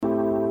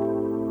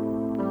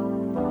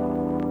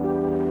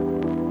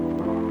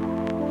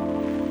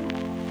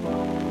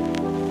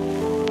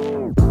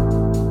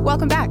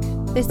Welcome back.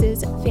 This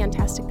is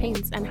Fantastic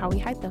Pains and How We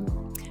Hide Them.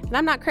 And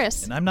I'm not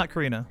Chris, And I'm not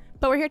Karina.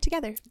 but we're here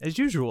together As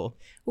usual,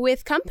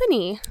 with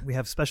company. we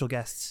have special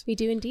guests. We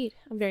do indeed.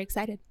 I'm very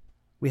excited.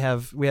 We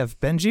have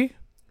Benji,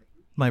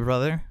 my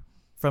brother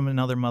from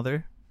another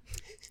mother.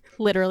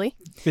 Literally.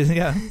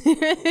 Yeah.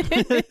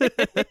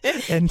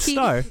 And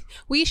Star.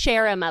 We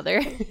share a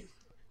mother.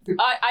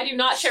 I do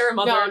not share a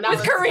mother No, not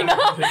with Karina.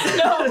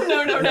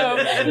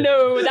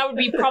 No, that would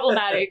be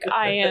problematic.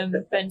 I am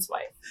Ben's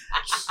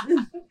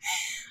wife.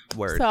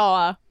 Word.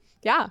 So,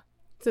 yeah.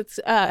 So it's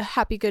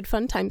happy, good,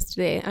 fun times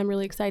today. I'm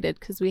really excited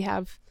because we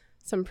have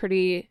some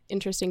pretty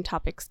interesting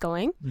topics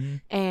going. Mhm.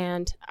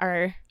 And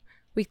our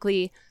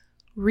weekly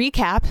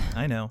recap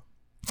I know.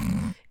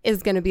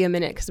 is going to be a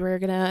minute because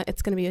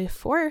it's going to be a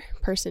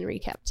 4-person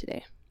recap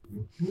today.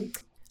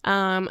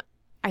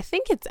 I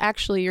think it's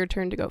actually your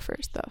turn to go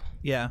first, though.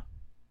 Yeah,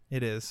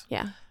 it is.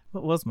 Yeah.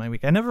 What was my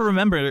week? I never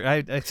remember.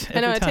 I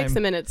know it takes a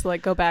minute to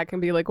go back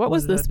and be like, what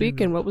was did I this week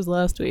do? and what was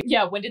last week?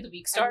 Yeah, when did the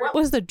week start? What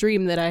was the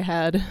dream that I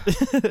had?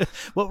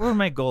 What were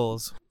my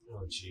goals?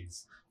 Oh,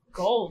 jeez.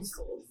 Goals.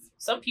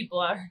 Some people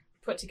are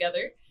put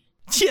together.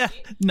 Yeah,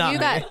 not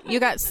You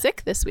got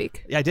sick this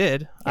week. I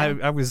did. Yeah.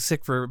 I was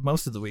sick for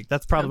most of the week.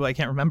 That's probably why I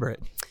can't remember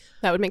it.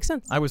 That would make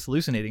sense. I was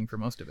hallucinating for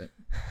most of it.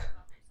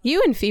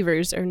 You and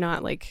fevers are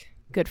not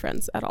good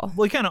friends at all.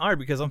 Well, you kind of are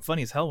because I'm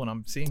funny as hell when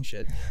I'm seeing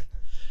shit.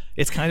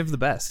 It's kind of the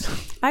best.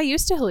 I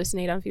used to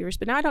hallucinate on fevers,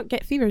 but now I don't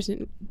get fevers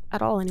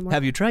at all anymore.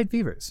 Have you tried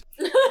fevers?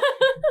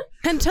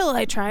 Until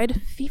I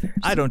tried fevers.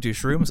 I don't do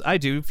shrooms. I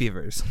do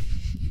fevers.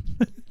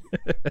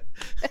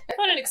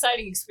 Fun and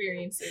exciting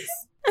experiences.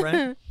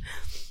 Right?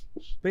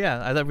 But yeah,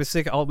 I was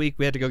sick all week.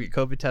 We had to go get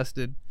COVID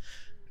tested,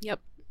 Yep.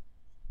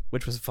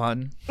 which was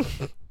fun.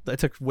 That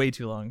took way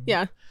too long.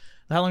 Yeah.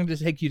 How long did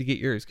it take you to get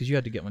yours? Because you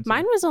had to get one too.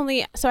 Mine was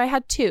I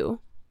had 2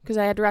 because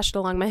I had rushed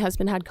along. My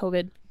husband had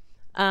COVID,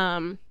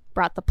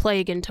 brought the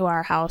plague into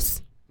our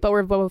house, but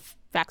we're both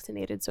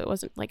vaccinated, so it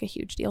wasn't a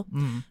huge deal.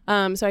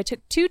 So I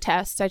took 2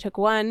 tests. I took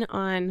one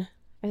on,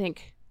 I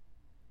think,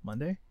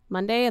 Monday?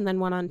 Monday and then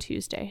one on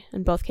Tuesday,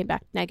 and both came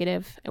back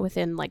negative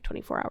within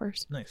 24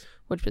 hours, Nice.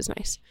 which was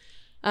nice.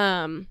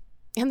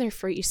 And they're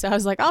free, so I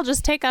was like, I'll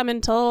just take them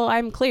until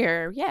I'm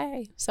clear.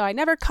 Yay. So I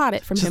never caught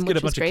it from Just him, get which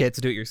a bunch was great. of kits,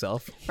 do it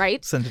yourself.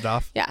 Right? Send it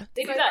off. Yeah.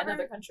 They do that in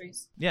other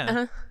countries. Yeah.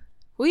 Uh-huh.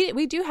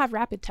 We do have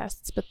rapid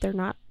tests, but they're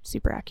not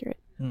super accurate.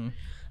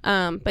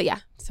 But yeah,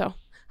 so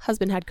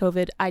husband had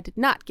COVID. I did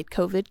not get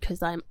COVID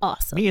because I'm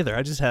awesome. Me either.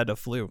 I just had a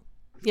flu.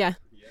 Yeah,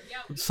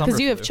 Summer because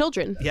you have flu.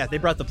 children. Yeah, they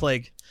brought the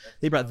plague.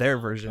 They brought their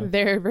version.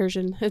 Their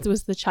version. It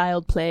was the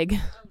child plague.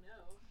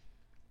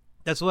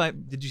 That's why.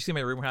 Did you see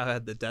my room where I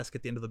had the desk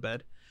at the end of the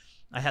bed?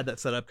 I had that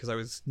set up because I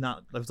was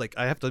like,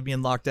 I have to be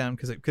in lockdown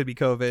because it could be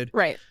COVID.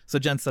 Right. So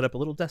Jen set up a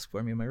little desk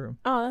for me in my room.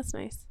 Oh, that's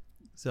nice.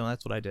 So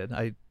that's what I did.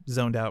 I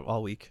zoned out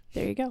all week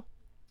There you go.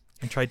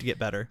 and tried to get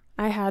better.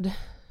 I had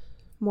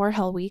more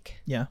hell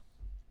week. Yeah.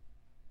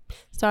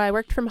 So I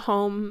worked from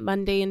home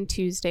Monday and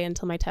Tuesday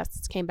until my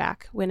tests came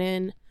back. Went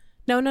in.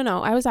 No.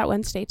 I was out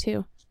Wednesday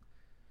too.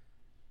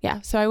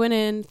 Yeah. So I went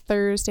in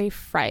Thursday,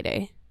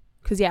 Friday.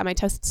 Because, my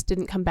tests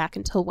didn't come back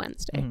until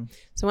Wednesday.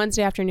 So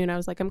Wednesday afternoon, I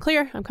was like, I'm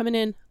clear. I'm coming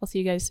in. I'll see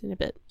you guys in a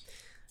bit.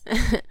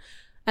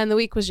 And the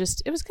week was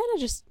it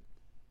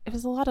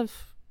was a lot of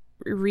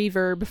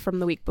reverb from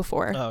the week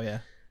before. Oh yeah.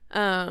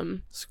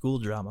 School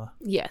drama.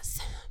 Yes.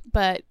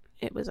 But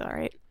it was all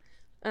right.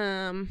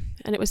 And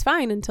it was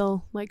fine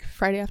until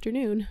Friday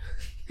afternoon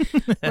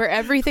where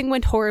everything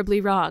went horribly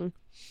wrong.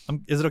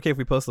 Is it okay if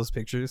we post those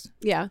pictures?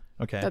 Yeah.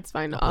 Okay. That's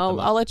fine. I'll put them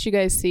up. I'll let you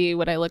guys see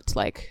what I looked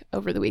like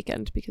over the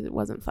weekend because it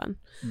wasn't fun.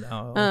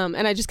 No.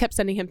 And I just kept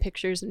sending him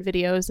pictures and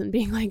videos and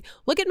being like,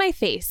 look at my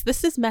face.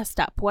 This is messed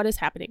up. What is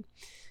happening?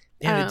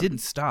 And it didn't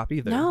stop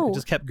either. no. It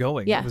just kept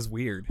going. Yeah. It was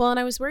weird. Well, and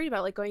I was worried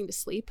about going to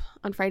sleep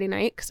on Friday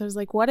night because I was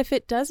like, what if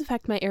it does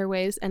affect my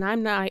airways and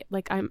I'm not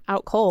I'm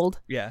out cold?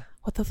 Yeah.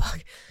 What the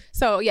fuck?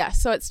 So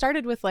it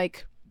started with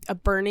a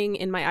burning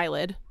in my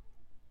eyelid.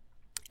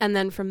 And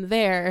then from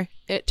there,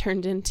 it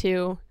turned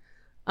into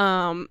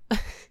the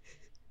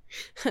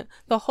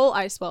whole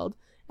eye swelled,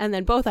 and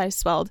then both eyes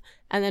swelled,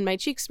 and then my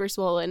cheeks were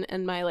swollen,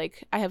 and my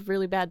I have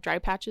really bad dry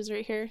patches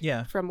right here.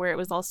 Yeah. From where it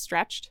was all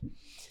stretched.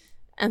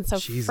 And so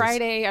Jesus.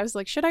 Friday, I was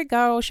like, should I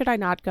go? Should I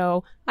not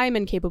go? I'm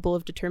incapable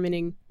of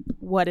determining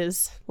what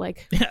is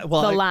Yeah,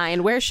 well, the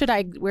line. Where should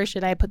I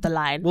put the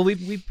line? Well,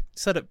 we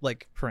set up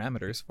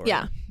parameters for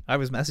Yeah. it. I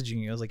was messaging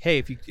you. I was like, hey,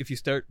 if you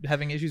start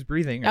having issues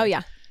breathing, Oh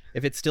yeah.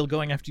 if it's still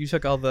going after you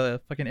took all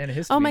the fucking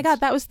antihistamines. Oh my God,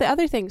 that was the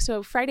other thing.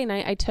 So Friday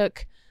night, I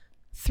took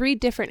 3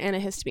 different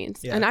antihistamines,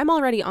 Yeah. and I'm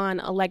already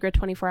on Allegra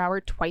 24-hour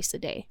twice a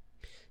day.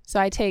 So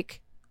I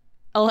take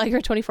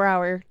Allegra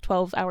 24-hour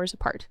 12 hours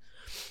apart.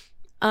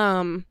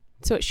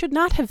 So it should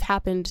not have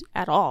happened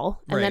at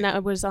all. And then Right. I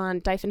was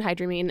on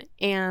diphenhydramine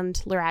and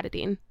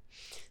loratadine.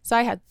 So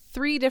I had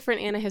 3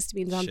 different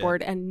antihistamines on Shit.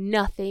 board, and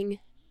nothing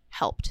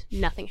helped.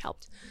 Nothing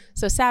helped.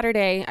 So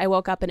Saturday, I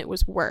woke up and it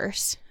was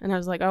worse. And I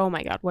was like, oh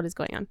my God, what is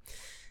going on?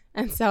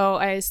 And so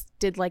I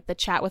did the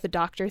chat with a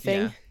doctor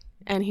thing. Yeah.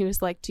 And he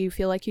was like, do you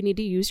feel like you need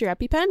to use your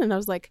EpiPen? And I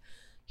was like,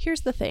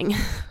 here's the thing.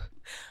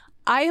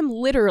 I am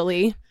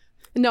literally,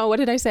 no, what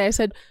did I say? I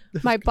said,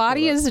 my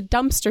body is a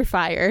dumpster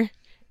fire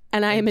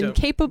and I am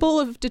incapable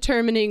of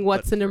determining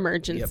what's an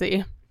emergency.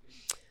 Yep.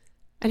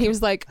 And he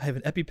was like, I have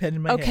an EpiPen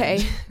in my hand.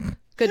 Okay,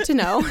 good to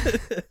know.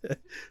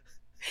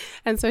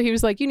 And so he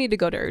was like, you need to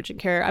go to urgent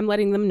care. I'm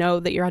letting them know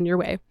that you're on your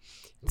way.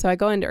 So I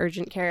go into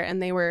urgent care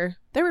and they were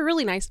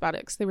really nice about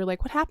it because they were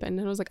like, what happened?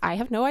 And I was like, I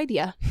have no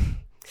idea.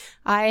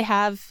 I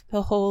have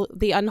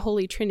the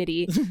unholy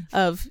trinity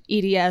of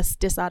EDS,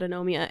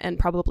 dysautonomia, and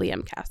probably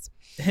MCAS.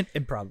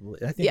 And probably.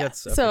 I think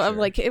that's so I'm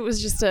like, it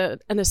was just an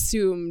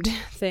assumed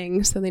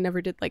thing. So they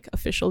never did like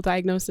official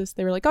diagnosis.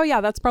 They were like, oh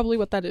yeah, that's probably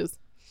what that is.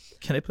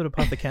 Can I put a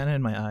Apothecana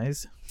in my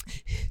eyes?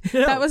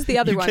 No, that was the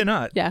other one. You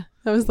cannot. Yeah.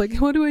 I was like,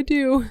 what do I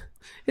do?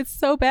 It's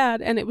so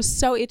bad. And it was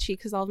so itchy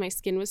because all of my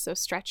skin was so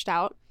stretched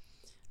out.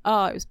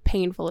 Oh, it was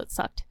painful. It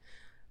sucked.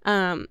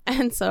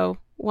 And so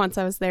once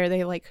I was there,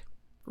 they like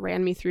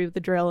ran me through the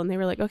drill and they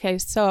were like, okay,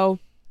 so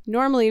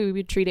normally we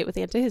would treat it with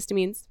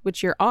antihistamines,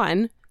 which you're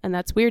on. And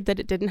that's weird that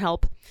it didn't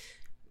help.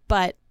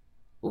 But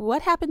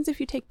what happens if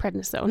you take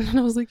prednisone? And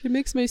I was like, it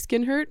makes my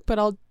skin hurt, but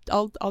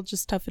I'll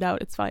just tough it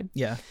out. It's fine.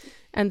 Yeah.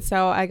 And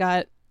so I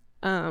got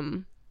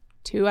 2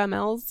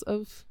 mLs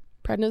of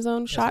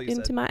prednisone shot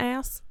into my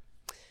ass.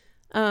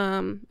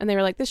 And they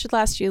were like, this should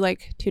last you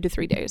like 2 to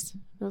 3 days.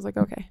 I was like,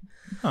 okay.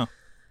 Huh.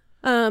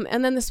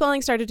 And then the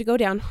swelling started to go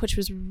down, which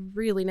was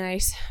really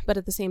nice. But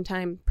at the same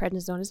time,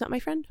 prednisone is not my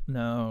friend.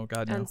 No,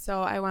 God, no. And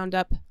so I wound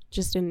up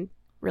just in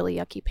really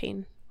yucky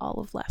pain all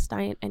of last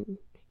night and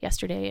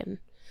yesterday.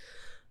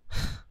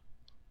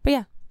 But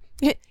yeah,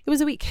 it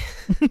was a week.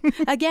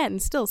 Again,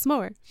 still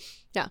s'more.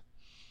 Yeah.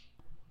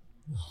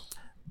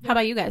 How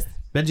about you guys?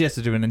 Benji has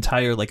to do an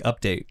entire like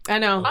update. I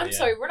know. I'm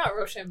sorry, we're not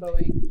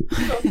Rochambeauing.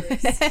 Go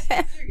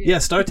first. Yeah,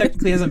 Star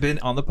technically hasn't been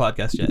on the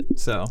podcast yet,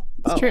 so.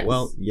 It's true.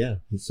 Well, yeah.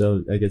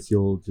 So I guess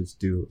you'll just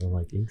do a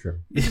like intro.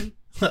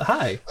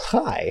 Hi.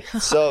 Hi.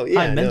 So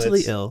yeah, I'm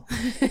mentally ill.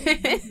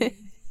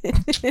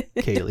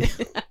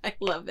 Kaylee. I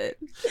love it.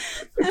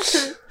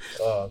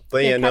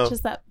 But yeah, no. Catch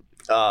us up.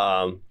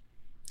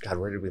 God,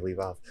 where did we leave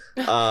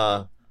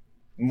off?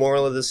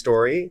 Moral of the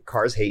story: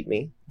 cars hate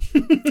me.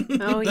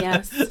 Oh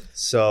yes.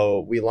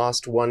 So we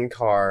lost one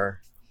car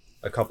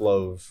a couple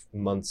of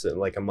months,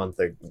 like a month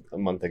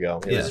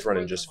ago. It was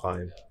running just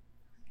fine.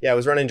 Yeah, it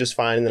was running just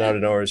fine, and then out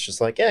of nowhere, it's just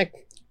like, yeah,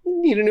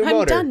 need a new I'm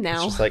motor. done now.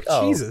 It's just like,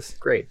 oh, Jesus.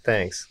 Great,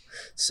 thanks.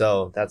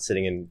 So that's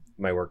sitting in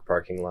my work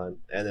parking lot,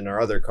 and then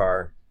our other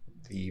car,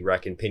 the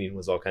rack and pinion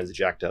was all kinds of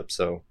jacked up,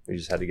 so we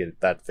just had to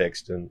get that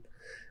fixed, and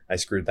I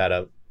screwed that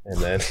up,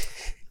 and then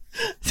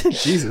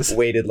Jesus.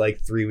 waited like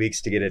 3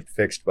 weeks to get it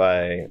fixed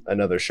by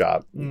another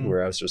shop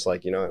where I was just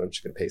like, you know, I'm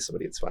just gonna pay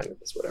somebody, it's fine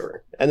with this,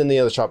 whatever. And then the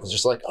other shop was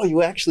just like, oh,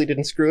 you actually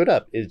didn't screw it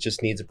up, it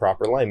just needs a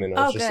proper alignment.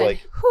 I was just good.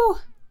 like, whew.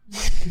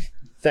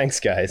 Thanks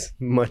guys,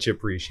 much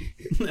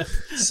appreciated.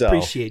 So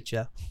Appreciate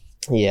you.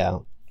 yeah,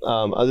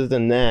 other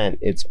than that,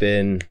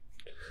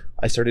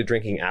 I started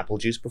drinking apple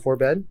juice before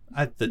bed.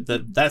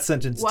 That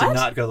sentence What? did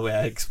not go the way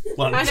I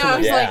wanted I to. know. I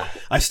was Yeah. like,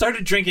 I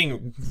started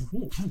drinking.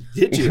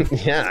 Did you?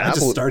 Yeah, I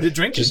just started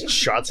drinking. just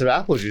shots of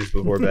apple juice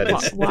before bed.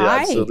 It's Why?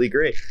 absolutely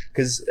great.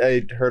 Because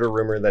I heard a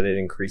rumor that it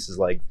increases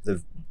like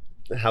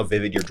how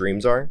vivid your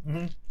dreams are.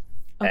 okay.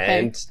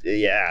 And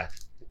yeah,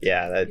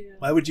 that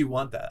Why would you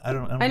want that? I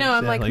don't I know.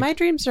 I'm understand, like, my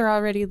dreams are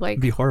already like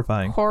it'd be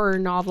horrifying. horror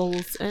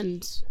novels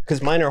and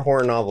because mine are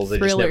horror novels. I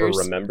just never Thrillers.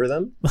 remember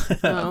them.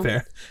 Oh.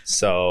 Fair.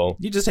 So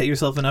You just hate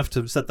yourself enough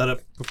to set that up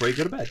before you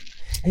go to bed.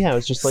 yeah, I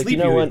was just like, Sleep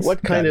you know beauties,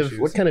 what kind bad of shoes.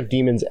 what kind of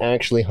demons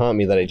actually haunt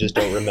me that I just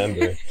don't remember?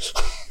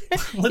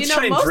 Let's you know,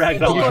 try and most drag it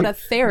people go along. to You're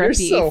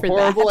therapy so for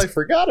horrible. I that.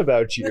 forgot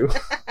about you.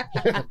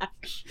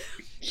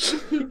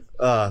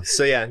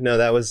 So yeah, no,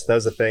 that was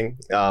a thing.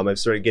 I've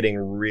started getting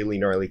really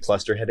gnarly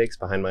cluster headaches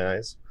behind my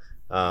eyes.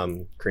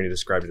 Karina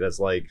described it as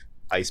like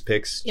ice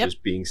picks Yep.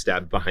 just being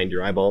stabbed behind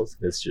your eyeballs.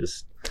 It's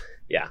just,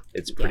 yeah,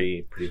 it's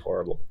pretty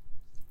horrible.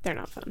 They're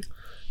not fun.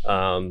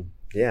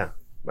 Yeah,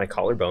 my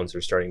collarbones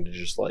are starting to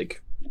just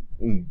like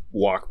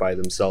walk by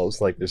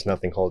themselves, like there's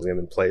nothing holding them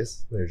in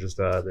place. They're just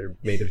they're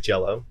made of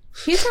jello.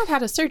 He's not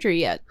had a surgery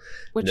yet,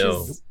 which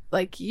No. is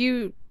like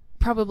you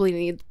probably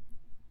need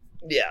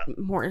Yeah,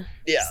 more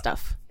Yeah.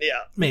 stuff,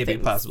 yeah. Maybe,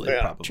 things, possibly,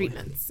 Yeah. probably.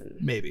 treatments.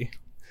 And... Maybe.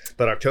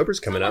 But October's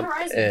coming It's on up, the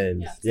horizon.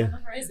 and It's yeah. on the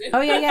horizon.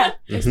 Oh yeah.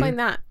 Mhm. Explain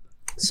that.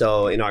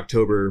 So in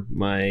October,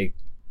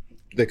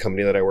 the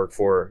company that I work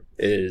for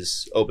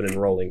is open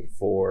enrolling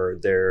for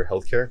their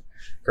healthcare.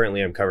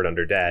 Currently, I'm covered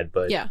under Dad,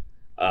 but Yeah.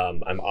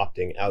 I'm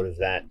opting out of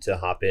that to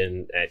hop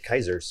in at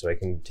Kaiser so I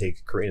can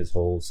take Karina's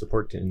whole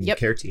support and Yep.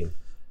 care team.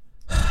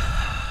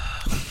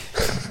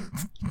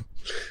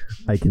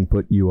 I can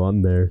put you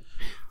on there.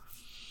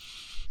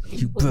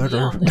 You Put me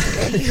on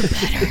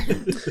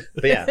there.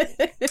 But yeah,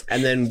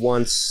 and then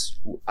once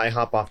I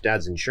hop off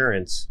Dad's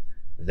insurance,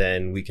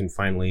 then we can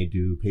finally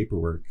do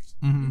paperwork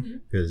Mm-hmm.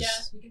 because Yeah,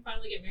 we can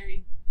finally get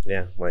married.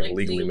 like Like,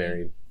 legally legally.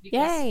 married.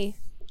 because- Yay!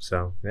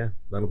 So yeah,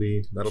 that'll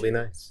be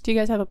nice. Do you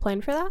guys have a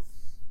plan for that?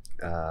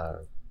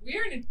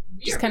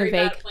 Just kinda very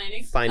bad vague. at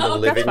planning. Find Oh, a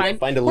that's living fine.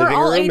 find a We're living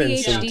all room and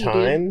some ADHD, dude.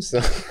 time. So.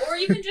 Or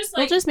even just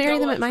We'll like just marry go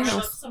them up at my drive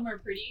up house. somewhere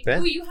pretty. Yeah.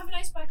 Ooh, you have a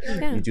nice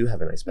backyard. Yeah. You do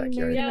have a nice Marry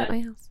backyard. them Yeah. at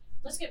my house.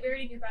 Let's get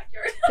married in your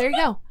backyard. There you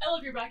go. I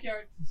love your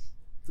backyard.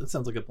 That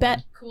sounds like a plan.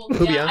 Bet. Cool.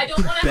 Cool, Yeah, yeah. I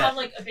don't want to Bet. have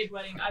like a big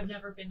wedding. I've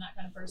never been that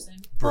kind of person.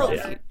 Well,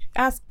 Yeah.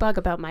 ask Bug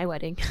about my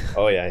wedding.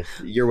 Oh yeah,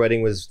 your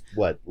wedding was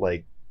what,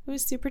 like It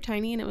was super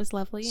tiny and it was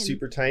lovely. And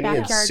super tiny and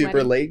backyard super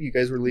wedding. late. You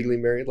guys were legally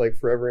married like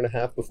forever and a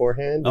half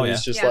beforehand. Oh, It yeah.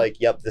 was just Yeah. like,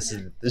 yep, this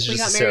is we just got a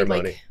married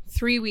ceremony. like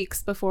 3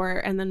 weeks before,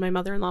 and then my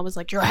mother-in-law was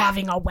like, "You're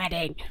having a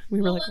wedding." We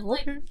were Well,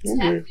 like, and,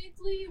 "Okay."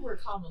 technically, we're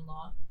common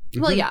law.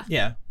 Well, yeah.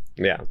 Yeah.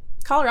 Yeah,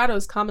 Colorado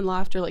is common law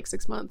after like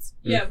 6 months.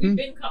 Yeah, we've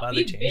been Wow, they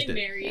we've changed been it.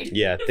 married.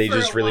 yeah. They For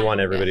just a really while,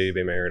 want everybody to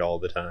be married all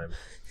the time.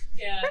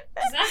 Yeah. Does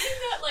that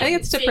mean that like I think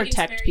it's to Sagan's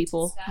protect married to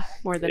people Stack?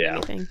 more than Yeah.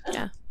 anything.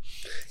 Yeah.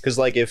 Because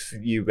like if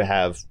you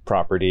have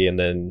property and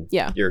then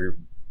Yeah. your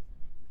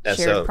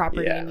Shared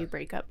property yeah. and you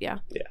break up. Yeah.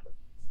 Yeah.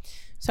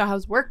 So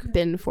how's work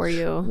been for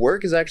you?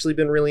 Work has actually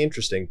been really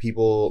interesting.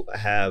 People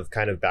have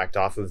kind of backed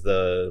off of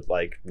the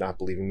like not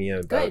believing me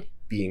about Good.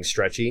 being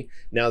stretchy.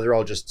 Now they're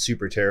all just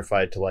super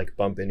terrified to like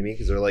bump into me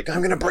because they're like,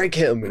 I'm gonna break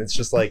him, and it's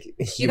just like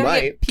you gotta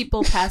might. get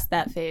people past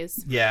that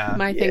phase. Yeah.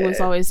 My thing was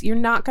Yeah. always, you're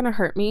not gonna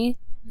hurt me.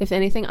 If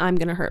anything, I'm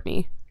gonna hurt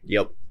me.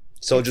 Yep.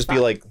 So it'll just be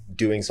Stop. like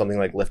doing something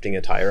like lifting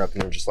a tire up,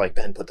 and they're just like,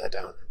 Ben, put that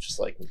down. I'm just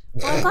like,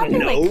 Well, I'm glad they,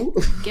 no.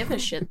 Give a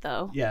shit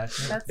though. Yeah.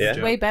 That's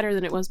Yeah. way better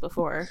than it was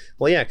before.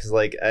 Well, yeah, because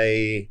like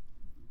I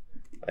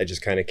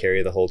just kind of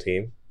carry the whole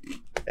team,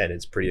 and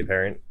it's pretty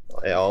apparent.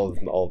 All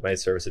of my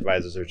service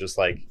advisors are just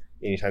like,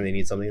 anytime they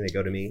need something, they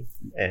go to me,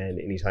 and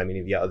anytime any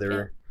of the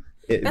other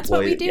That's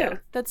what we do. yeah.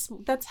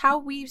 That's how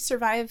we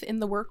survive in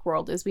the work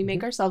world. Is we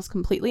make ourselves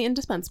completely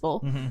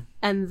indispensable, Mm-hmm.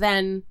 and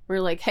then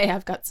we're like, hey,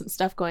 I've got some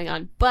stuff going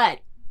on, but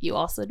you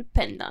also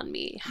depend on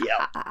me. Ha, Yep.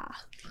 ha,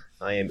 ha.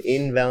 I am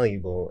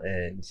invaluable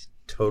and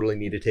totally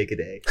need to take a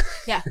day.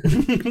 Yeah.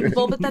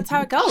 Well, but that's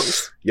how it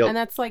goes, Yep. and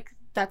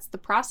that's the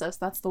process.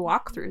 That's the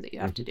walkthrough that you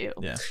have to do.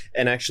 Yeah.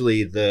 And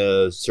actually,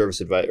 the service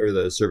advisor or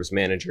the service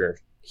manager,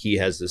 he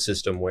has the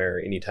system where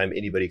anytime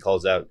anybody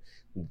calls out,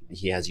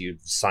 he has you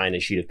sign a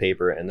sheet of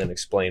paper and then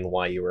explain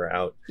why you were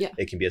out. Yeah.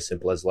 It can be as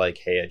simple as like,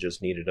 hey, I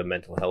just needed a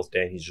mental health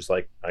day. And he's just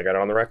like, I got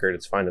it on the record.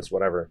 It's fine. It's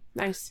whatever.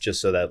 Nice. Just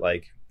so that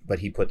like, but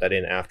he put that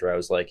in after I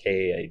was like,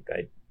 hey,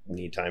 I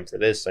need time for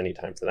this. I need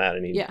time for that.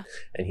 Yeah.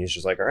 And he's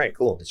just like, all right,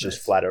 cool. It's just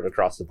Nice. flat out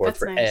across the board That's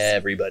for nice.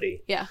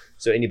 everybody. Yeah.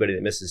 So anybody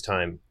that misses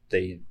time,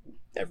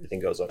 everything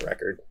goes on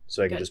record.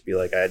 So I can Good. just be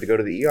like, I had to go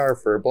to the ER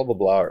for blah, blah,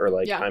 blah. Or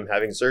like, Yeah. I'm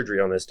having surgery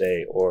on this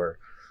day or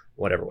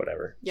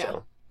whatever. Yeah.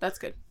 So That's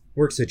good.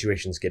 work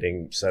situation's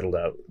getting settled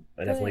out.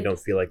 I definitely Good. don't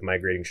feel like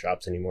migrating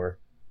shops anymore.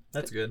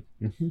 That's good.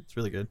 Mm-hmm. It's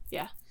really good.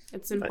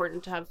 It's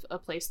important to have a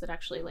place that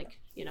actually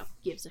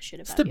gives a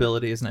shit about you.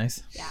 Stability is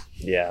nice.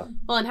 Yeah.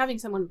 Well, and having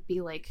someone be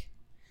like,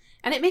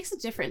 and it makes a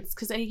difference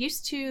because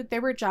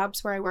there were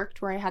jobs where I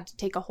worked where I had to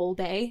take a whole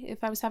day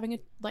if I was having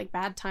a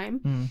bad time.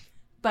 Mm.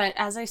 But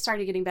as I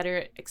started getting better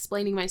at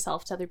explaining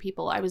myself to other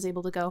people, I was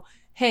able to go,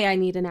 hey, I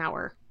need an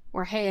hour,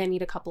 or hey, I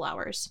need a couple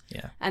hours.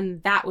 Yeah.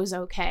 And that was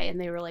okay. And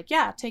they were like,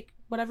 yeah, take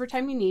whatever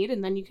time you need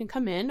and then you can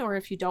come in. Or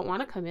if you don't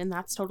want to come in,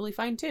 that's totally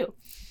fine too.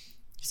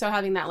 So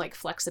having that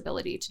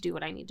flexibility to do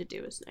what I need to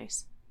do is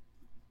nice.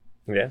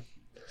 Yeah.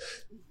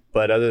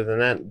 But other than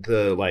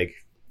that,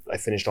 I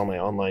finished all my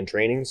online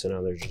training, so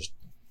now they're just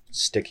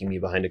sticking me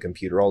behind a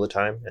computer all the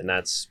time, and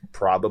that's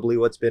probably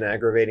what's been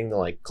aggravating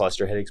the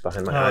cluster headaches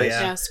behind my Oh, eyes.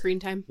 yeah. Yeah, screen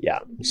time. Yeah.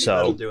 That'll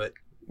So do it.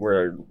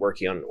 we're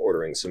working on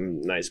ordering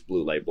some nice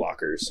blue light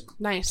blockers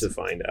Nice. to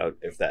find out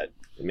if that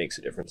makes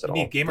a difference at You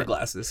all. need gamer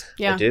glasses.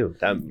 Yeah. I do.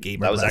 That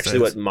Gamer was actually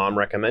glasses. what Mom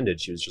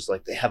recommended. She was just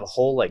like, they have a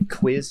whole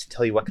quiz to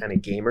tell you what kind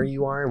of gamer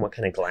you are and what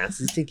kind of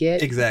glasses to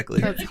get. Exactly.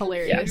 That's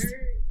hilarious.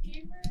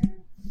 Gamer.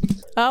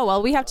 Oh,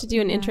 well, we have to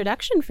do an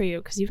introduction for you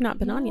because you've not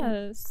been on yet.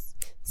 Yes.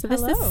 So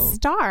this Hello. is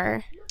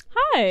Star.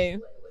 Hi.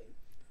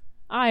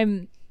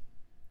 I'm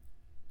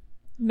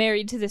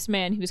married to this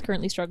man who is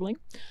currently struggling.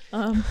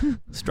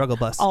 Struggle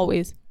bus.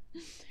 Always.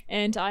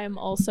 And I am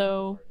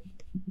also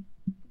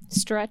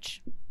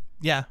Stretch.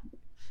 Yeah.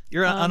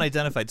 You're an Um,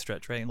 unidentified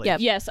stretch, right? Yeah.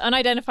 Yes,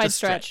 unidentified just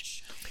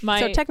Stretch. My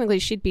So technically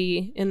she'd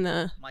be in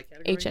the My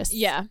category? HSD.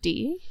 Yeah.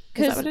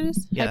 Is that what it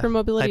is? Yeah.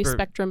 Hypermobility Hyper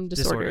spectrum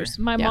disorder. disorders.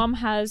 my Yeah. mom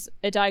has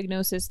a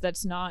diagnosis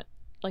that's not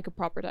like a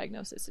proper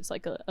diagnosis. It's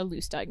like a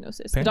loose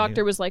diagnosis. The Apparently.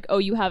 doctor was like, "Oh,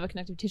 you have a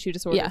connective tissue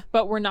disorder, Yeah.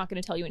 but we're not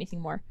going to tell you anything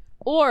more."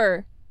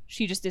 Or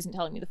she just isn't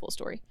telling me the full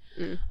story,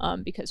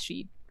 because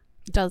she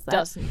Does that.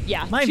 doesn't.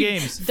 Yeah, Mind she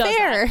games. does that.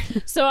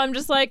 Fair. So I'm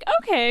just like,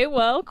 okay,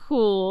 well,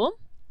 cool.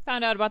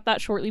 Found out about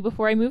that shortly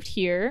before I moved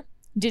here.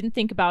 Didn't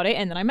think about it,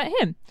 and then I met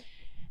him.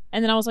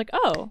 And then I was like,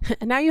 oh.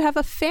 And now you have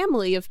a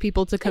family of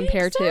people to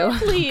compare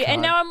Exactly. Oh,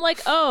 And God. now I'm like,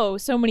 oh,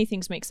 so many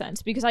things make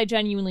sense because I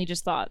genuinely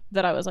just thought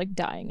that I was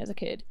dying as a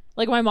kid.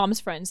 Like my mom's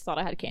friends thought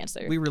I had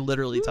cancer. We were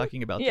literally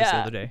talking about this the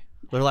Yeah. other day.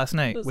 Or last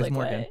night I was with like,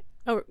 Morgan.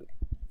 what? to. Oh,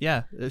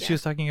 Yeah. She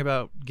was talking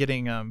about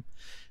getting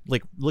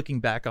looking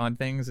back on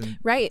things and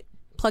right.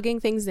 plugging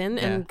things in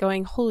Yeah. and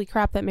going, holy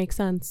crap, that makes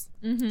sense.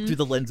 Mm-hmm. Through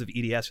the lens of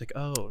EDS, like,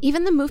 oh,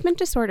 Even the movement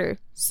disorder.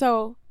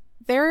 So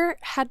there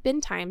had been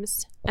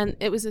times, and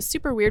it was a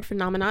super weird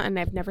phenomena, and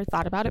I've never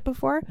thought about it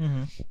before,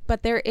 mhm.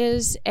 but there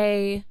is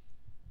and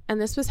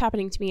this was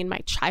happening to me in my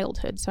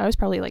childhood. So I was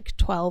probably like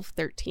 12,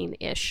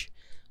 13-ish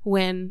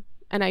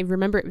and I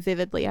remember it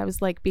vividly. I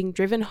was like being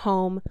driven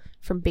home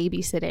from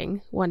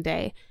babysitting one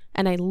day,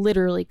 and I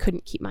literally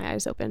couldn't keep my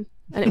eyes open.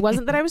 And it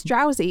wasn't that I was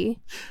drowsy.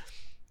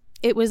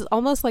 It was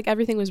almost like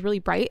everything was really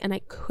bright and I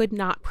could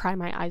not pry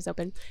my eyes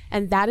open.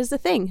 And that is the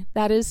thing.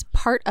 That is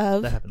part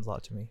of That happens a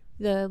lot to me.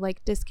 the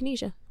like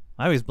dyskinesia.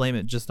 I always blame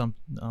it just on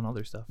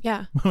other stuff.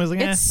 Yeah. I was like,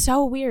 It's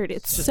so weird.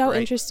 It's just so bright.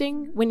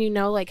 interesting when you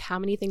know like how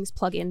many things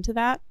plug into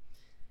that.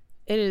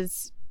 It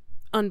is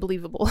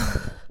unbelievable.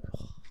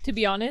 To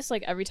be honest,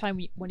 like every time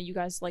one of you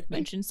guys like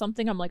mention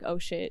something, I'm like, oh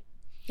shit,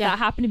 Yeah. that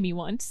happened to me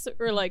once,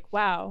 or like,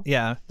 wow,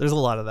 yeah, there's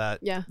a lot of that.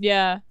 Yeah.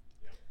 yeah,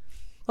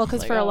 Well, because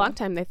Like, for a oh. long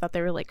time they thought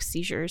they were like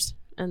seizures,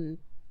 and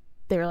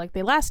they were like,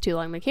 they last too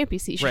long. They can't be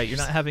seizures. Right, you're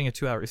not having a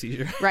 2-hour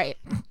seizure. Right.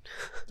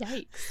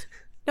 yikes,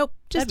 Nope.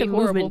 Just a That'd be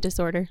movement horrible.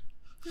 disorder.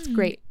 It's Hmm.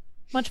 great.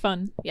 much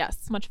fun,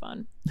 Yes. much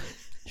fun.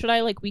 Should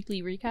I like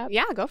weekly recap?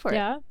 Yeah, go for it.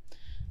 Yeah.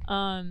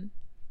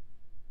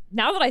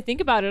 Now that I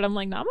think about it, I'm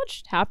like, not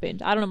much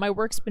happened. I don't know. My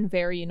work's been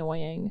very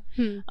annoying.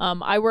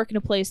 I work in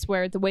a place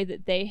where the way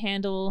that they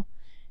handle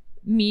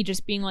me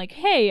just being like,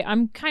 hey,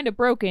 I'm kind of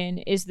broken,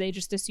 is they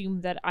just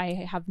assume that I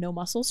have no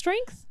muscle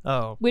strength,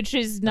 Oh, which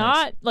is Nice.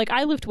 not like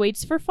I lift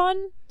weights for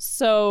fun.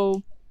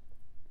 So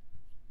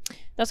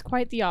that's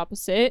quite the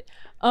opposite.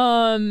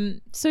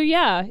 So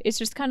yeah, it's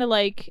just kind of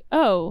like,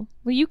 oh,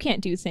 well, you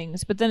can't do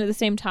things. But then at the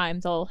same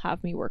time, they'll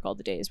have me work all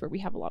the days where we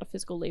have a lot of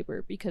physical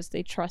labor because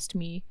they trust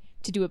me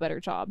to do a better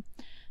job.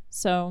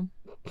 So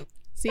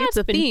See, that's it's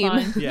a been theme.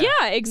 fun. Yeah.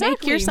 Yeah,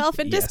 exactly. Make yourself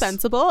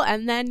indispensable,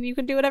 and then you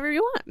can do whatever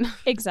you want.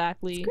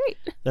 Exactly. Great.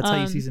 that's how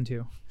you Um, season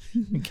 2.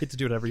 You get to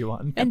do whatever you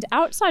want. And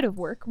outside of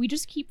work, we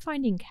just keep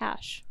finding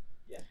cash.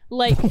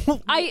 Like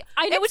I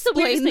know it's the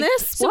weirdest Explain thing.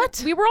 this. So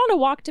What? we were on a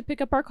walk to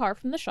pick up our car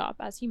from the shop.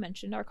 As he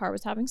mentioned, our car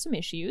was having some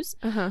issues.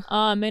 Uh-huh.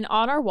 And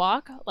on our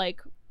walk,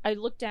 like I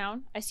look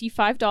down, I see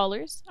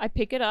 $5, I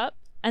pick it up,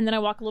 and then I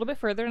walk a little bit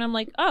further, and I'm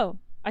like, oh,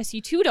 I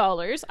see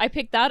 $2. I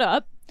pick that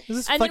up, Is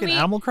this and then fucking we-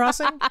 Animal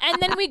Crossing?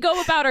 and then we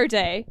go about our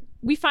day.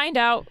 We find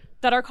out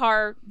that our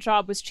car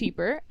job was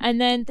cheaper,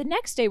 and then the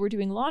next day we're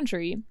doing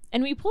laundry,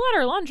 and we pull out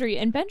our laundry,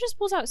 and Ben just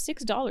pulls out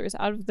 $6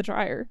 out of the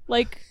dryer,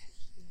 like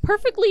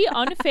perfectly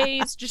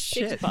unfazed, just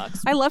Shit.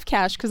 $6. I love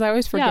cash because I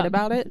always forget Yeah.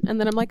 about it, and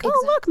then I'm like,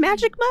 oh look,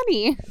 magic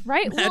money.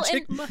 Right? Well,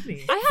 Magic and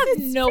money. I have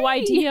It's no free.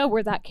 idea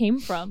where that came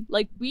from.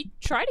 Like, we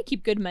try to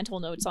keep good mental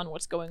notes on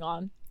what's going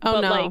on. Oh,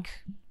 but no. like,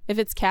 If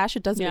it's cash,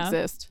 it doesn't Yeah.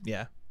 exist.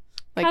 Yeah,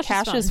 Like Cash is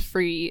cash is fun.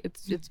 free.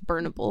 It's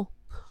burnable.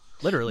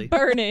 literally.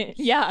 burn it.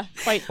 Yeah,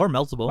 quite. Or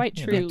meltable. Quite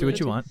You true. know, do what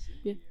you want.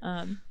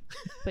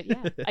 But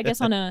yeah, I guess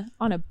on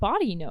a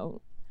body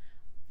note,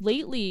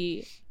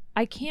 lately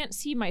I can't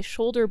see my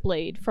shoulder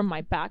blade from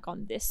my back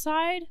on this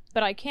side,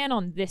 but I can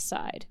on this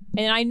side,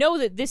 and I know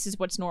that this is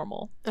what's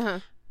normal. Uh-huh.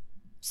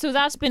 So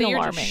that's been But you're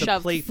alarming. just The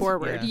shoved plate,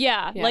 forward.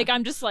 yeah. Yeah, like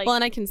I'm just like Well,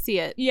 and I can see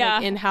it. Yeah.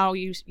 like, in how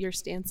your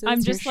stances.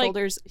 I'm just your like,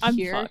 shoulders I'm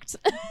here, fucked.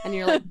 and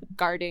you're like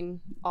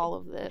guarding all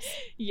of this.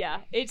 Yeah,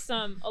 it's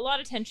a lot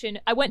of tension.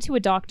 I went to a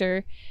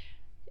doctor,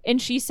 and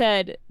she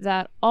said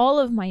that all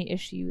of my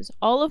issues,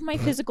 all of my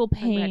physical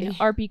pain ready.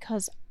 are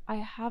because I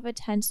have a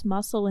tense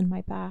muscle in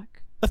my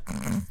back.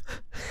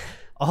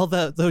 All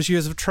those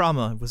years of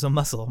trauma was a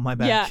muscle on my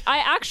back. Yeah, I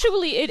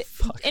actually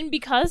Fuck. and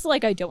because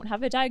like I don't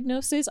have a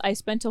diagnosis, I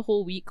spent a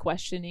whole week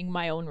questioning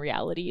my own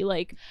reality.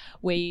 Like,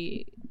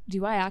 wait,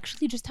 do I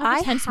actually just have a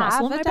I tense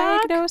muscle in have my a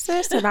back?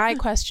 diagnosis, and I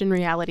question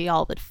reality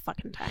all the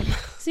fucking time.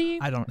 See,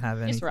 I don't have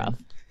anything. it's rough.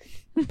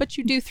 But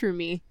you do through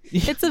me.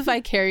 It's a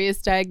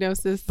vicarious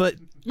diagnosis. But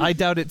I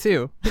doubt it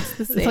too. It's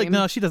the same. It's like,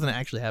 no, she doesn't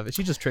actually have it.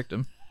 She just tricked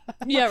him.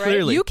 Yeah, right.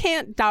 Clearly. You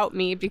can't doubt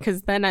me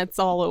because then it's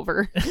all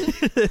over.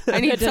 I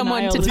need The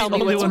someone to denial tell is me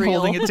the only what's one real.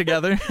 holding it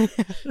together.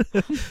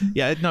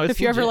 Yeah, no, it's If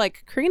you're ever legit.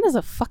 like, Karina's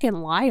a fucking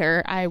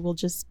liar, I will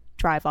just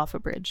drive off a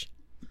bridge.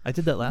 I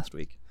did that last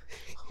week.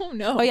 Oh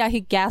no. Oh yeah,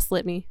 he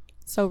gaslit me.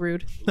 So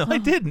rude. No, I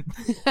didn't.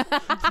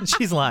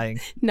 She's lying.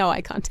 No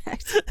eye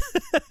contact.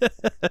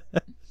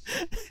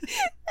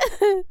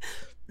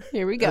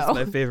 Here we That's go.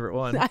 my favorite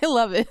one. I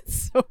love it.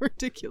 It's so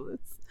ridiculous.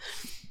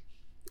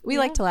 We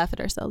like Yeah. to laugh at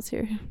ourselves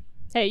here.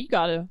 Hey, you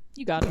gotta.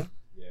 You My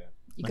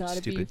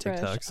gotta be stupid fresh.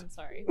 TikToks. I'm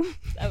sorry.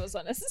 That was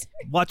unnecessary.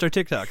 Watch our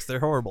TikToks. They're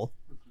horrible.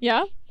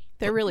 Yeah.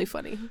 They're really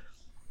funny.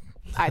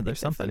 I think There's they're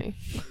something.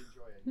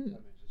 funny.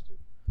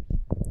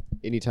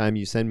 Anytime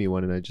you send me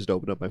one and I just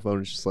open up my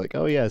phone, it's just like,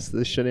 oh yes,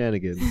 this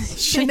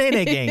shenanigans.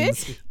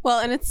 Shenanigans. Well,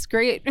 and it's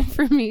great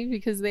for me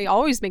because they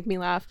always make me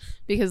laugh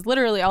because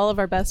literally all of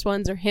our best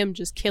ones are him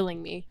just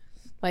killing me.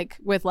 Like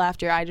with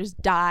laughter, I just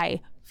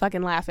die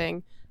fucking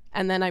laughing.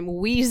 And then I'm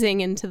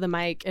wheezing into the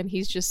mic and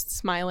he's just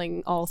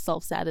smiling all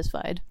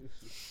self-satisfied.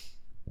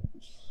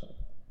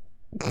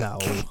 No.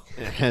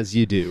 As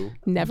you do.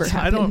 Never I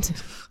happened.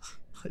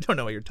 don't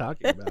know what you're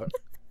talking about.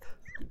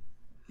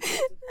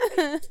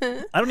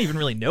 I don't even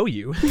really know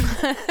you.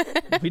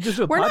 We just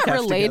do a We're not podcast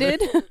related.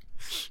 together.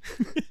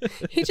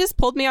 He just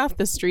pulled me off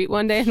the street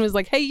one day and was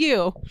like, "Hey,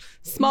 you,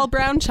 small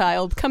brown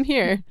child, come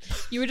here."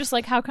 You were just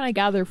like, how can I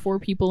gather 4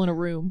 people in a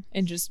room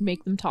and just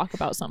make them talk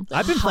about something?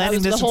 I've been That planning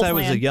was this the since whole I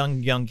was a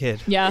plan. young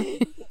kid. Yeah.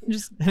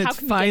 Just And how it's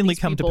can we get finally these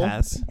come people? to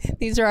pass.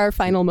 These are our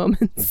final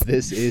moments.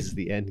 This is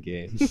the end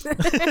game.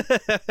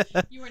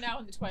 You are now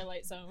in the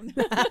Twilight Zone.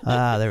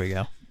 Ah, there we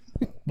go.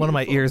 One of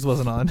my ears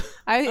wasn't on.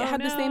 I Oh,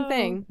 had the same no.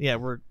 thing. Yeah,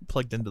 we're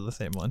plugged into the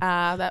same one.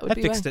 That would I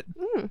be fixed why.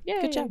 it.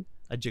 Yay. Good job.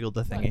 I jiggled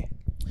the thingy.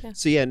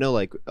 So yeah, no,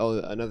 like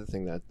another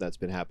thing that's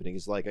been happening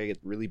is like I get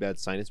really bad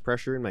sinus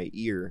pressure in my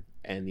ear,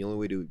 and the only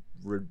way to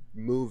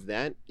remove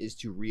that is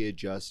to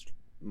readjust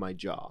my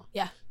jaw.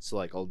 Yeah. So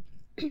like I'll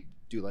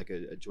do like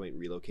a joint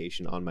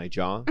relocation on my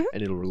jaw,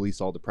 and it'll release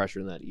all the pressure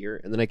in that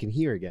ear, and then I can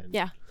hear again.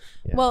 Yeah.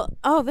 Yeah.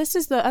 Well, this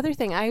is the other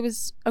thing.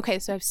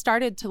 So I've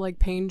started to like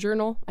pain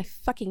journal. I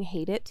fucking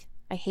hate it.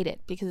 I hate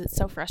it because it's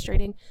so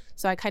frustrating.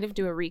 So I kind of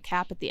do a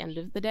recap at the end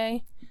of the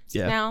day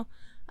Yeah. now.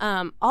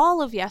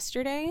 All of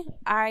yesterday,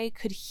 I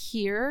could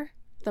hear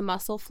the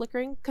muscle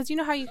flickering because you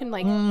know how you can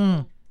like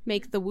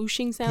make the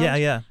whooshing sound?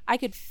 Yeah. I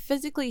could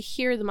physically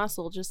hear the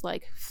muscle just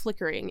like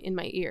flickering in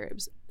my ear. It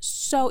was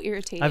so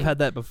irritating. I've had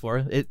that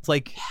before. It's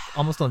like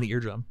almost on the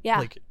eardrum. Yeah.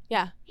 Like,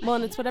 Yeah. Well,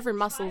 and it's I had whatever as a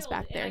muscles child,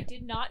 back and I there.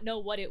 did not know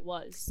what it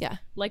was. Yeah.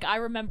 Like I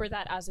remember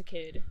that as a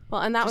kid.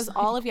 Well, and that was Just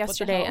all like, of what the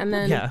yesterday. hell? And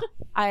then yeah.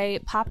 I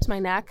popped my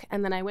neck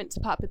and then I went to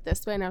pop it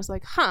this way and I was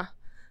like,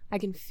 I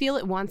can feel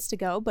it wants to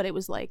go, but it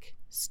was like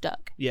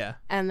stuck. Yeah.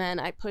 And then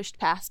I pushed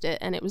past it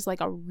and it was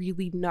like a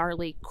really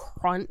gnarly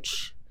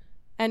crunch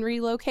and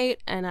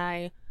relocate. And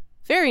I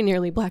very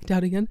nearly blacked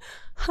out again.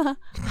 Ha, ha,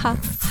 ha,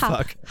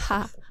 Fuck.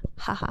 ha,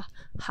 ha,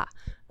 ha,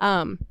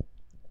 ha.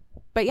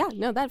 But yeah,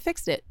 no, that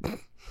fixed it.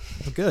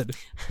 It Good.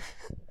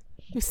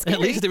 was scary. At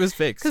least it was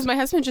fixed. Because my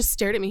husband just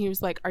stared at me. He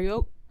was like, Are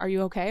you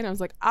okay? And I was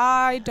like,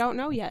 I don't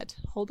know yet.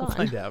 Hold We'll on.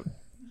 find out.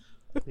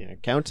 Yeah,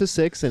 count to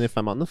 6, and if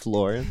I'm on the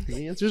floor,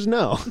 the answer's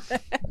no.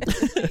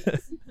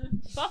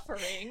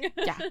 Buffering.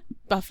 Yeah.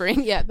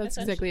 Buffering. Yeah, that's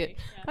exactly it. Essentially,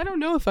 I don't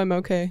know if I'm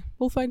okay.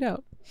 We'll find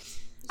out.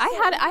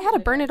 I had a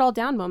burn it all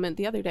down moment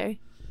the other day.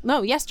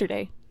 No,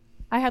 yesterday.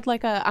 I had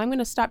like I'm going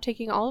to stop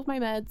taking all of my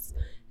meds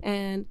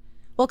and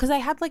cuz I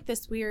had like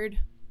this weird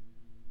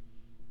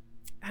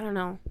I don't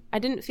know. I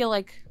didn't feel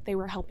like they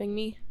were helping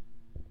me.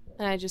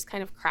 And I just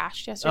kind of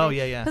crashed yesterday. Oh,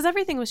 yeah. Cuz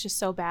everything was just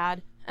so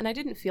bad and I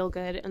didn't feel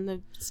good and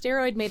the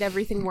steroid made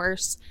everything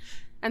worse.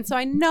 And so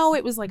I know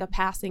it was like a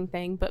passing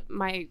thing, but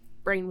my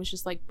brain was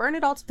just like burn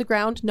it all to the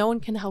ground. No one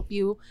can help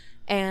you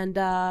and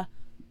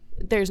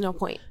there's no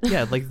point.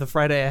 Yeah, like the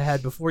Friday I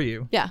had before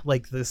you. Yeah.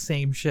 Like the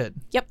same shit.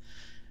 Yep.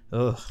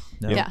 Ugh.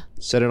 No. Yeah.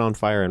 Set it on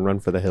fire and run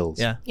for the hills.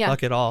 Yeah. Yeah.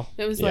 Fuck it all.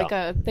 It was Yeah.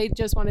 like they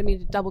just wanted me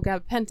to double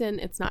gabapentin.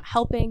 It's not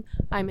helping.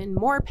 I'm in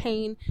more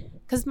pain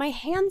because my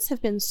hands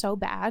have been so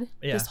bad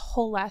Yeah. this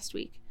whole last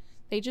week.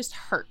 They just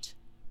hurt.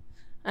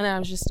 And I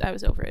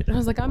was over it. I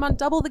was like, I'm on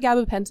double the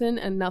gabapentin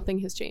and nothing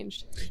has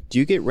changed. Do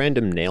you get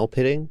random nail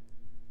pitting?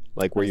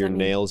 Like where does your that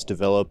mean? nails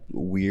develop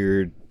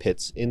weird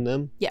pits in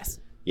them? Yes.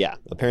 Yeah.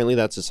 Apparently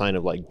that's a sign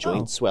of like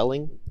joint Oh.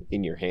 swelling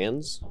in your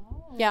hands.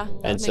 Yeah. that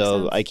And makes so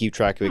sense. I keep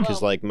track of it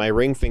because Well- like my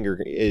ring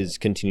finger is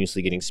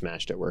continuously getting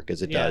smashed at work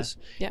as it Yeah. does.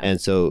 Yeah. And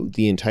so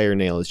the entire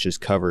nail is just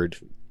covered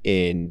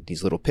in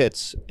these little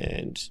pits.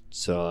 And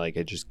so like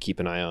I just keep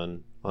an eye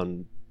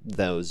on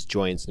those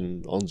joints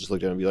and I'll just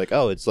look down and be like,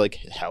 oh, it's like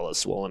hella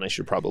swollen. I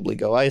should probably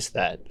go ice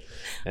that.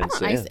 I And don't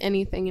so ice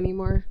anything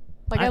anymore.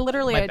 Like I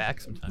literally my I back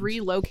sometimes.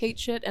 relocate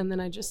shit and then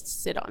I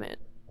just sit on it.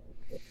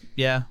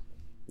 Yeah.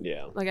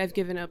 yeah. Like I've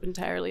given up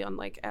entirely on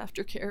like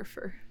aftercare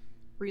for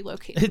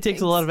relocating. It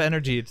takes a lot of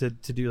energy to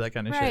do that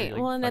kind of shit. Right. You're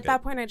like, Well, and fuck at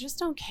that it. point I just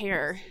don't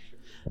care.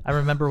 I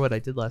remember what I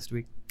did last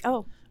week.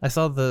 Oh. I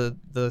saw the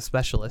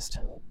specialist.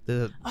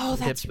 The Oh, hip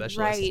that's specialist.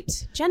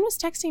 right. Jen was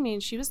texting me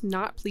and she was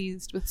not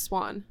pleased with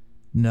Swan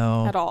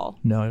No. at all.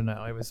 No.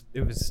 It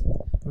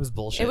was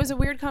bullshit. It was a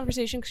weird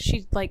conversation because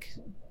she like,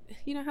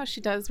 you know how she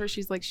does where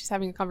she's like she's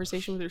having a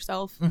conversation with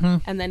herself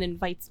Mhm. and then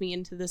invites me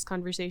into this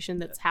conversation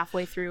that's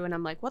halfway through and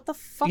I'm like, what the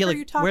fuck Yeah, are like,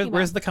 you talking about?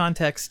 Where's the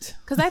context?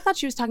 Because I thought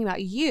she was talking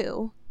about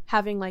you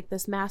having like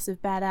this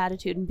massive bad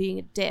attitude and being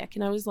a dick,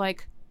 and I was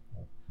like,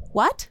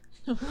 what?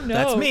 No.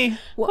 That's me.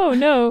 Oh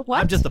no. What?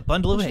 I'm just a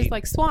bundle of And she's hate.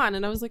 like Swan,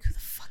 and I was like, who the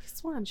fuck is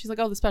Swan? She's like,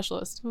 oh, the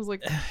specialist. I was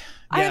like,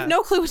 I Yeah. have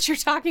no clue what you're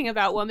talking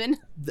about, woman.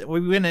 We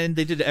went in,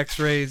 they did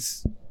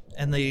x-rays,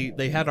 and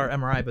they had our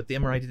MRI, but the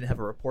MRI didn't have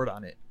a report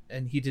on it,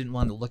 and he didn't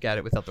want to look at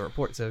it without the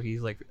report, so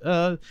he's like,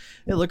 it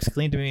looks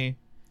clean to me.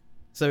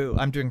 So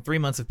I'm doing 3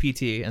 months of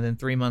PT and then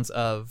 3 months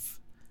of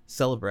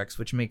Celebrex,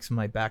 which makes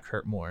my back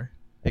hurt more.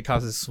 It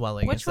causes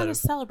swelling. Which one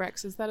instead is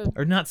Celebrex? Is that a?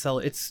 or not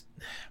it's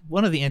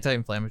one of the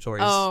anti-inflammatories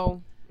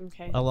Oh,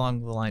 okay.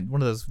 along the line,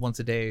 one of those once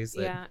a days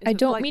that, Yeah. Is I it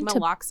don't like mean to-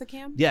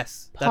 meloxicam.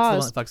 yes, that's the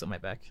Pause. one that fucks up my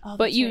back. Oh,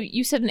 But that's you right.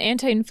 you said an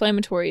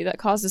anti-inflammatory that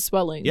causes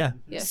swelling. Yeah,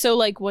 Yes. So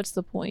like, what's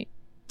the point?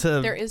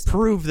 to There is no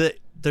prove that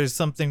there's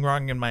something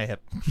wrong in my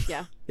hip.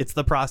 Yeah. It's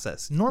the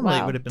process. Normally it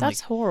Wow, would have been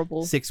that's like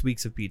horrible. 6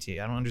 weeks of PT.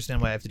 I don't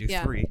understand why I have to do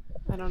Yeah. 3.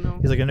 I don't know.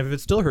 He's like, and if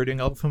it's still hurting,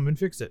 I'll come and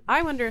fix it.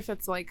 I wonder if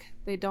it's like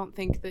they don't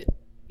think that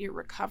your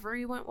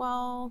recovery went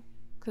well.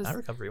 My Because,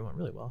 recovery went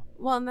really well.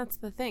 well, and that's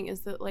the thing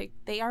is that like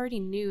they already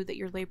knew that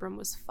your labrum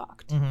was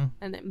fucked Mm-hmm.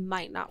 and it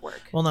might not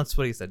work. Well, that's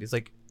what he said. He's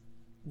like,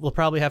 we'll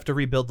probably have to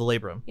rebuild the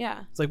labrum.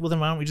 Yeah. It's like, well,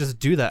 then why don't we just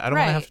do that? I don't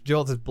want to Right. have to do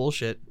all this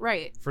bullshit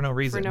Right. for no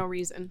reason. For no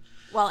reason.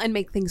 Well, and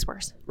make things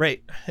worse.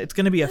 Right. It's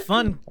going to be a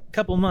fun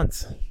couple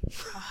months.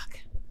 Fuck.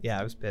 Yeah,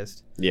 I was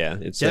pissed. Yeah,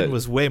 it's Jen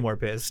was way more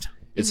pissed.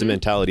 it's the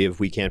mentality of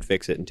we can't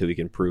fix it until we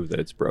can prove that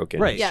it's broken.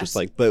 Right. It's Yes. just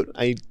like, but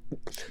I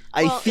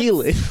Well, feel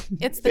it.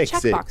 It's the Fix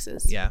check it.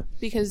 boxes. Yeah.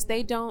 Because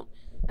they don't,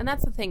 and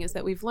that's the thing is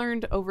that we've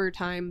learned over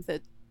time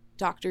that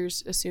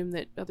doctors assume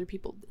that other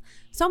people,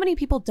 so many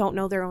people don't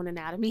know their own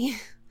anatomy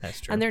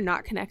That's true. and they're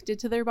not connected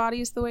to their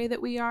bodies the way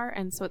that we are.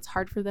 And so it's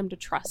hard for them to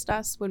trust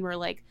us when we're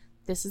like,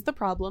 this is the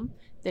problem,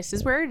 this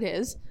is where it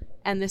is,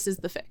 and this is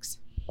the fix.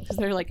 Because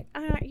they're like,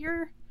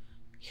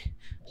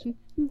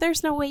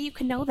 there's no way you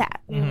can know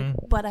that. And you're like,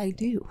 but I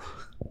do.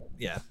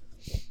 Yeah.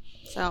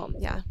 So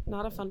yeah,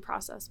 not a fun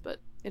process, but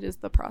it is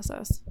the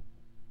process.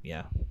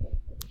 Yeah.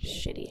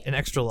 Shitty. An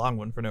extra long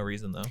one for no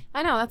reason, though.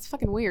 I know, that's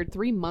fucking weird.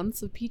 3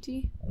 months of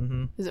PT?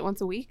 Mm-hmm. Is it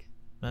once a week?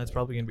 It's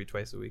probably going to be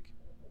twice a week.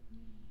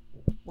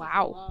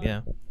 Wow.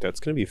 Yeah. That's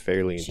going to be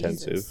fairly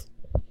intensive. Jesus.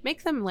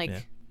 Make them like Yeah.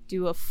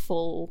 do a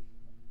full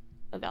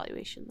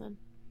evaluation then.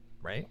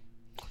 Right?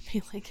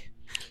 Be like,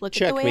 look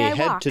Check at the way me I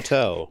head walk. to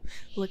toe.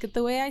 Look at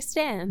the way I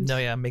stand. No,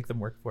 yeah, make them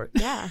work for it.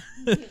 Yeah.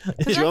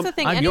 that's Jump- the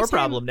thing. I'm your Anytime-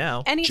 problem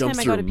now. Anytime Jump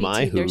I go to through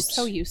my PT, they're hoops.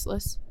 so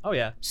useless. Oh,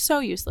 yeah. So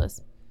useless.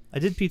 I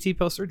did PT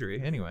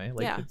post-surgery anyway.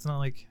 Like, Yeah. it's not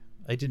like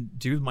I didn't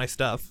do my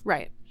stuff.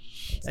 Right.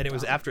 And it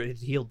was after it had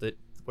healed that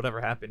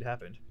whatever happened.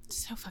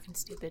 So fucking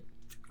stupid.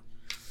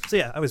 So,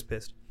 yeah, I was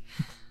pissed.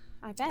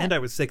 I bet. And I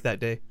was sick that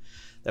day.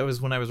 That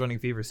was when I was running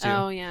fevers, too.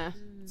 Oh yeah.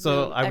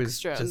 So I was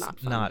Extra just not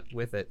fun. not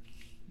with it.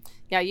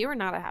 Yeah, you were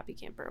not a happy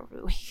camper over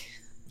the week.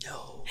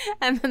 No.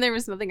 And then there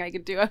was nothing I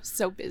could do. I was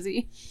so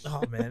busy.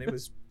 Oh, man, it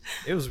was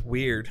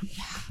weird.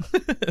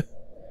 It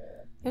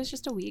was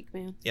just a week,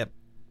 man. Yep.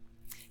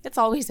 It's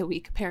always a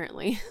week,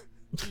 apparently.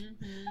 Mm-hmm.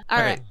 All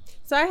All right. right.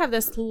 So I have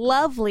this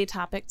lovely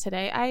topic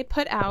today. I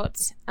put out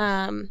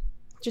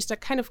just a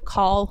kind of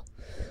call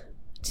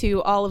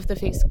to all of the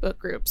Facebook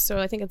groups. So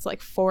I think it's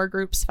like 4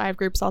 groups, 5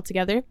 groups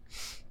altogether.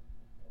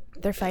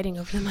 They're fighting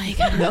over the mic.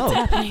 No, What's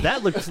happening?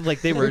 that looked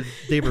like they were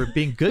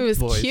being good It was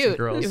boys cute. and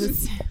girls. It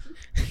was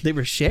They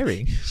were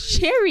sharing.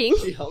 sharing.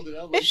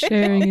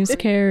 Sharing is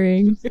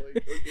caring.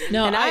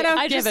 No, And I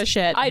don't give just, a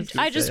shit. I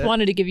just Yeah.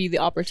 wanted to give you the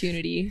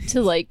opportunity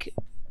to like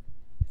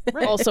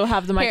also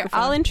have the Here, microphone.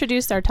 I'll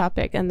introduce our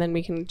topic and then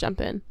we can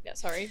jump in. yeah,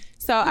 sorry.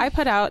 So I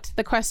put out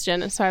the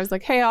question. So I was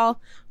like, hey,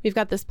 all, we've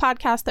got this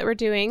podcast that we're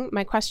doing.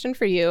 My question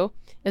for you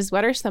is,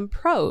 what are some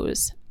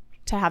pros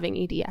to having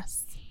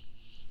EDS?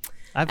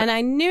 And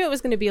I knew it was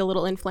going to be a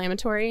little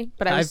inflammatory,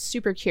 but I was I've-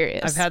 super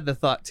curious. I've had the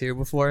thought too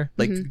before,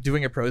 like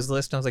doing a pros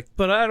list. And I was like,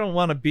 but I don't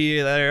want to be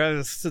there.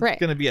 It's Right.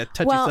 going to be a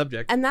touchy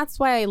subject. And that's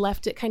why I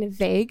left it kind of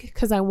vague,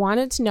 because I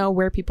wanted to know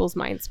where people's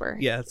minds were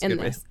Yeah, that's a in good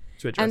way this.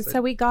 to address And it.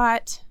 so we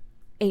got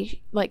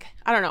a, like,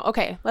 I don't know.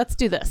 Okay, let's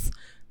do this.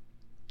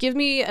 Give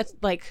me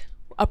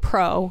a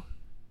pro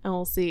and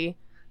we'll see.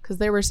 Because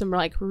there were some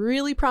like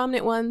really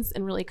prominent ones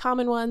and really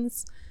common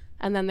ones.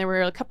 And then there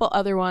were a couple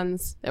other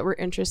ones that were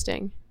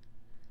interesting.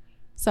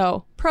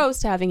 So pros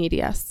to having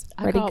EDS.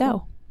 I Ready, got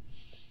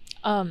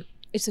go.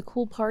 It's a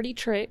cool party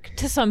trick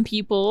to some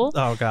people.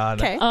 Oh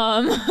God, Okay.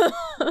 Um,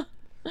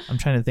 I'm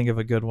trying to think of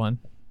a good one.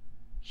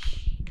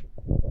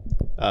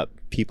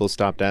 People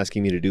stopped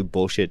asking me to do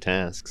bullshit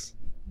tasks.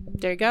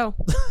 There you go.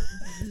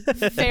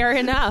 Fair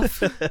enough.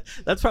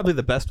 That's probably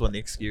the best one. The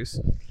excuse,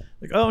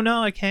 like, oh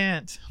no, I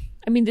can't.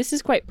 I mean, this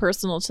is quite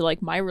personal to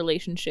like my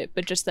relationship,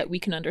 but just that we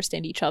can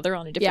understand each other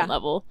on a different Yeah.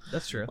 level.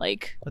 That's true.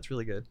 Like, That's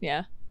really good.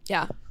 yeah.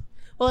 Yeah.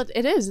 Well,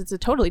 it is. It's a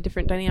totally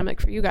different dynamic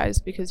for you guys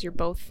because you're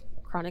both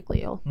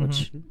chronically ill,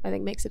 which I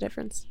think makes a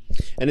difference.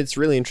 And it's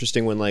really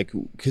interesting when like,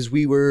 because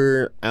we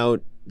were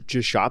out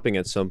just shopping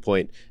at some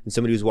point and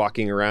somebody was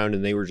walking around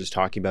and they were just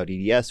talking about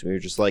EDS and we were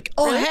just like,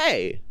 oh, Really?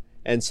 hey.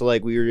 And so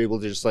like we were able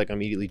to just like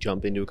immediately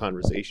jump into a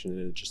conversation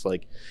and it just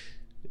like,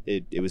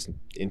 it was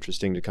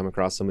interesting to come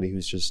across somebody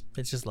who's just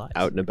It's just lies.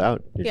 out and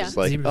about. You're Yeah. just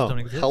like, Zebras oh, don't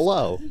exist.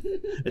 hello.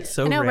 It's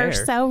so I know rare. we're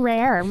so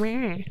rare.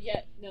 Rare.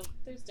 Yeah, no,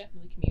 there's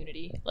definitely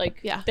community. Like,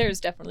 Yeah. there's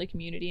definitely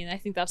community, and I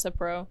think that's a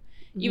pro.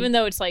 Mm-hmm. Even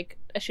though it's like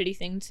a shitty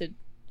thing to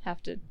have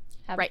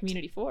Right. a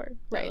community for.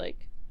 But, Right.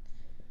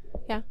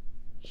 like,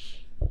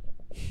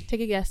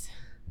 Take a guess.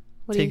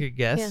 What Take do a you,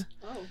 guess.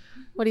 Yeah.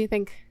 What do you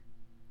think?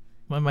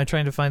 Am I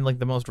trying to find like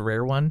the most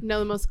rare one? No,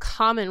 the most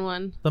common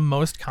one. The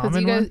most Because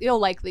common you guys, one? you'll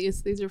like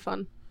these. These are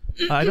fun.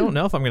 I don't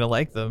know if I'm gonna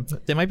like them.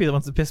 They might be the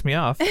ones that piss me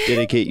off.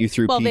 Dedicate you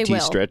through Well, they PT will,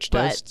 stretch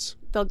but- tests.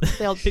 They'll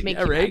make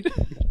Yeah, you right?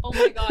 mad. oh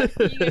my god,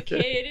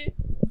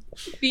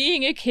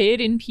 being a kid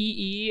in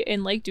PE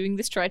and like doing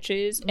the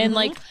stretches and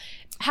like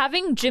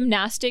having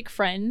gymnastic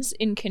friends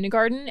in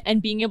kindergarten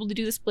and being able to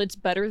do the splits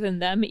better than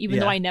them, even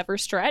though Yeah. I never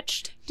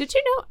stretched, Did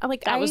you know?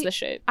 Like that was the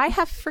shit. I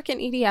have freaking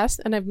EDS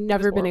and I've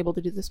never been horrible. able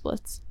to do the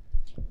splits.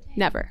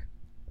 Never.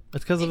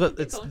 It's because of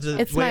it's the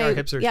It's way my our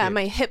hips are yeah, shaped.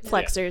 my hip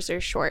flexors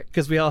are short.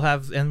 Because we all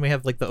have, and we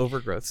have like the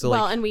overgrowth. So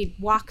Well, like, and we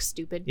walk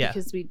stupid Yeah.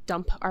 because we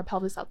dump our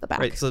pelvis out the back.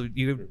 right. So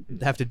you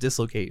have to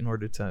dislocate in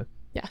order to.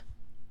 Yeah.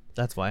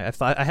 That's why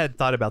I had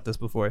thought about this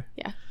before.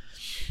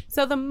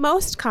 So the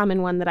most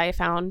common one that I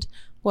found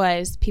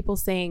was people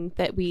saying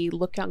that we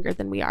look younger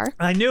than we are.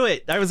 I knew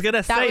it. I was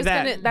gonna say was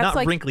that. gonna- that's Not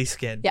like- wrinkly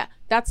skin. Yeah,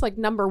 that's like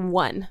number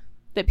one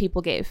that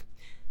people gave.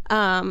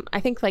 I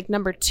think like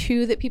number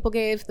two that people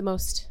gave the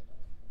most.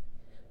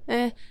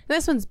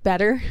 This one's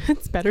better.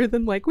 It's better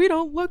than like we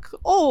don't look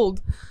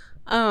old.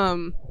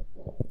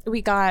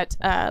 We got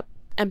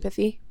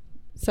empathy.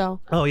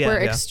 So Oh yeah.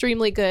 we're yeah.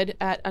 extremely good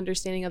at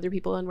understanding other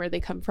people and where they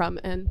come from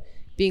and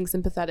being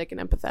sympathetic and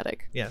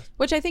empathetic. Yeah.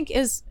 Which I think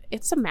it's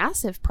a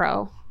massive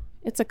pro.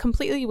 It's a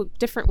completely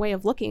different way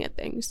of looking at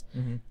things,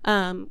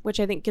 which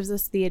I think gives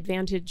us the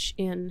advantage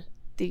in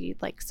the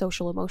like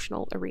social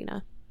emotional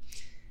arena.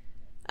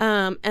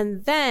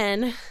 And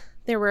then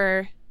there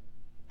were,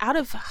 out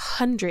of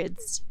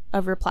hundreds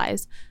of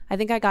replies, I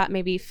think I got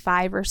maybe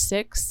 5 or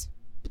 6,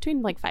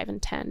 between like 5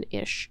 and 10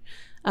 ish,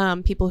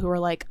 people who were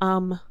like,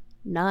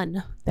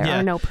 none. There Yeah.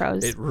 are no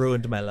pros. It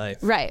ruined my life.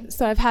 Right.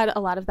 So I've had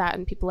a lot of that,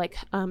 and people like,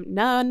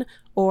 none,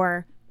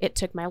 or it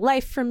took my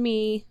life from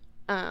me.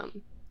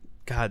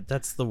 God,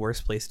 that's the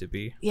worst place to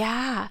be.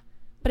 Yeah.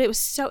 But it was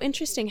so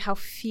interesting how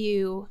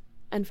few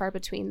and far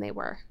between they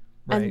were.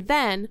 Right. And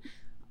then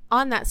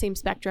on that same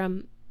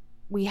spectrum,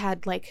 we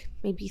had like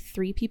maybe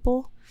 3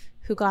 people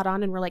who got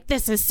on and were like,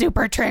 this is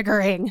super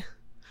triggering.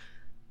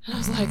 And I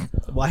was like,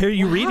 Why are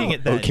you Wow. reading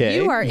it then? Okay.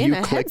 you are in You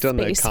a clicked on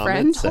the headspace, comment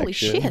friend. Holy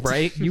section. shit.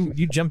 Right?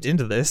 You jumped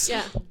into this.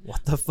 Yeah.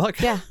 What the fuck?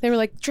 Yeah. They were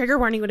like, trigger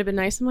warning would have been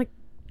nice. I'm like,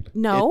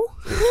 no.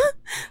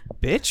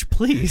 Bitch,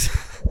 please.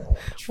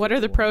 What are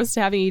the pros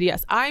to having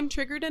EDS? I'm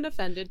triggered and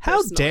offended. How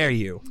personally. dare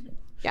you?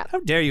 Yeah. How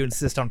dare you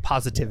insist on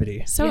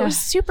positivity? So Yeah. it was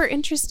super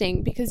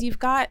interesting because you've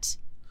got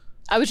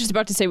I was just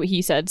about to say what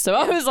he said, so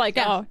I was like,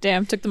 Yeah. oh,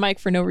 damn, took the mic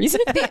for no reason.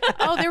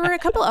 there were a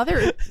couple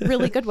other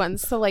really good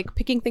ones. So like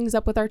picking things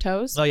up with our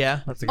toes. Oh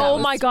yeah, that's a good Oh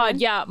one. my god,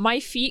 yeah. My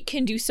feet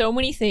can do so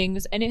many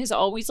things, and it has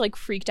always like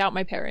freaked out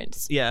my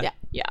parents. Yeah. Yeah.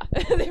 Yeah.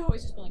 They've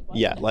always just been like, what?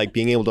 Yeah, like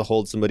being able to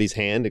hold somebody's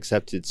hand,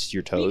 except it's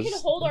your We toes.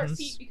 can hold our Mhm.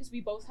 feet because we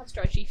both have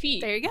stretchy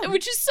feet. There you go.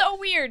 Which is so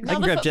weird. I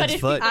can grab Jen's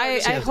fetish foot. people are I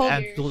She has hold-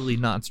 absolutely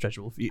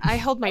non-stretchable feet. I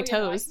hold my Oh, yeah,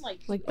 no, I toes. can, like,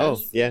 like Oh,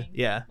 this. yeah.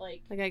 Yeah.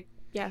 Like,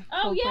 Yeah.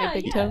 Oh, hold my yeah,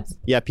 big yeah. toes.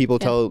 Yeah, people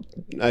Yeah. tell.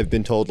 I've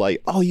been told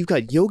like, oh, you've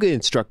got yoga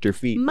instructor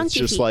feet. It's Monkey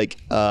just feet. like,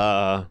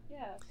 yeah.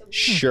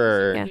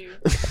 sure. Yeah.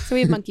 So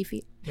we have monkey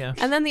feet. Yeah.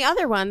 And then the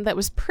other one that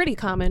was pretty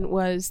common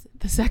was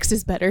the sex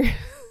is better.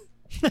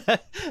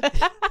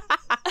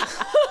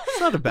 It's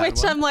not a bad Which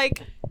one. I'm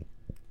like,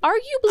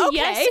 Arguably, Okay.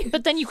 yes,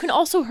 but then you can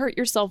also hurt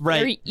yourself Right.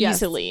 very Yes.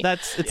 easily.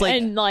 It's like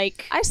and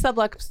like, I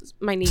subluxe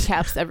my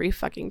kneecaps every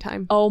fucking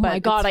time. oh but my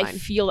god, it's I fine.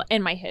 feel,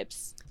 and my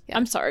hips. Yeah.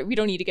 I'm sorry, we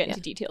don't need to get Yeah.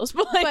 into details,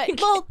 but like, But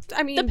well,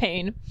 I mean, the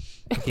pain.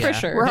 yeah. for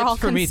sure. we're Hips all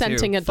for me too.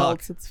 consenting Fuck.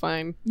 adults. It's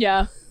fine.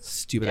 Yeah.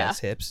 Stupid Yeah. ass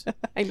hips.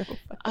 I know.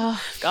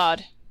 Oh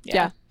god.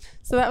 Yeah.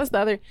 So that was the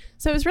other.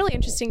 So it was really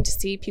interesting to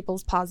see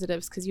people's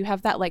positives because you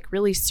have that like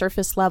really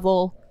surface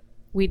level,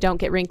 we don't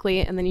get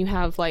wrinkly, and then you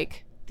have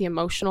like the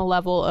emotional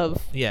level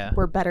of Yeah.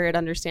 we're better at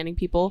understanding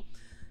people.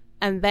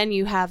 And then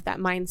you have that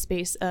mind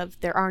space of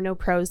there are no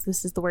pros.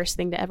 This is the worst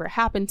thing to ever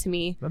happen to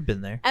me. I've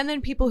been there. And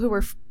then people who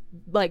were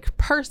like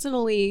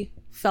personally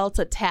felt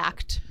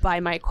attacked by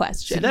my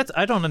question, See,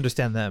 I don't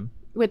understand them.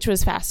 which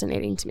was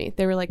fascinating to me.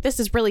 They were like, this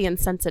is really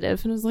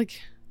insensitive. And I was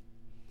like,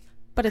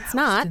 but it's It's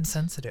not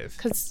insensitive.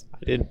 because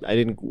I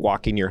didn't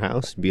walk in your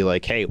house and be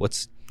like, hey,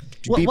 let's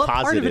What, be what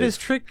positive. part of it is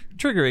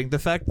triggering? The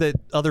fact that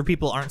other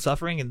people aren't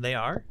suffering and they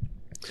are?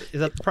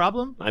 Is that the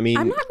problem? I mean,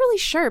 I'm not really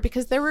sure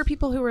because there were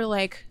people who were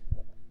like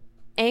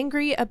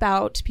angry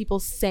about people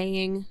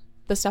saying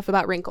the stuff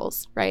about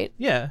wrinkles, right?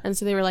 Yeah. And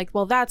so they were like,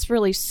 well, that's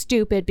really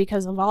stupid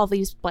because of all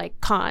these like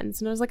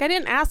cons. And I was like, I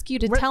didn't ask you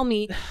to Right. tell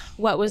me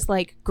what was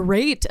like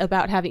great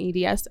about having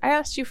EDS. I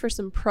asked you for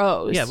some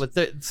pros. Yeah, but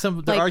the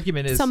Like,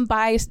 argument is some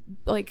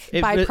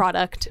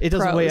byproduct. it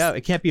doesn't weigh pros. out.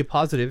 It can't be a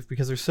positive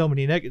because there's so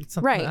many negatives.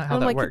 Right. Not how I'm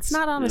that like, works. it's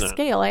not on a No.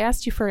 scale. I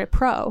asked you for a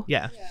pro.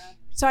 Yeah.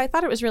 So I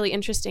thought it was really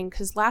interesting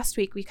because last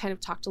week we kind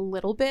of talked a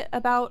little bit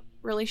about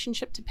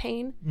relationship to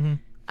pain. Mhm.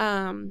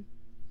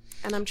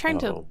 And I'm trying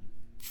to oh,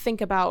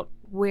 think about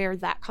where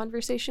that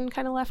conversation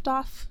kind of left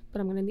off, but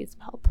I'm going to need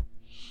some help.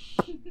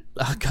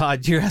 Oh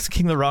God, you're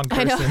asking the wrong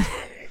I know. person.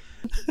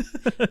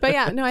 But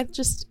yeah, no,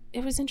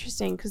 it was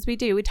interesting because we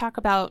talk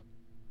about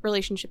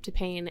relationship to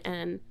pain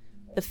and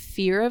the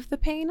fear of the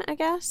pain, I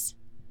guess.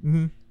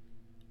 hmm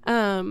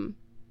And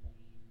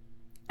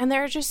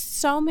there are just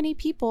so many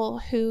people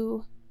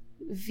who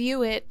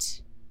view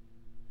it.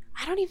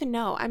 I don't even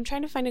know. I'm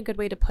trying to find a good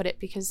way to put it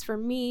because for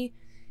me,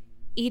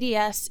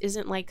 EDS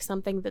isn't like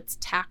something that's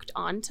tacked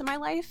on to my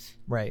life.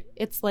 Right.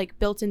 It's like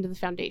built into the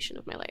foundation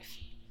of my life.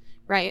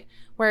 Right.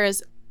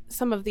 Whereas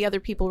some of the other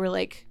people were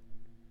like,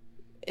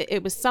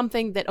 it was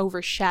something that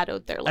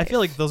overshadowed their life. I feel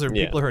like those are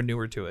Yeah. people who are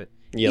newer to it.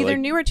 Yeah, either like,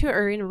 newer to it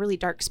or in a really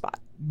dark spot.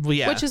 Well,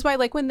 yeah. Which is why,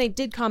 like, when they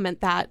did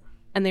comment that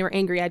and they were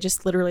angry, I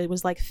just literally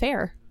was like,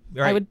 fair.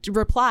 Right. I would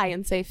reply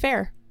and say,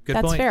 fair. Good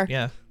That's point. fair.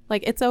 Yeah.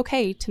 Like, it's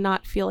okay to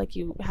not feel like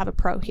you have a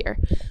pro here.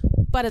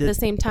 But at the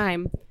same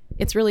time,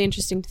 it's really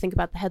interesting to think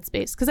about the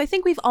headspace. Because I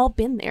think we've all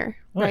been there,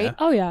 Oh, right? yeah.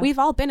 Oh yeah. We've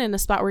all been in a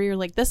spot where you're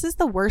like, this is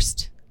the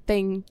worst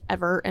thing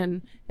ever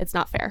and it's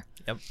not fair.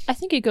 I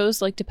think it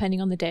goes like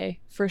depending on the day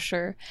for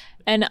sure.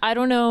 And I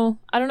don't know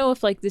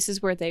if like this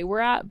is where they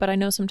were at, but I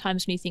know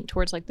sometimes when you think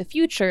towards like the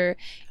future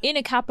in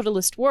a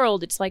capitalist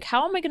world, it's like,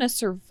 how am I going to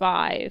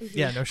survive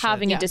Yeah, no shit.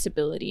 having Yeah. a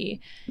disability?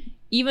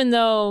 Even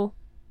though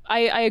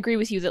I agree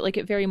with you that like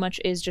it very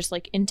much is just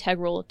like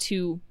integral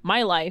to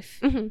my life.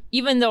 Mhm.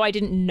 Even though I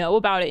didn't know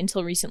about it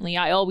until recently,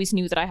 I always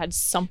knew that I had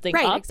something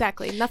Right, up.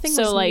 exactly. Nothing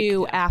So, was like-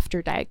 new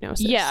after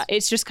diagnosis. Yeah,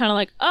 it's just kind of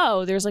like,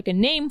 oh, there's like a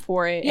name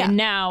for it, Yeah. and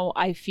now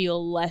I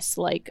feel less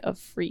like a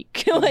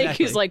freak. Like,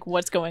 Exactly. who's like,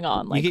 what's going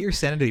on? You Like, get your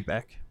sanity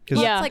back. 'Cause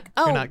Well, Yeah. it's like,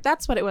 You're oh, not-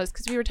 that's what it was.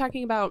 Because we were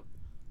talking about,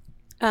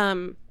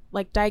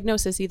 like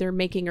diagnosis either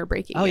making or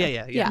breaking. Oh, you.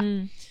 yeah. Yeah.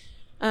 Mm.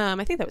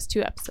 I think that was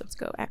 2 episodes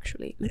ago,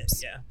 actually.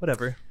 Oops. Yeah.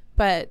 Whatever.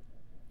 But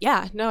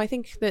yeah, no, I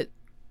think that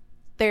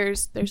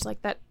there's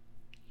like that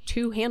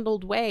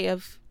two-handled way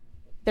of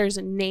there's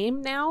a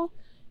name now,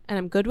 and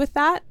I'm good with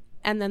that,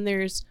 and then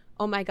there's,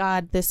 oh my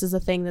god, this is a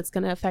thing that's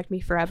going to affect me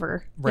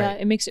forever, Right. Yeah,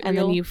 it makes it and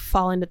real. then you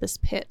fall into this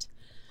pit.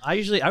 I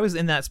was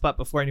in that spot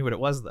before I knew what it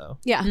was, though.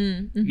 Yeah,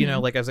 You know,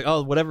 like I was like,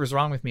 oh, whatever's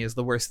wrong with me is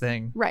the worst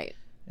thing. right.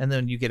 And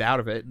then you get out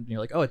of it and you're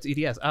like, oh, it's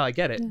EDS. Oh, I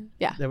get it.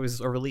 Yeah. That was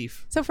a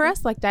relief. So for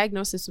us, like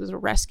diagnosis was a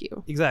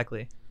rescue.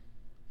 Exactly.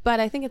 But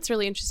I think it's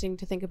really interesting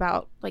to think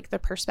about like the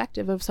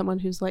perspective of someone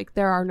who's like,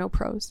 there are no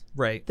pros.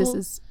 Right. This Well-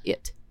 is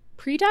it.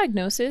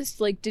 Pre-diagnosis,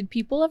 like, did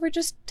people ever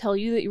just tell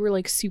you that you were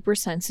like super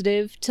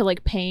sensitive to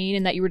like pain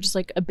and that you were just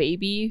like a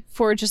baby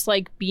for just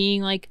like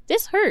being like,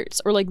 this hurts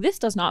or like this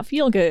does not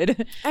feel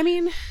good? I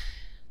mean,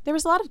 there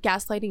was a lot of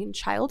gaslighting in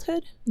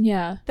childhood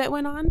Yeah. that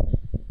went on.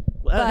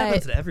 Well, that but-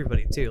 happens to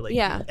everybody, too. Like,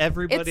 Yeah.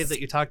 everybody It's- that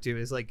you talk to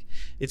is like,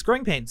 it's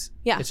growing pains.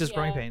 Yeah. It's just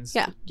growing Yeah. pains.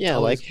 Yeah. yeah,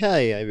 Always. like,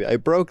 hey, I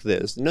broke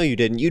this. No, you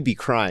didn't. You'd be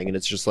crying, and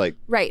it's just like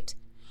Right.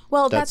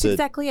 Well, that's That's a-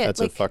 exactly it.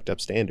 that's like, a fucked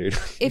up standard.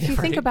 if you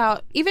think Right.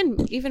 about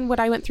even what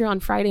I went through on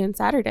Friday and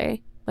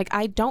Saturday, like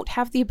I don't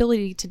have the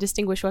ability to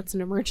distinguish what's an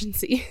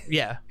emergency.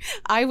 Yeah.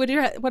 I would.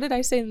 What did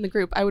I say in the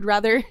group? I would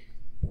rather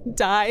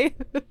die.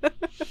 Oh,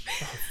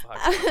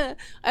 fuck.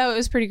 Oh, it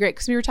was pretty great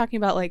because we were talking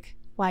about like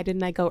why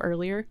didn't I go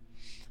earlier?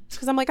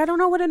 Because I'm like I don't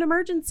know what an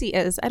emergency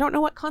is. I don't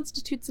know what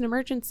constitutes an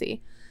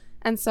emergency.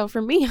 And so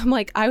for me, I'm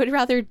like I would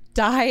rather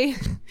die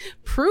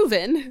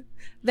proven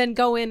than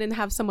go in and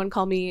have someone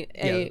call me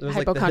Yeah, a it was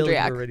like the hill you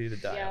hypochondriac. were ready to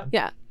die Yeah. on.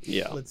 Yeah,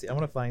 Yeah. Let's see. I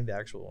want to find the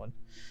actual one.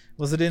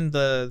 Was it in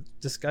the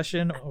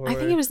discussion or I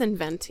think it was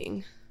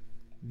inventing.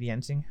 the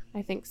ending?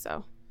 I think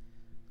so.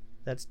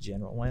 That's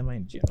general. Why am I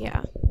in general?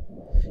 Yeah.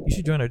 You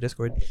should join our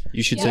Discord.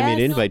 You should send me an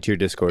Yes. invite to your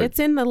Discord. It's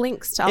in the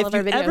links to all if of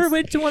our you videos. ever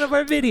went to one of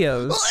our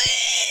videos,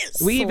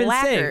 we even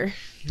Slacker.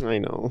 say. I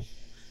know.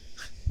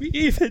 We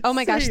even Oh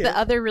my gosh, say the it.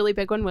 other really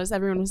big one was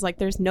everyone was like,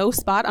 there's no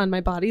spot on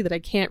my body that I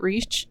can't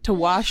reach to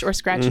wash or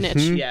scratch an itch.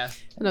 Mhm. Yeah.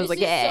 And I was like,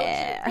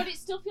 yeah. But it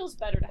still feels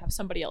better to have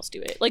somebody else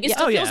do it. Like, it Yeah.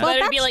 still Oh, yeah. feels Well,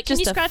 better to be that's like, can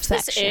you just scratch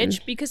this affection.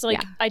 itch? Because, like,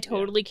 Yeah. I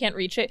totally can't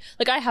reach it.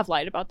 Like, I have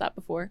lied about that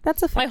before.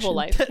 That's My affection. whole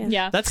life.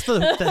 Yeah. That's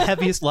the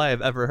heaviest lie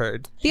I've ever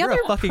heard. The You're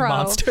other a fucking pro-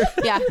 monster.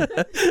 Yeah.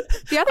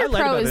 The I other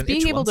lied pro about is an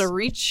being itch able to once.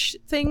 reach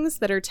things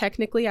that are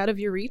technically out of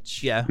your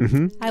reach. Yeah.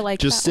 hmm I like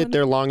Just that sit one.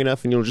 there long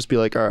enough, and you'll just be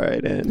like, all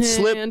right, and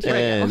slip, And and,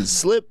 here we go.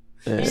 slip,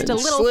 and Just a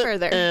little slip,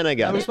 further. and I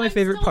got That was it. my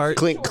favorite part.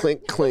 Clink,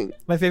 clink, clink.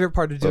 My favorite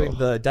part of doing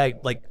the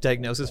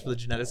diagnosis for the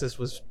geneticist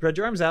was spread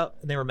your arms out,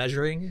 and they were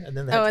measuring, and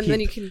then they had Oh, to and keep, then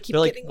you can keep they're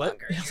like, getting what?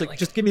 longer. It's like,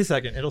 just give me a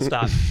second, it'll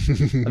stop.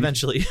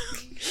 Eventually,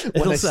 When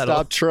it'll I settle.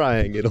 stop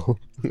trying, it'll.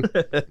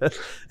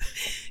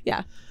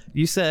 Yeah.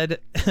 You said,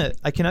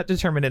 I cannot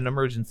determine an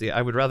emergency.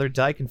 I would rather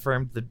die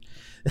confirmed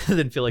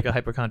than feel like a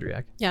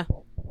hypochondriac. Yeah.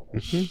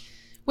 Mhm.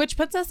 Which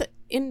puts us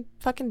in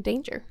fucking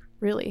danger,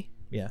 really.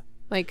 Yeah.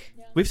 Like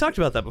We've talked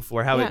about that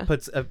before, how Yeah. it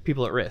puts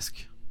people at risk.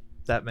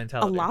 That a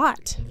mentality.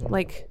 lot.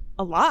 Like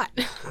a lot.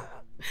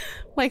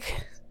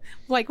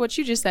 like what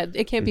you just said.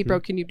 It can't be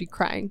broken, you'd be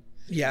crying.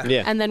 Yeah.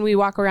 Yeah. And then we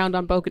walk around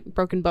on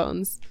broken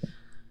bones.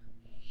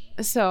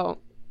 So,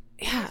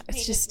 yeah,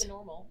 it's just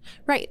normal.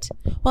 right.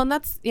 Well, and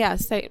that's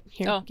say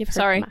here. Oh, give her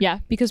sorry. my- Yeah,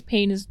 because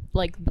pain is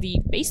like the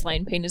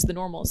baseline pain is the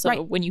normal. So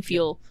Right. when you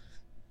feel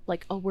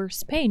like a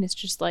worse pain, it's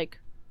just like,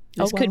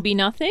 Oh, this well. could be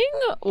nothing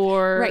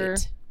or.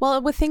 Right. Well,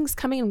 with things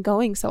coming and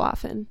going so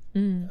often,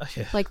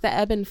 Mm. like the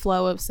ebb and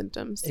flow of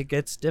symptoms, It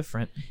gets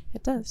different.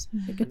 it does.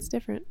 It gets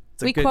different.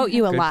 It's a We good- quote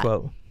you a good lot.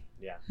 Quote.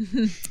 Yeah.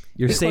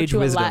 Your We sage quote you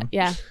wisdom. a lot.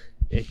 Yeah,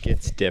 It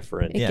gets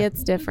different. it Yeah.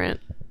 gets different.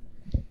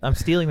 I'm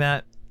stealing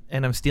that,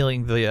 and I'm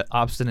stealing the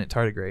obstinate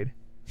tardigrade.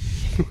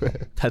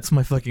 That's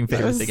my fucking That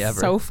favorite was thing ever.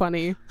 so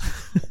funny.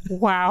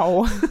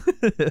 Wow.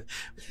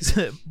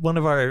 One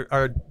of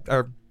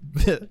our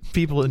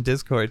people in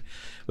Discord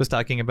was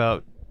talking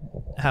about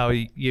how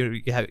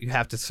you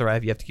have to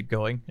survive, you have to keep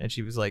going, and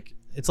she was like,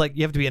 it's like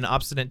you have to be an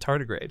obstinate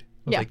tardigrade. I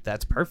was Yeah. like,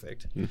 that's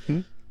perfect.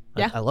 Mm-hmm.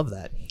 Yeah. I love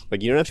that.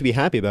 Like, you don't have to be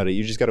happy about it.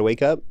 You just got to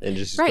wake up and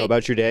just Right. go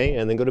about your day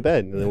and then go to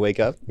bed and then wake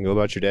up and go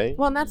about your day.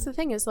 Well, and that's the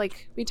thing is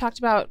like we talked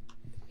about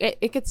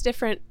it gets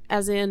different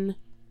as in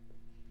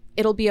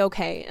it'll be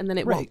okay and then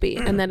it Right. won't be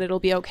and then it'll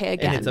be okay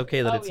again. And it's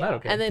okay that Oh, it's yeah. not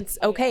okay. And then it's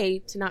okay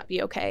to not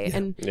be okay. Yeah.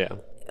 And Yeah.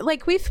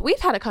 like we've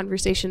had a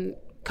conversation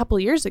a couple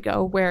years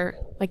ago where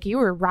like you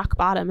were rock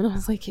bottom and I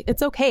was like,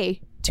 it's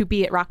okay to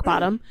be at rock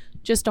bottom.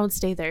 Just don't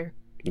stay there.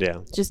 Yeah.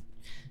 Just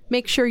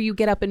make sure you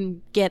get up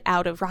and get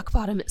out of rock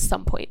bottom at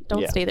some point.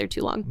 Don't Yeah. stay there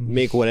too long.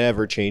 Make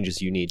whatever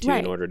changes you need to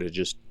Right. in order to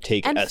just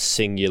take And- a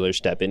singular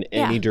step in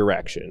any Yeah.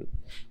 direction.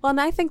 Well,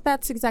 and I think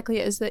that's exactly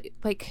it, is that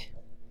like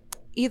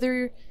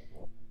either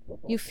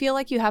you feel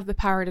like you have the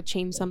power to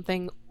change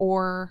something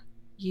or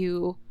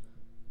you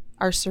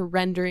are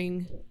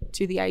surrendering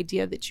to the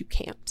idea that you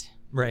can't.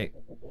 Right.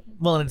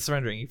 Well, and it's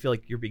surrendering. You feel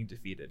like you're being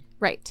defeated.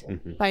 Right.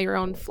 Mhm. By your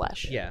own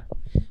flesh. Yeah.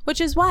 Which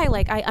is why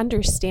like I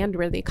understand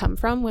where they come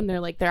from when they're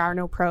like there are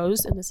no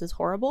pros and this is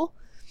horrible.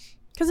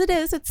 Because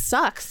it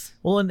sucks.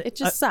 Well, and It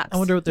just sucks. I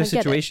wonder what their I get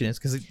it. situation is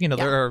because Yeah.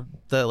 there are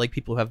the like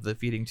people who have the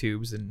feeding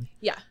tubes and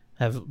Yeah.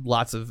 have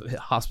lots of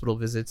hospital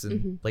visits and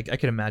Mhm. like I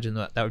can imagine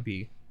that would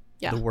be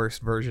Yeah. the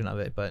worst version of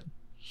it. But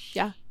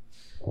Yeah,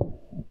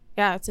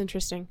 it's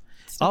interesting.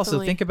 It's also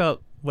definitely- think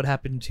about what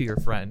happened to your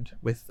friend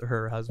with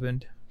her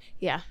husband.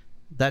 Yeah.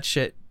 That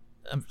shit,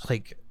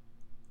 like,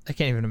 I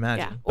can't even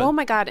imagine. Yeah. But Oh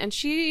my god, and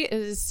she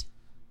is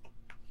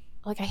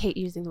like I hate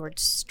using the word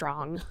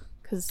strong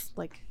cuz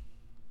like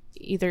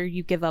either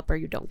you give up or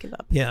you don't give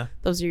up. yeah,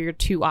 Those are your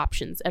two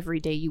options every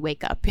day you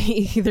wake up.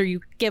 Either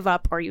you give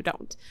up or you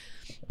don't.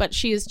 But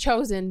she has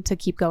chosen to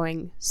keep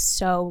going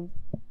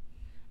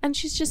and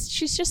she's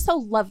just so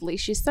lovely.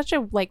 She's such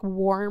a like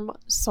warm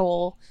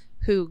soul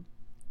who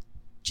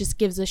just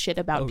gives a shit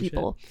about Oh, shit.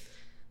 people.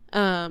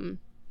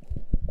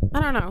 I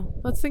don't know.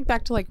 Let's think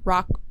back to like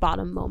rock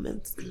bottom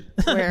moments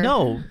where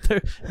no,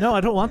 no,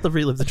 I don't want to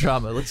relive the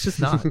trauma. Let's just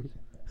not.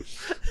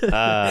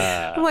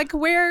 like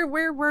where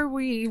were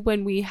we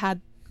when we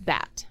had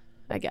that,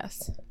 I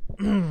guess.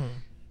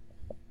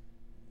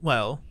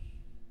 Well,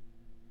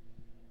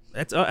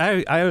 it's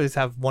I always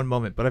have one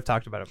moment, but I've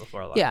talked about it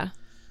before a lot. Yeah.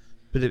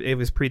 But it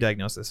was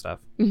pre-diagnosis stuff.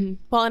 hmm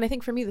Well, and I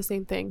think for me the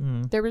same thing.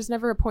 Mhm. There was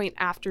never a point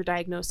after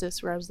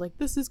diagnosis where I was like,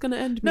 "This is going to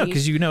end No, me."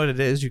 because you know what it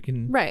is. You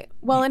can Right.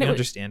 Well, you and can it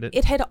understand it.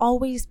 it had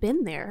always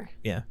been there.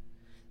 Yeah.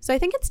 So I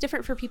think it's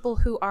different for people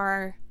who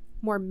are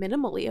more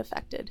minimally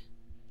affected,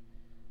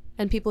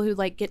 and people who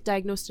like get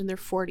diagnosed in their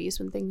 40s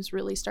when things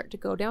really start to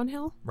go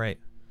downhill. Right.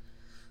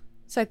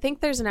 So I think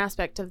there's an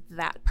aspect of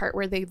that part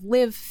where they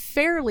live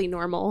fairly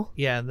normal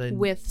Yeah. Then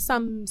with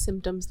some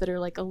symptoms that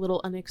are like a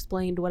little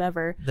unexplained,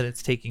 whatever. that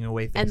it's taking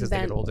away things And as then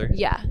they get older.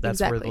 yeah,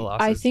 That's exactly. where the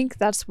loss I is. think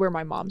that's where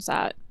my mom's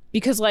at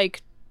because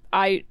like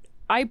I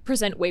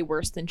present way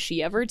worse than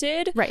she ever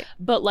did, Right.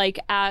 but like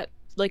at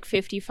like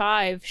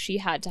 55 she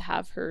had to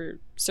have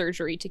her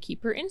surgery to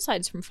keep her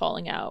insides from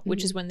falling out,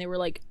 which is when they were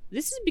like,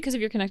 this is because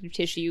of your connective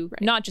tissue,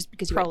 Right. not just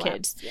because you had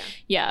kids. Prolapse.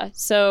 Yeah. Yeah.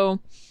 So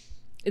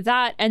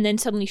that, and then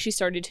suddenly she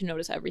started to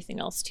notice everything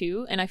else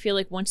too. And I feel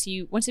like once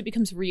it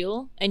becomes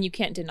real and you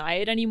can't deny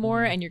it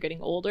anymore and you're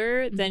getting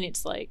older, then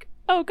it's like,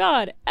 oh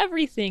God,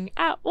 everything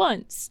at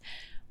once.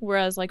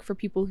 Whereas like for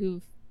people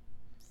who've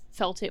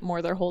felt it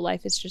more their whole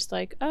life, it's just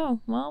like, oh,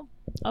 well,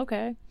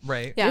 okay.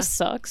 Right. Yeah. This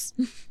sucks.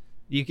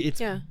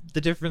 It's Yeah. the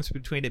difference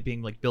between it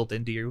being like built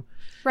into you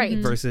Right.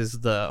 Mhm. versus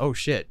the oh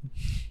shit.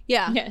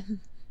 Yeah. Yeah.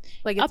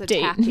 Like it's Update.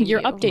 attacking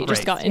Your you. update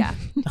just Right. got in.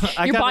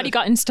 Yeah. Your body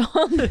got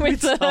installed with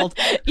Installed.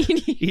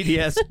 the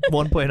EDS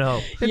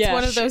 1.0. It's Yeah.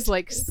 one of those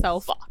like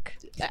self Fuck.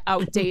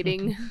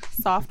 outdating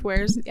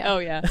softwares. Yeah. Oh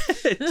yeah.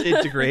 It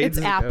integrates. It's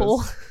as it Apple.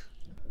 goes.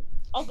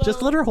 Although,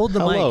 Just let her hold the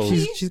Hello.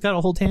 mic. She's got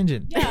a whole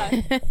tangent.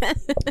 Yeah.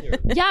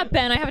 Yeah,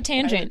 Ben, I have a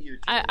tangent.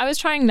 I was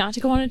trying not to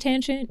go on a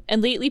tangent,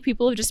 and lately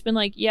people have just been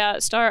like, yeah,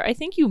 Star, I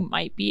think you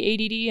might be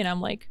ADD. And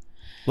I'm like,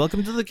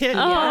 Welcome to the kid.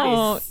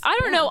 oh, Yes. I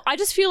don't know. I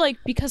just feel like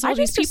because all I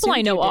these just people I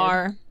assumed know you did.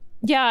 are.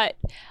 Yeah.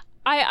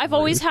 I've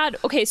always had,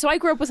 okay, so I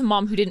grew up with a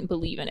mom who didn't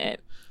believe in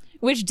it,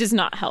 which does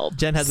not help.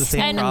 Jen has the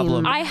same And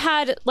problem. I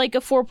had like a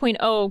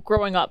 4.0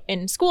 growing up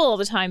in school all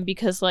the time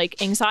because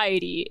like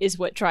anxiety is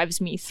what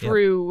drives me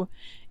through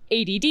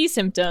ADD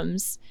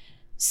symptoms.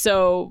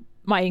 So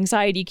my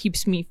anxiety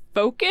keeps me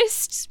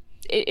focused.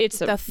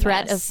 It's a The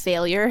threat of mess.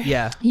 failure.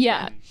 yeah.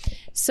 Yeah.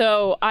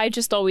 So I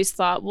just always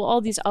thought, well, all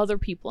these other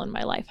people in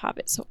my life have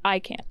it, so I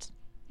can't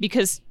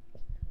because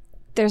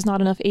there's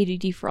not enough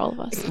ADD for all of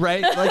us.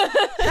 Right. Like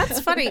That's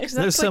funny because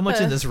there's so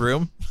much in this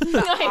room.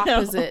 I know.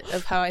 opposite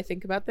of how I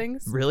think about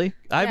things. Really?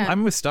 Yeah.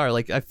 I'm with Star.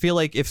 Like I feel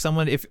like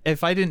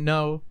if I didn't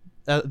know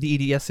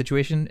the EDS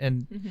situation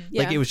and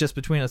like Yeah. it was just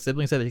between us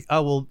siblings, I'd be like,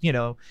 oh well, you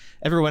know,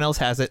 everyone else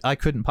has it. I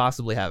couldn't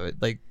possibly have it.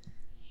 Like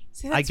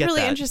See, I that's get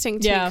really that. interesting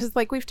too, Yeah. because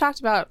like we've talked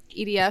about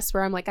EDS,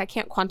 where I'm like, I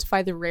can't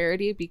quantify the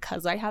rarity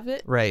because I have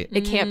it. right.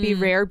 It can't be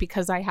Mm. rare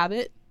because I have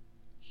it.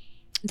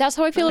 That's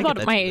how I feel I get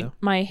about that too, though.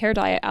 my hair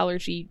dye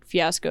allergy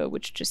fiasco,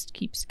 which just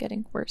keeps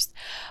getting worse.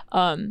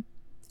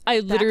 I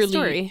literally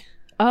Backstory.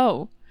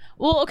 Oh.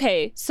 Well,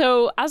 okay.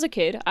 So as a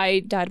kid, I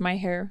dyed my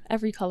hair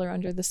every color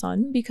under the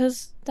sun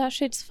because that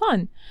shit's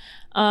fun.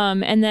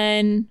 And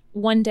then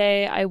one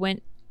day I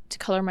went to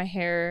color my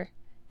hair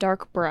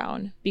dark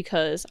brown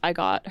because I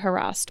got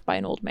harassed by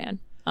an old man.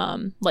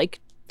 Like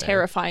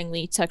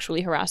terrifyingly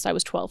sexually harassed. I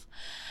was 12.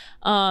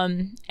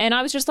 And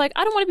I was just like,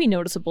 I don't want to be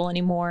noticeable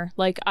anymore.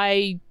 Like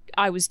I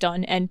was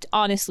done. And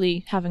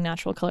honestly, having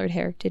natural colored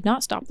hair did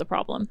not stop the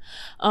problem.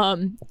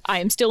 I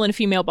am still in a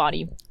female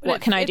body. What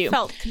can I do? It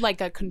felt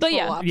like a control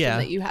option Yeah.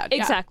 that you had.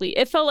 Yeah. Exactly.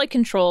 It felt like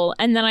control.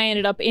 And then I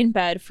ended up in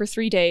bed for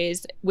 3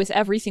 days with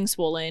everything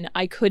swollen.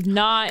 I could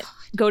not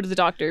go to the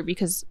doctor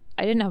because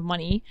I didn't have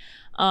money.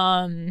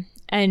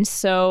 And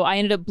so I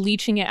ended up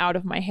bleaching it out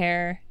of my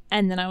hair.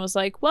 And then I was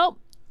like, well,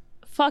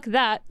 fuck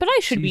that. But I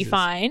should be Jesus.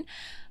 fine.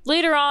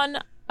 Later on,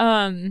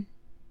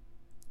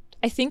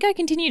 I think I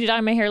continued to dye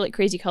my hair like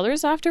crazy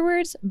colors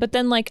afterwards. But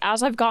then like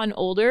as I've gotten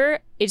older,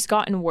 it's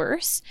gotten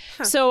worse.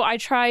 Huh. So I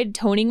tried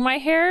toning my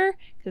hair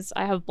because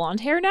I have blonde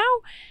hair now.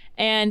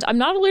 And I'm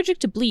not allergic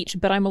to bleach,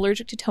 but I'm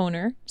allergic to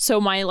toner. So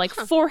my like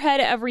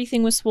forehead,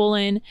 everything was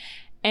swollen.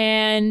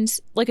 And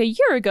like a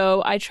year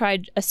ago, I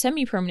tried a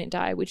semi-permanent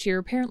dye, which you're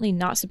apparently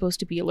not supposed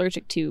to be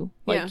allergic to.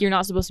 Like Yeah. you're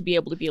not supposed to be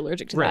able to be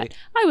allergic to Right.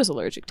 that. I was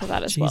allergic to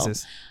that as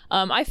Jesus.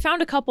 well. I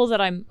found a couple that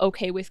I'm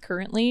okay with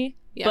currently.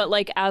 Yeah. But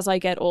like as I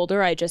get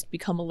older, I just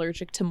become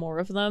allergic to more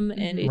of them.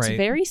 And it's Right.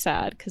 very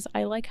sad because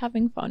I like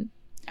having fun.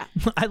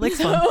 I like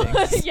fun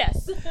things.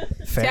 Yes.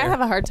 Fair. See, I have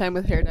a hard time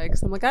with hair dye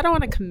because I'm like, I don't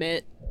want to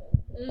commit.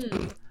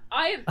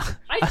 I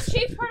just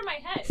shaved part of my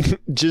head.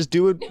 Just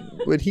do it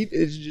when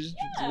it's just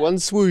one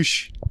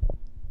swoosh.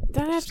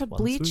 Then I have to one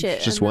bleach swoosh.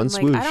 it. Just and one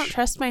then, like, I don't swoosh.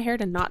 trust my hair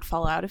to not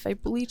fall out if I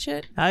bleach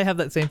it. I have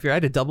that same fear. I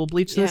had to double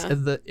bleach this, Yeah.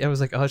 and I was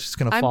like, oh, it's just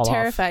gonna I'm fall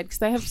terrified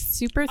because I have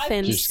super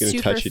thin, You're just gonna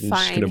super touch it and it's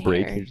just fine gonna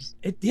break. hair. You're just-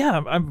 off.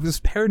 Yeah, I was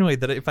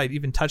paranoid that if I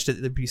even touched it,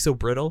 it'd be so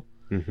brittle.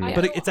 Mhm.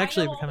 But it's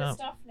actually I know all coming this out.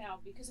 stuff now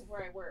because of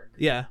where I work.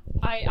 Yeah,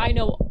 I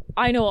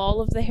know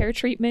all of the hair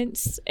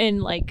treatments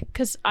and like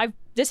because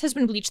this has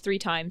been bleached 3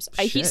 times.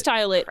 I heat Shit.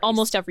 style it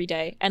almost every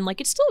day and like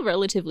it's still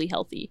relatively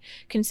healthy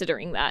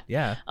considering that.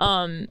 yeah.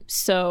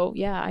 So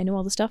yeah, I know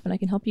all the stuff and I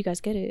can help you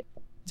guys get it.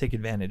 Take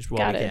advantage while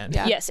Got we it. can.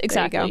 Yeah, Yes, there you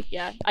go. exactly.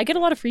 Yeah, I get a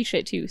lot of free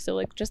shit too. So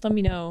like, just let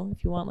me know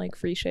if you want like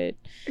free shit.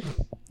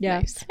 Yeah.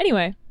 Nice.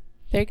 Anyway.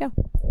 There you go.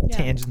 Yeah.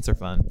 Tangents are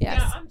fun. Yes.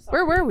 Yeah, I'm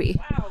sorry. Where were we?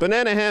 Wow.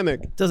 Banana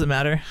hammock. Doesn't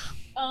matter.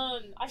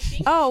 I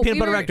think. Oh, Peanut we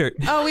butter were, rector.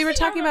 Oh, we were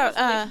talking about.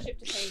 Relationship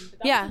to pain, but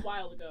that yeah. was a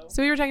while ago.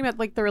 So we were talking about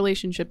like the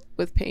relationship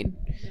with pain.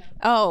 Yeah.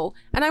 Oh,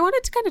 and I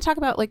wanted to kind of talk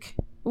about like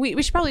we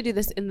should probably do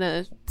this in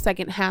the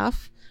second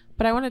half,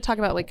 but I want to talk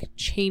about like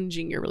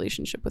changing your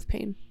relationship with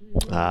pain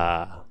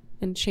Ah.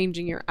 and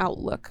changing your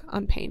outlook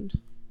on pain,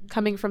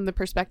 coming from the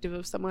perspective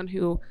of someone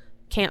who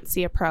can't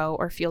see a pro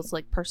or feels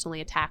like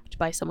personally attacked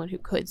by someone who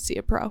could see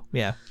a pro.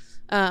 Yeah.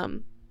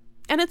 And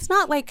it's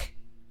not like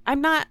I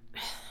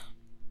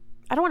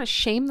don't want to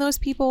shame those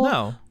people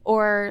No.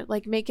 or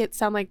like make it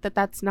sound like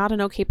that's not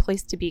an okay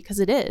place to be, because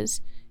it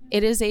is.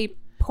 It is a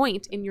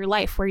point in your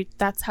life where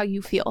that's how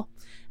you feel,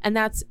 and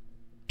that's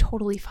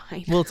totally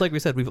fine. Well, it's like we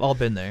said, we've all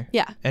been there.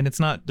 Yeah. And it's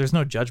not. There's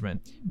no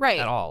judgment Right.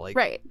 at all. Like,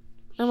 Right.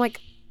 I'm like,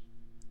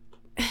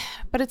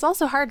 but it's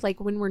also hard like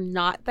when we're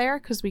not there,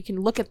 because we can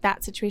look at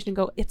that situation and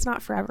go, it's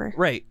not forever.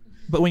 Right.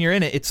 But when you're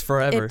in it, it's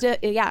forever.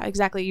 Yeah,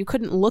 exactly. You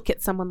couldn't look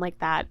at someone like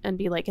that and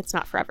be like, it's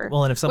not forever.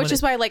 Well, and if someone which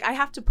is why like I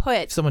have to put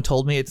if someone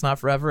told me it's not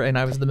forever and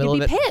I was in the middle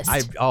You'd of be it,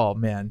 pissed. oh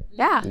man,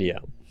 yeah. Yeah.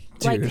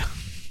 dude. Like,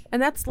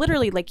 and that's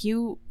literally like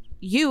you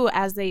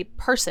as a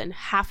person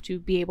have to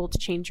be able to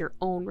change your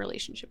own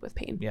relationship with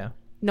pain. Yeah.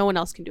 No one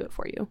else can do it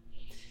for you.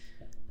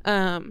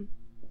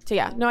 So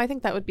yeah, no, I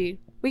think that would be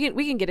we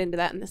can get into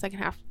that in the second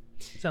half.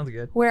 Sounds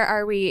good. Where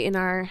are we in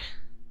our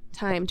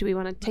time? Do we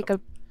want to take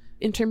a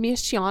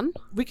intermission?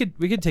 We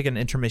could take an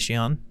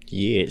intermission.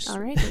 Yes.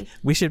 Alrighty.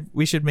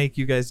 We should make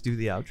you guys do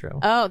the outro.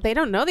 Oh, they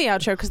don't know the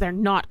outro because they're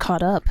not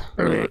caught up.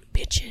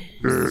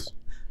 Bitches.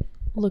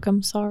 Look,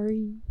 I'm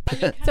sorry.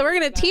 So we're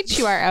gonna teach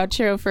you our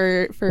outro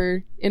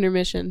for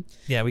intermission.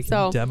 Yeah, we can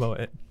so- demo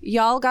it.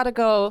 Y'all gotta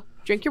go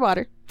drink your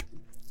water,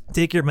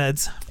 Take your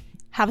meds.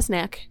 have a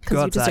snack Go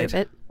because you outside. deserve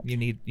it. You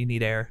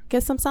need air.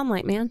 Get some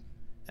sunlight, man.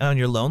 And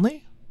you're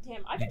lonely?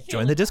 Damn, I can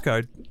Join the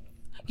Discord.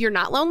 You're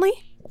not lonely?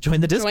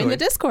 Join the Discord. Join the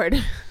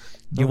Discord.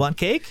 You want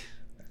cake?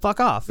 Fuck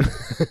off.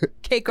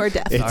 Cake or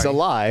death. It's a Sorry.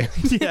 lie.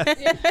 Yeah.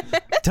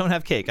 Don't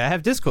have cake. I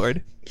have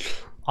Discord.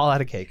 All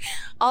out of cake.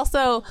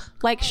 Also,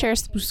 like, share,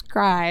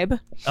 subscribe,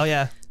 Oh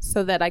yeah.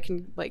 so that I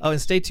can like Oh,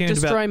 and stay tuned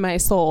destroy my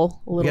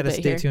soul a We little gotta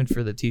bit stay here. tuned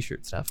for the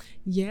t-shirt stuff.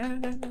 Yeah.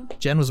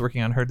 Jen was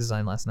working on her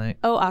design last night,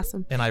 Oh,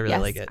 awesome. and I really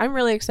Yes, like it. I'm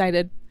really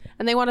excited,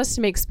 and they want us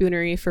to make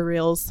spoonery for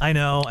reels, I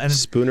know, and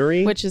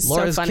Spoonery. which is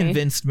Laura's so funny.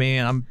 convinced me,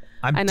 and I'm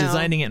I know.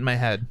 designing it in my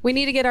head. We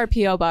need to get our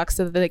PO box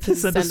so that they can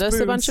Send send us us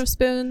a bunch spoons. of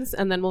spoons,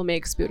 and then we'll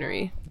make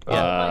spoonery. Oh my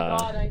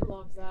god, I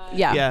love that.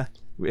 Yeah.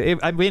 Yeah,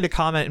 I made a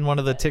comment in one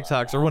of the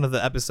TikToks or one of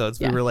the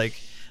episodes. Yeah. We were like,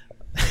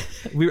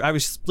 I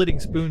was splitting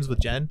spoons with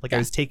Jen. Like I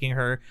was taking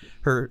her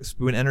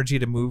spoon energy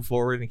to move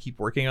forward and keep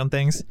working on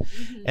things.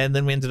 And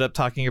then we ended up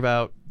talking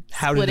about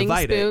how Splitting to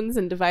divide spoons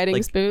and dividing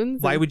Like,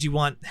 spoons. Why would you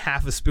want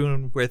half a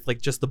spoon with like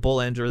just the bull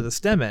end or the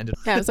stem end?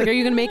 Yeah, I was like, are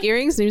you going to make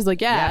earrings? And he was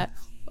like, yeah.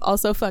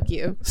 Also, fuck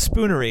you.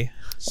 Spoonery.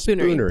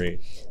 Spoonery.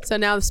 So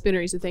now the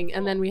spoonery's a thing.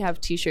 And then we have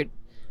t-shirts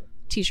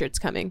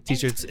coming.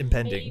 T-shirts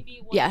impending.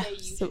 Yeah.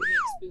 So,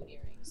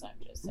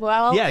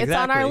 well, Yeah, it's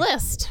on our exactly.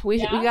 list. We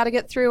got to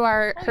get through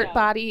our hurt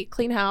body,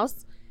 clean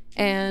house,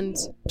 and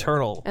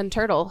Turtle.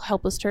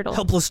 helpless turtle.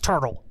 Helpless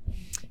turtle.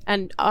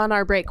 And on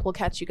our break, we'll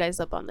catch you guys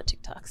up on the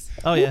TikToks.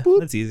 Oh yeah,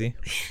 that's easy.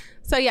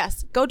 So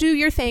yes, go do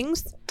your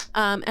things,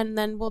 and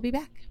then we'll be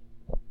back.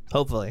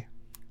 Hopefully.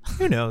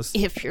 Who knows?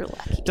 If you're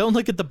lucky. Don't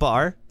look at the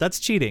bar. That's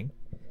cheating.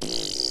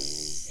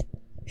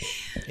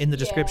 In the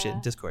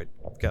description, Discord.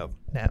 Go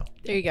now.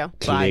 There you go.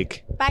 Bye.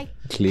 Click, Bye.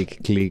 click,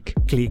 click.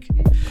 Click.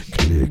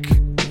 Click.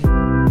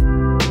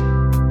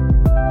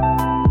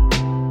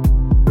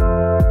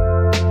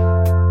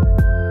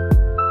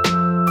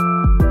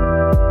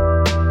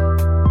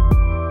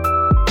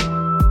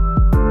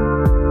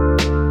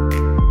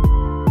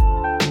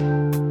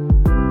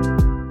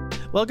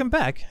 Welcome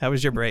back. How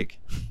was your break?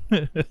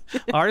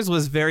 Ours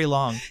was very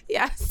long,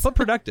 Yes. but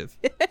productive.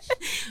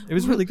 It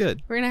was really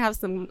good. We're going to have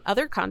some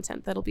other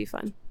content that'll be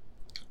fun.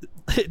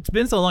 It's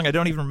been so long, I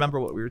don't even remember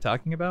what we were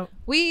talking about.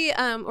 We're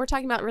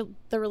talking about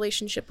the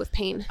relationship with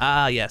pain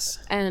Ah, yes.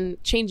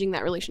 and changing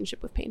that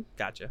relationship with pain.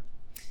 Gotcha.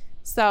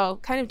 So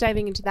kind of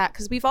diving into that,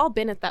 because we've all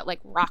been at that like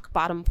rock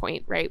bottom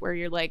point, right? Where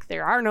you're like,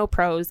 there are no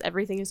pros,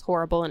 everything is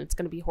horrible, and it's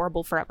going to be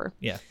horrible forever.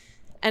 Yeah.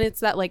 And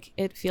it's that like,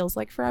 it feels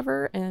like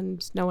forever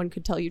and no one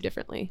could tell you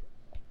differently.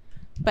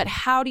 But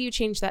how do you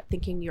change that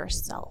thinking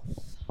yourself?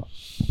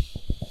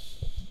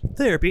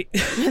 Therapy.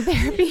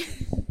 Therapy.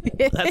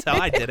 That's how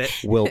I did it.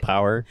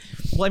 Willpower.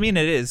 Well, I mean,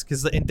 it is,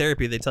 because in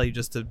therapy, they tell you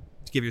just to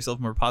give yourself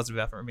more positive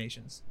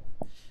affirmations.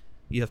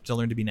 You have to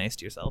learn to be nice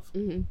to yourself.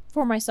 Mm-hmm.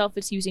 For myself,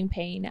 it's using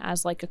pain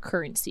as like a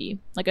currency,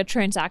 like a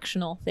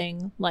transactional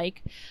thing.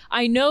 Like,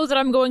 I know that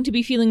I'm going to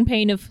be feeling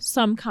pain of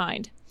some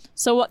kind.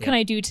 So what can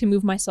I do to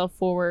move myself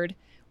forward?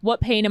 What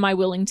pain am I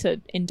willing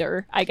to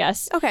endure, I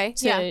guess, Okay.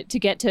 to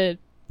get to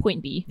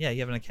point B? Yeah, you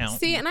have an account.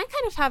 See, and I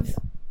kind of have,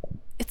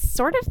 it's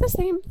sort of the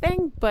same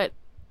thing, but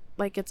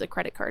like it's a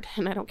credit card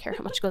and I don't care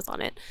how much goes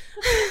on it.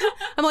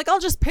 I'm like,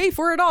 I'll just pay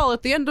for it all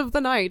at the end of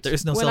the night.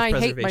 There's no when I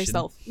hate self-preservation.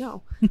 myself.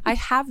 No, I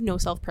have no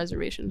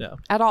self-preservation No.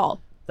 at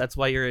all. That's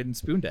why you're in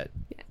spoon debt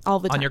All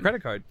the time. on your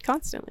credit card.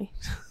 Constantly.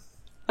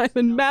 I'm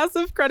in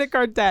massive credit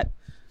card debt.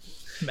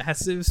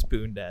 Massive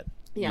spoon debt.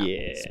 Yeah.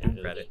 Spoon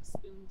credit.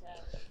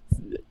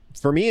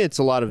 For me, it's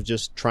a lot of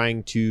just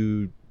trying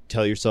to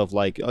tell yourself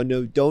like, oh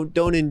no,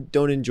 don't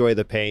enjoy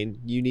the pain.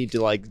 You need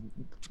to like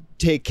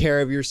take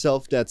care of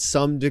yourself at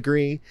some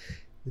degree.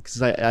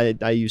 Because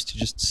I used to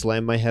just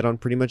slam my head on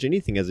pretty much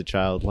anything as a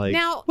child. Like,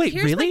 Now, Wait,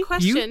 here's really? my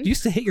question. You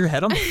used to hit your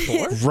head on the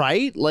floor?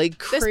 right? Like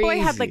This crazy. boy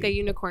had like a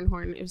unicorn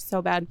horn. It was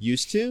so bad.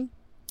 Used to?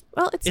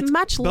 Well, it's It's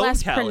much bone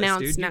less callus,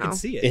 pronounced dude. now. You can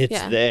see it. It's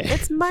Yeah. there.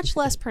 It's much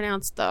less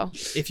pronounced though.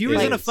 If you were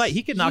It in a is. fight,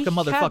 he could knock a He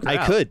motherfucker had- out.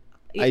 I could.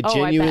 I Oh, bet.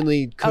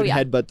 genuinely Oh, could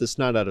yeah. headbutt the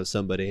snot out of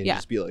somebody and Yeah.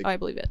 just be like, Oh, I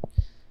believe it.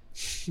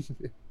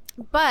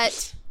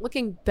 But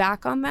looking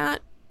back on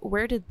that,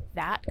 where did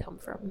that come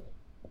from?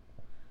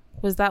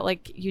 Was that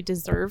like you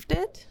deserved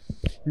it?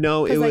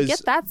 no, it Because I was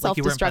get that Like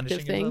you weren't self-destructive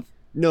punishing thing. yourself?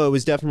 no, it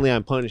was definitely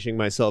I'm punishing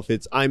myself.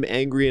 It's I'm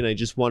angry and I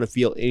just want to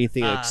feel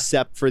anything Ah.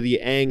 except for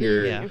the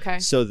anger. Yeah. Okay.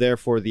 So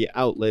therefore the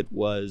outlet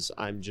was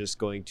I'm just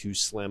going to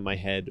slam my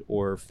head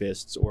or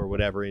fists or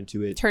whatever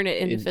into it. Turn it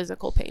into in-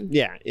 physical pain.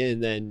 Yeah,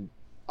 and then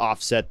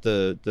offset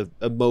the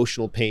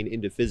emotional pain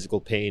into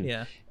physical pain.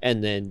 Yeah.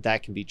 And then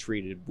that can be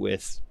treated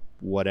with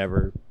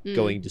whatever, Mm.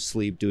 going to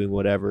sleep, doing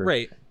whatever.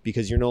 Right.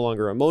 Because you're no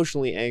longer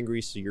emotionally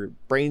angry, so your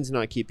brain's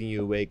not keeping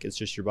you awake. It's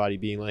just your body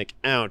being like,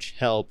 ouch,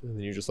 help. And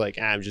then you're just like,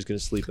 I'm just going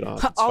to sleep it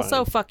off. It's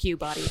Also, fine." fuck you,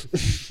 body.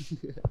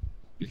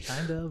 You're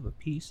kind of a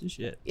piece of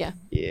shit. Yeah.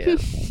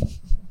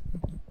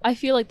 I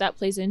feel like that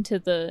plays into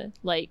the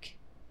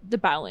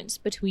balance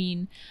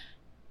between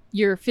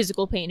your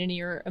physical pain and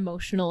your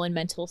emotional and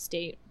mental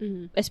state,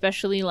 Mhm.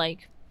 especially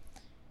like,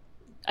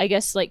 I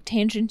guess like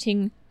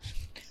tangenting,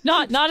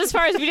 not as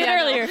far as we did Yeah,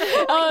 no. earlier.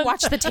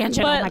 Watch the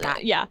tangent. But Oh my god.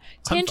 yeah,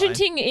 I'm fine.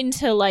 tangenting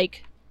into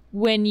like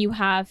when you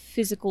have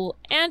physical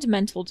and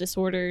mental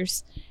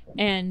disorders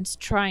and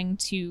trying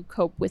to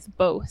cope with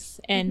both.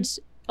 And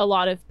a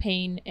lot of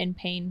pain and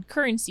pain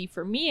currency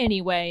for me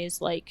anyway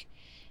is like,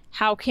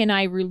 how can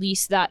I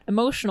release that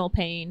emotional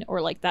pain or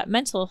like that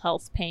mental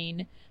health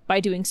pain by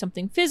doing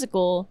something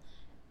physical?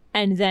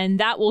 And then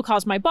that will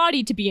cause my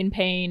body to be in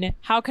pain.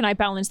 How can I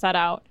balance that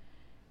out?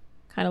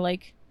 Kind of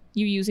like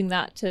you using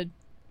that to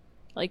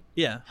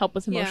Yeah. help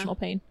with Yeah. emotional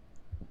pain.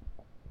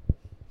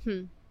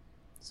 Hmm.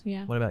 So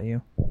yeah. What about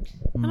you? I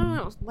don't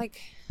know.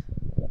 Like,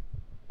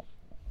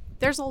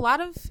 there's a lot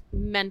of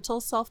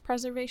mental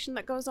self-preservation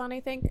that goes on, I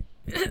think,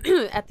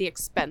 at the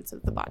expense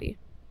of the body.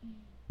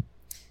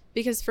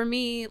 Because for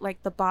me,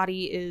 like, the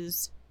body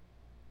is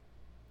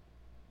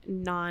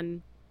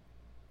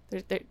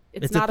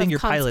It's a not thing of you're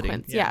piloting,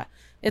 consequence. yeah.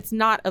 It's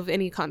not of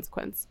any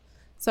consequence.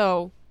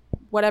 So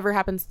whatever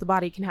happens to the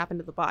body can happen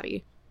to the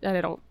body. And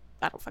I don't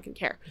fucking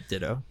care.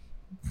 Ditto.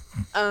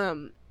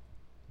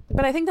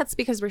 But I think that's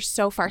because we're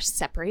so far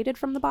separated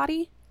from the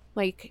body.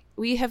 Like,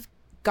 we have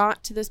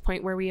got to this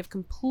point where we have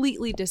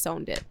completely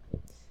disowned it.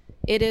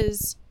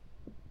 It's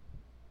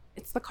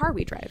the car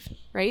we drive,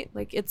 right?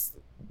 Like, it's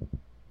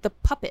the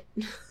puppet.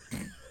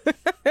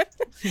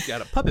 You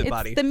got a puppet It's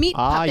body. the meat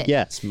puppet.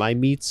 yes, my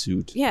meat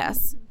suit.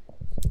 Yes.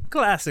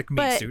 Classic meat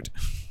But- suit.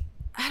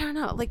 I don't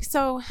know. Like,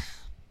 so...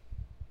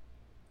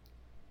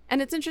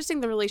 And it's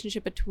interesting, the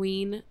relationship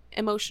between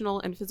emotional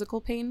and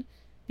physical pain,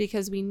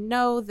 because we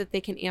know that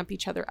they can amp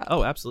each other up.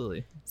 Oh,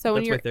 absolutely. so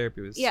when That's you're why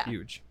therapy was yeah.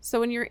 huge. So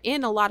when you're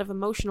in a lot of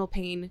emotional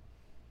pain,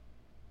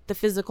 the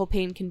physical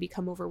pain can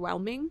become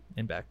overwhelming,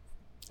 And back.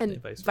 and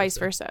vice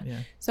versa. Yeah.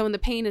 So when the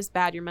pain is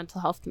bad, your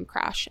mental health can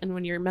crash. And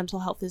when your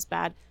mental health is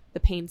bad, the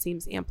pain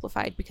seems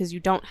amplified because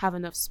you don't have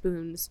enough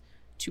spoons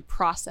to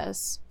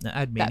process. Now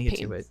add That mania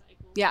pain. to it.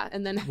 Yeah.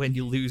 And then When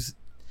you lose,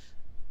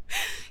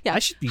 yeah, I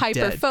should be hyper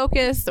dead.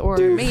 focus or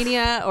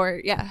mania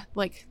or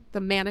like the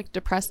manic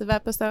depressive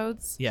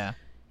episodes. Yeah.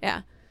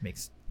 Yeah.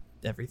 Makes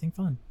everything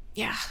fun.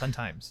 Yeah. Fun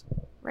times.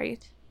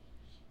 Right.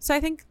 So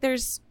I think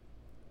there's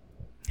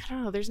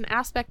an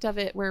aspect of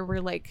it where we're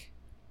like,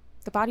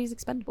 the body's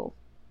expendable,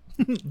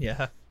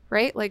 Yeah.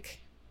 right?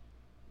 Like,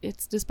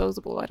 it's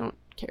disposable. I don't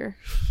care.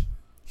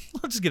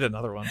 I'll just get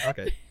another one.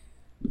 Okay.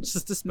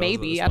 Just dispose of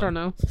Maybe. this I don't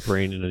know.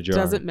 Brain in a jar.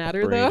 Does it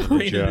matter, Brain though? in a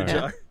Brain in a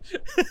jar.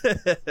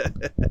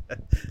 jar.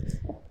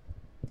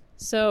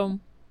 So,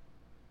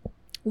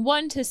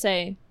 one to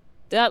say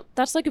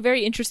that's like a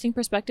very interesting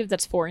perspective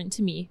that's foreign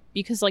to me,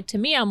 because like to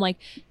me, I'm like,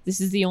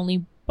 this is the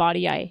only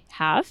body I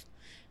have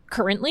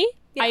currently.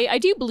 Yeah. I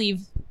do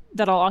believe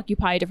that I'll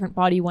occupy a different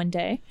body one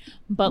day,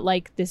 but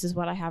like this is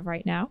what I have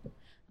right now.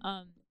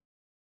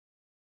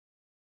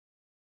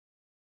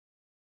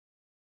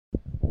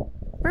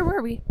 Where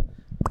were we?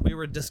 We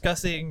were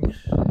discussing.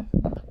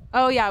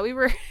 Oh yeah, we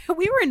were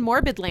in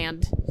Morbid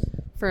Land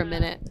for a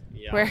minute.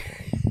 Yeah. Where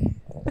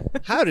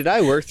How did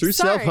I work through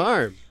Sorry.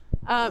 self-harm?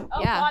 Oh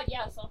yeah. God,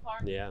 yeah,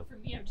 self-harm. Yeah. For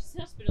me, I'm just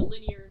has been a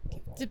linear.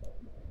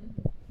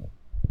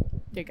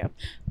 There you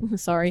go.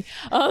 Sorry.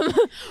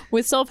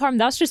 With self-harm,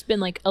 that's just been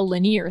like a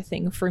linear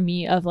thing for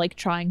me of like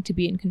trying to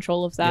be in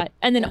control of that. Yep.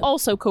 And then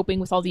also coping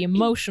with all the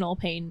emotional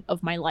pain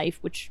of my life,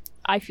 which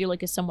I feel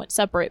like is somewhat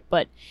separate,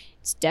 but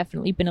it's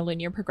definitely been a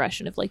linear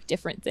progression of like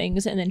different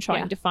things, and then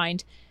trying Yeah. to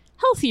find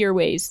healthier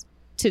ways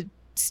to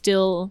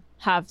still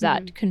have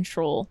that Mhm.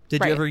 control.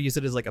 Did Right. you ever use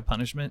it as like a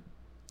punishment?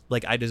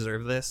 Like, I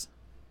deserve this?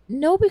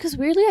 No, because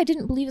weirdly I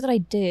didn't believe that I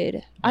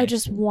did. I Nice.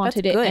 just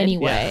wanted That's it good.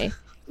 anyway.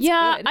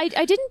 Yeah, good.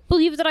 I didn't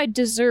believe that I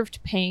deserved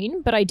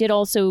pain, but I did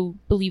also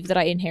believe that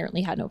I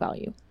inherently had no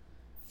value.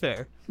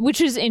 Fair.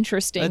 Which is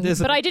interesting. That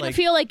isn't, But I didn't like-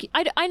 feel like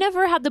I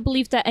never had the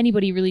belief that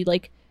anybody really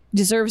like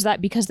deserves that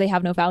because they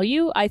have no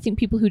value. I think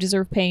people who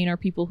deserve pain are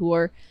people who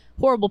are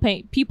horrible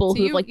people So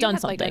who have you- like you done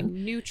had, like, a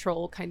something.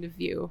 neutral kind of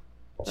view.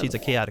 She's a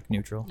chaotic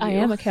neutral. I you.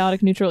 am a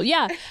chaotic neutral.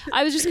 Yeah.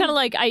 I was just kind of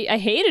like I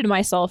hated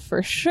myself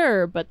for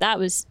sure, but that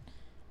was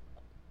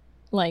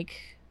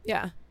like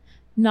Yeah.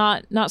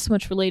 not so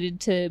much related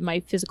to my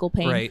physical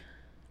pain. Right.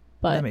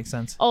 But That makes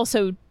sense.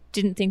 also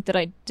didn't think that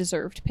I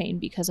deserved pain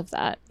because of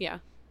that. Yeah.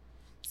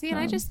 See, and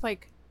I Um, just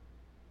like,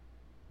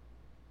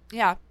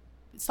 yeah,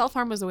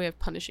 self-harm was a way of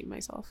punishing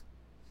myself,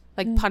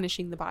 like Yeah.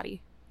 punishing the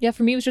body. Yeah,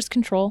 for me it was just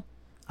control.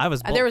 I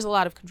was. There was a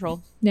lot of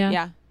control. Yeah.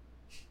 Yeah.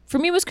 For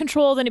me it was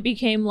control, then it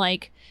became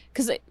like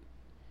cuz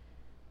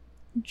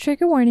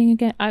trigger warning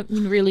again. I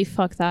mean, really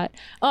fuck that.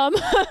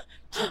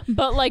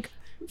 But like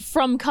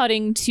from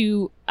cutting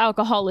to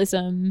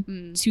alcoholism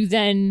Mm. to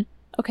then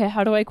okay,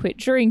 how do I quit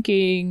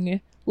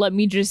drinking? Let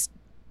me just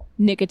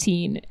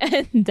nicotine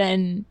and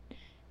then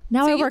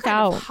now So I you work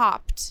kind of out.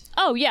 hopped.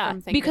 Oh yeah,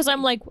 from thing to because I'm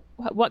thing. like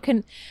what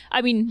can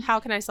I mean How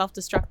can I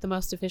self-destruct the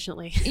most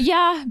efficiently?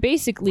 yeah,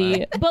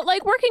 basically. But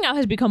like working out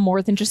has become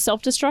more than just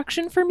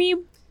self-destruction for me.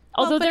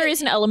 Although but there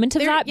is an element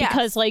of there- that yes,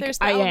 because like there's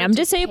the I am element of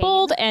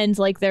disabled and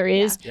like there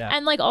is Yeah.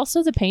 and like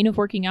also the pain of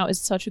working out is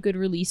such a good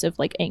release of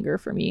like anger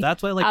for me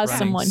That's why I like as running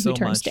someone so who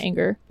turns much. to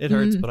anger. It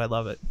hurts, Mhm. but I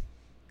love it.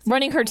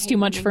 Running hurts I too hate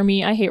much running. for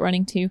me. I hate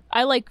running too.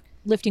 I like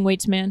lifting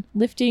weights, man.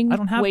 Lifting I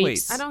don't have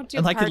weights. I don't do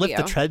And I could lift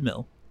the cardio.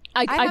 treadmill.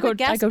 I have go a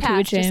guest I go to a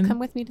pass. Just gym. come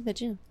with me to the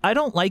gym. I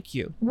don't like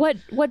you. What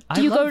I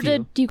do you go love to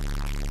you. do you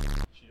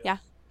Yeah.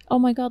 Oh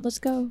my god, let's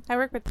go. I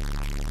work with.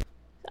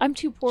 I'm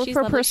too poor She's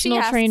for a lovely. personal she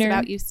asks trainer.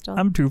 about you still.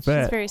 too She's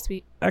very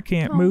sweet. I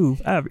can't Oh.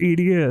 move. I have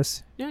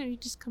EDS. No, you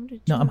just come to. No,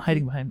 gym I'm with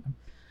hiding me. behind.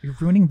 You're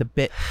ruining the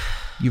bit.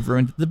 You've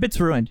ruined the bit's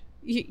ruined.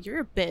 You're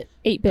a bit.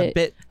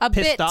 8-bit. A bit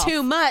pissed bit off.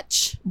 too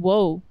much.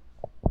 Whoa.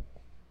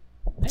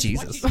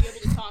 Jesus.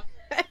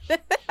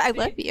 I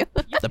love you.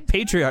 The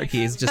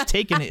patriarchy is just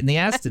taking it in the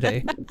ass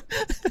today.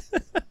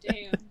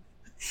 Damn.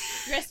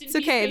 It's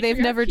okay. They've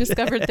never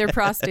discovered their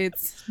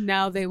prostates.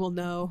 Now they will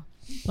know.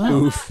 Wow.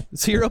 Oof.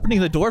 So you're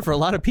opening the door for a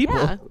lot of people.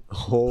 Yeah.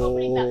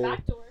 Oh.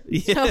 door.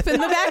 Yeah. Open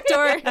the back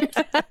door.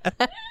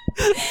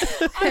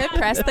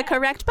 Press the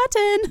correct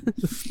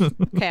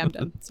button. Okay, I'm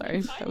done.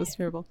 Sorry, that was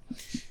terrible.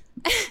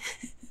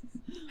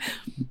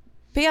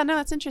 But yeah, no,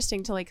 it's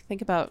interesting to like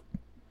think about.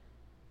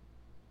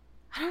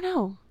 I don't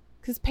know,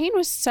 because pain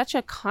was such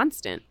a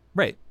constant.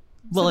 Right.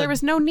 So there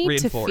was no need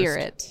to reinforced, fear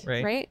it,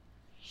 right? right?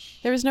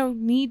 There was no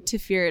need to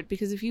fear it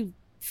because if you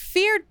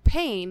feared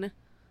pain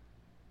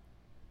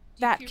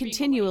that fear being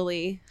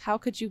continually, how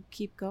could you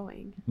keep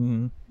going?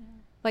 Mhm.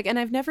 Like, and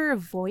I've never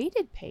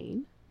avoided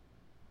pain.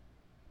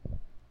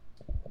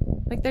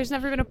 Like, there's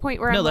never been a point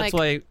where No, I'm that's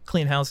like, why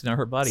clean house in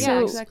our body. Yeah,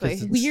 So, exactly.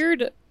 'Cause it's-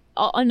 Weird.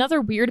 Another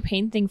weird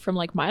pain thing from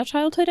like my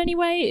childhood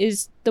anyway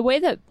is the way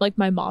that like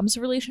my mom's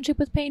relationship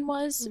with pain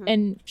was, Mhm.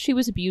 and she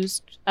was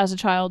abused as a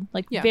child,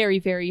 like Yeah. very,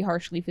 very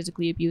harshly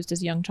physically abused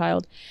as a young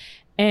child,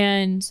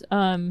 and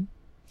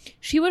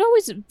she would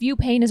always view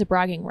pain as a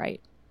bragging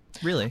right.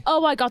 Really?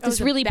 Oh, I got That this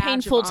was a really badge of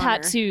painful honor.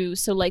 tattoo,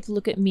 so like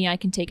look at me, I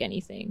can take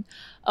anything.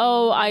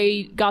 Oh,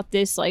 I got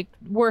this like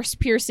worst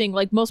piercing,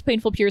 like most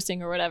painful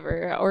piercing or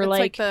whatever, or it's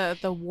like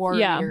the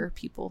warrior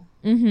people.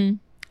 mm-hmm.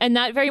 And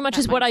that very much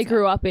That is what I mindset.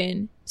 grew up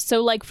in.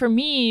 So like for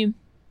me,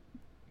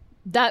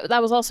 that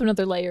was also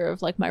another layer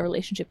of like my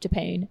relationship to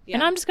pain. Yeah.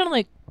 And I'm just gonna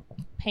like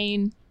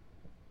pain.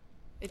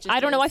 It just I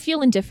don't know. I is.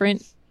 feel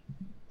indifferent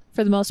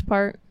for the most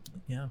part.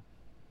 Yeah.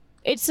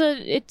 It's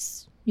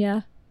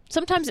yeah.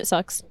 Sometimes it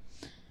sucks.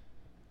 I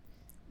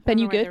Ben, don't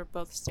you know why good? They're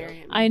both staring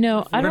at me. I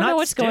know. I We're don't know not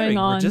what's staring, going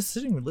on We're just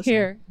sitting and listening.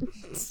 here.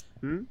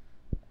 Hmm?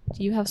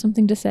 Do you have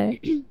something to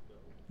say?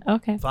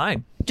 Okay.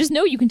 Fine. Just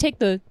know you can take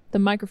the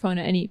microphone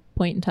at any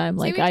point in time.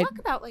 See, Like we I. talk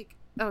about like.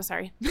 Oh,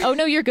 sorry. Oh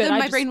no, you're good. Then I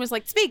my just- brain was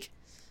like, speak.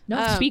 No,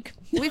 um, speak.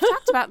 We've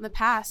talked about in the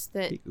past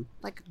that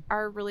like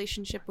our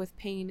relationship with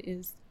pain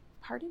is.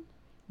 Pardon?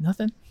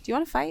 Nothing. Do you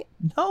want to fight?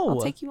 No.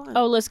 I'll take you on.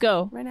 Oh, let's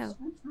go. right now.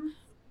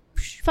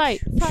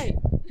 Fight.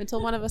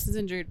 Until one of us is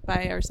injured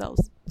by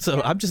ourselves.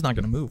 So I'm just not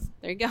going to move.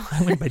 There you go.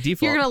 I win by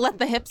default. You're gonna let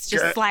the hips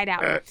just slide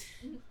out.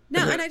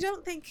 No, and I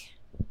don't think.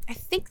 I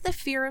think the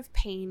fear of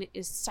pain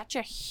is such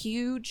a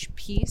huge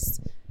piece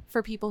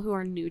for people who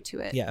are new to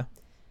it. Yeah.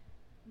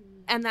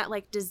 And that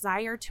like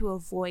desire to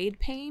avoid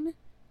pain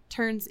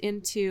turns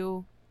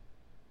into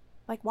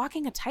like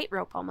walking a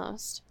tightrope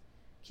almost.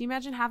 Can you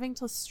imagine having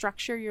to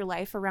structure your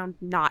life around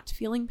not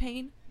feeling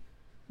pain?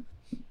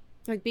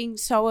 Like being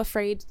so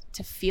afraid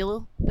to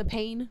feel the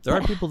pain. There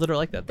are people that are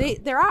like that. Though.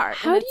 There are.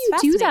 How and do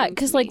it's you do that? fascinating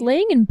Because to like me.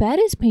 laying in bed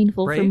is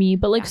painful for Right? me,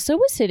 but like Yeah.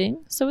 so is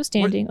sitting, so is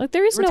standing. Like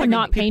there is We're no talking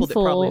not people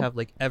painful. that probably have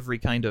like every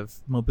kind of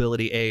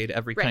mobility aid,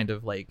 every Right. kind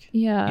of like,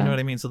 yeah. you know what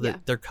I mean? So that Yeah.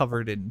 they're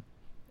covered in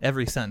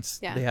every sense.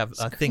 Yeah. They have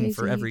It's a thing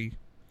for crazy.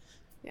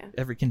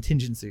 every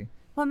contingency.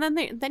 Well, and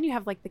then you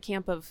have like the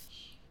camp of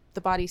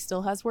the body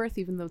still has worth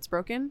even though it's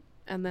broken,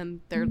 and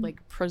then they're Mhm.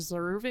 like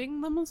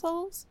preserving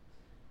themselves,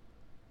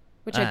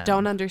 which I I don't don't know. I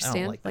don't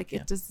understand. like that Like it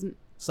camp. doesn't.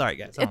 Sorry,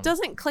 guys. It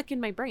doesn't click in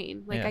my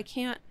brain. Like Yeah. I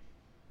can't.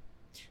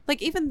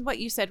 Like even what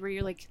you said, where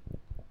you're like,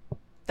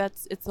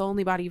 it's the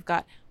only body you've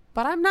got,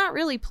 but I'm not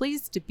really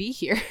pleased to be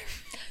here.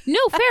 No,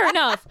 fair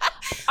enough.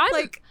 I'm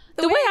like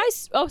the way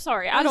oh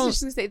sorry, I I was don't.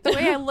 just gonna say the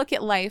way I look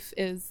at life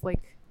is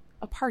like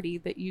a party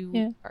that you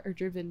Yeah. are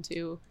driven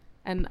to,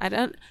 and I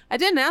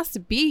didn't ask to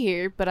be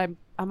here, but I'm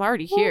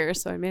already Well- here,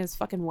 so I may as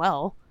fucking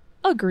well.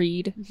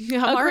 Agreed.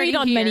 I'm already Agreed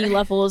on here. many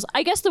levels.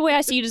 I guess the way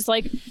I see it is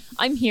like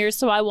I'm here,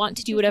 so I want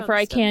to do Do whatever fun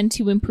I stuff. can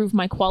to improve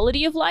my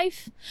quality of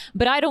life,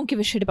 but I don't give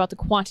a shit about the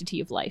quantity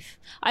of life.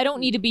 I don't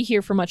need to be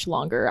here for much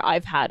longer.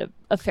 I've had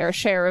a fair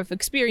share of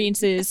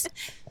experiences,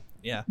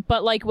 Yeah.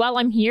 but like while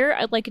I'm here,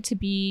 I'd like it to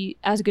be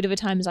as good of a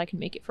time as I can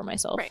make it for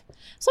myself. Right.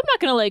 So I'm not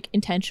gonna like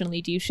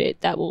intentionally do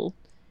shit that will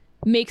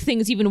make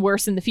things even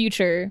worse in the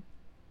future.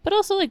 But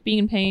also like being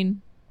in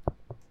pain.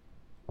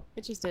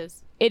 It just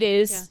is. It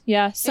is.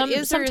 Yeah. is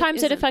or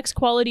Sometimes it isn't. affects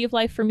quality of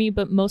life for me,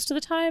 but most of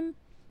the time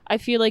I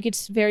feel like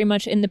it's very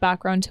much in the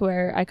background to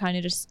where I kind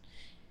of just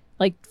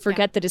like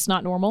forget that it's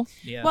not normal.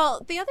 Yeah.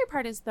 Well, the other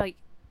part is like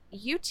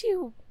you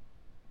two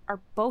are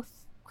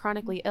both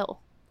chronically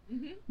ill,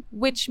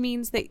 which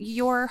means that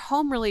your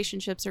home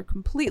relationships are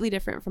completely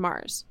different from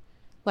ours.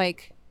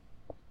 Like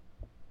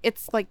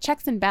it's like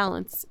checks and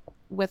balance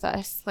with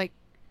us. Like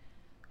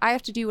I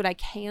have to do what I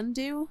can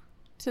do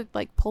to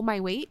like pull my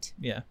weight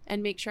yeah.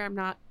 and make sure I'm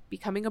not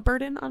becoming a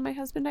burden on my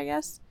husband, I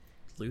guess.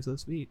 Lose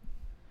those feet.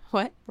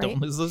 What? Right?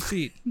 Don't lose those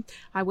feet.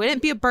 I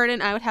wouldn't be a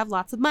burden. I would have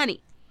lots of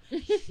money.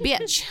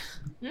 Bitch.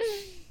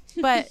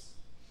 But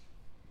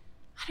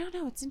I don't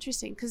know. It's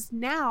interesting because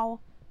now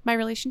my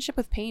relationship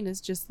with pain is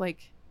just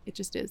like, it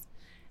just is.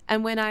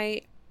 And when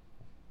I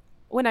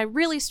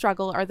really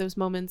struggle are those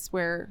moments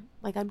where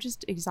like I'm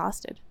just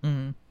exhausted.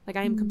 Mhm. Like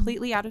I am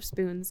completely out of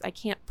spoons. I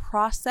can't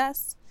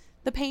process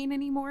the pain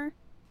anymore.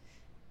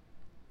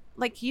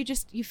 Like you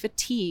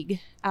fatigue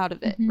out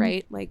of it, Mhm.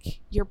 right?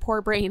 Like your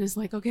poor brain is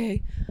like,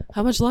 okay,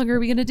 how much longer are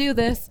we going to do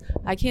this?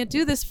 I can't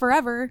do this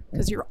forever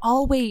because you're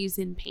always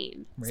in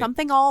pain. Right.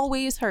 Something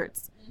always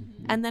hurts.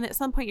 And then at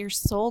some point your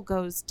soul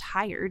goes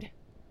tired.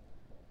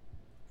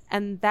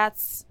 And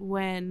that's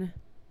when,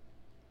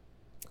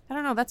 I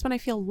don't know, that's when I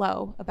feel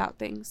low about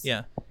things.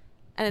 Yeah.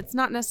 And it's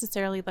not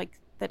necessarily like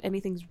that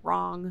anything's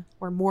wrong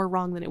or more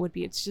wrong than it would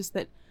be. It's just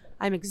that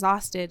I'm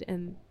exhausted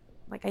and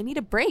like I need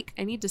a break.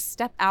 I need to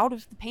step out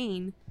of the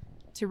pain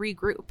to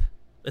regroup.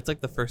 It's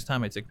like the first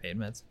time I took pain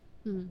meds.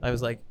 Mhm. I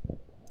was like,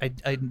 I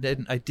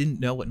didn't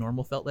know what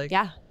normal felt like.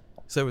 Yeah.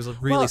 So I was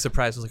really Well-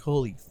 surprised. I was like,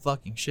 holy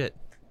fucking shit.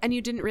 And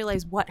you didn't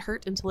realize what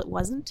hurt until it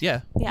wasn't.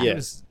 Yeah. Yeah.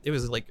 Yeah. It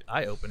was like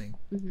eye opening.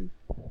 hmm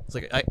It's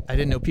like I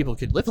didn't know people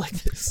could live like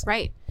this.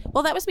 Right.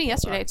 Well, that was me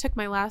yesterday. I took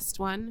my last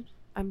one.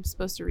 I'm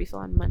supposed to refill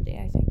on Monday,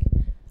 I think.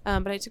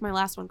 But I took my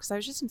last one because I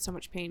was just in so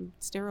much pain.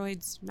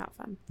 Steroids, not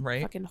fun.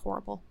 Right. Fucking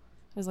horrible.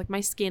 I was like,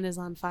 my skin is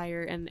on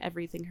fire and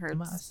everything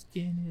My hurts.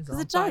 skin is Because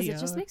on it does. fire. It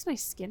just makes my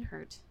skin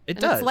hurt. It And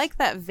does. It's like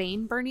that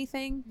vein burny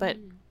thing, but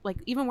like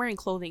even wearing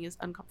clothing is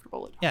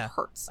uncomfortable. It Yeah.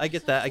 hurts. I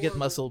get that. I get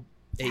muscle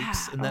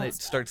aches, and then Oh, it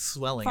starts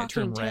swelling. I Fucking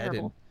turn red,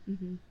 terrible. Mhm.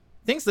 and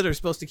things that are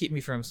supposed to keep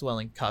me from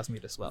swelling cause me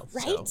to swell.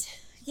 Right? So,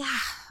 Yeah.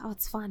 Oh,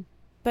 it's fun.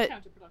 But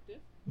Counterproductive.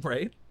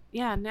 right.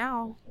 yeah,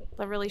 now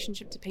the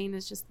relationship to pain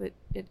is just that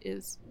it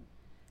is.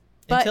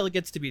 But- Until it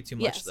gets to be too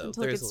much, Yes, though.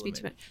 until it There's gets a to be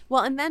too limit. much.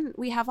 Well, and then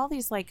we have all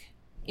these like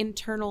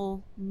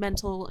internal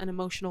mental and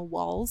emotional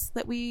walls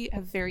that we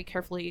have very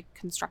carefully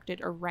constructed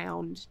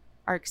around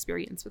our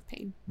experience with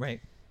pain. Right.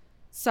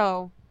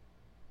 So,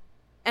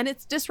 and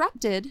it's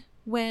disrupted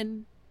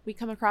when we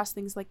come across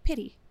things like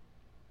pity.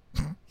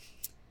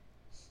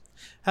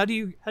 How do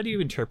you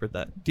interpret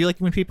that? Do you like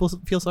when people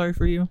feel sorry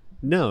for you?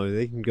 No,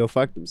 they can go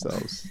fuck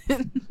themselves.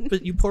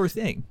 But you poor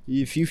thing.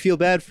 If you feel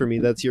bad for me,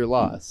 that's your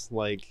loss.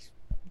 Like,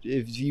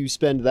 if you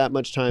spend that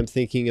much time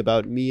thinking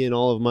about me and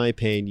all of my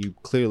pain, you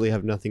clearly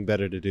have nothing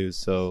better to do.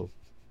 So,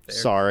 Fair.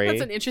 sorry.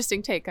 That's an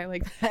interesting take. I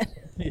like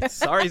that.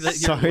 Sorry that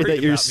you're Sorry worried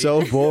that you're about me.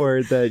 so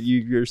bored that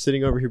you're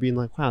sitting over here being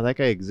like, wow, that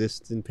guy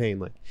exists in pain.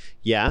 Like,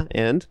 yeah,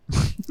 and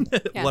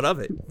Yeah. What of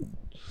it?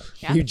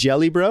 Yeah. you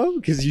jelly bro?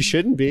 Because you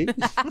shouldn't be.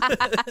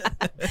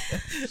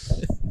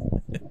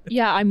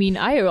 Yeah, I mean,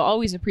 I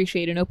always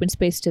appreciate an open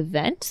space to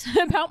vent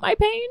about my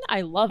pain.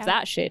 I love Yeah.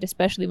 that shit,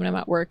 especially when I'm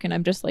at work and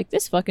I'm just like,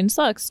 this fucking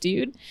sucks,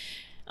 dude.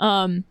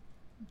 But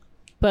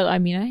I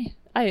mean,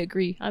 I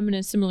agree. I'm in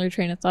a similar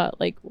train of thought.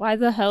 Like, why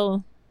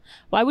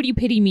would you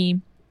pity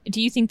me?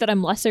 Do you think that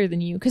I'm lesser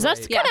than you? Because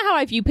that's Right. kind of how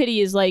I view pity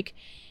is like,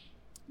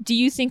 do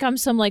you think I'm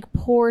some like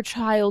poor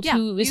child Yeah,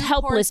 who is you poor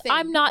helpless? thing.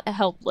 I'm not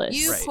helpless.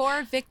 You Right.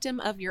 poor victim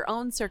of your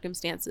own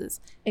circumstances.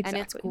 And it's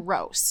Exactly.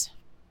 gross.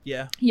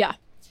 Yeah. Yeah.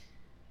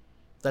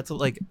 That's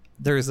like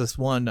there's this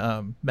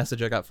one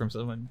message I got from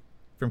someone,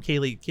 from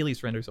Kaylee's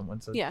friend or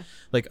someone said, Yeah.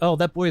 like, oh,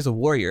 that boy is a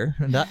warrior,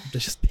 and that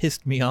just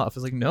pissed me off. I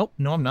was like, nope,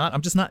 no, I'm not.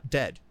 I'm just not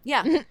dead.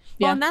 Yeah. Well,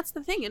 Yeah. and that's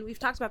the thing. And we've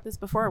talked about this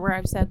before where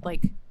I've said,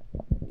 like,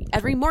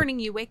 every morning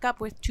you wake up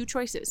with two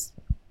choices.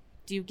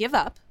 Do you give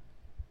up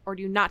or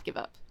do you not give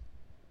up?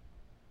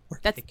 Or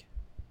That's- cake.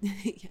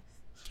 Yeah.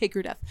 Cake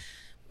or death.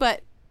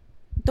 But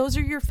those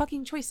are your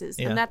fucking choices.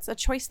 Yeah. And that's a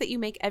choice that you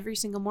make every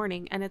single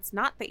morning. And it's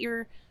not that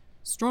you're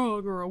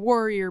strong or a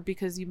warrior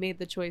because you made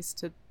the choice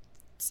to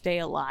stay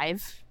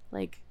alive.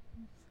 Like,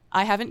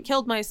 I haven't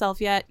killed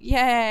myself yet.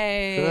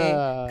 Yay.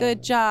 Ah.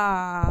 Good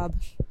job.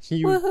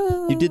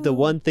 You did the Woohoo.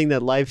 one thing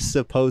that life's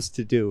supposed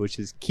to do, which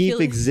is keep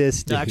Kill-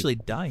 existing. No, actually,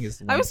 dying is.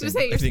 The I one was gonna thing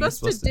say, you're I think it's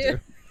supposed to do.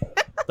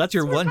 That's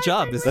your one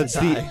job. Is That's to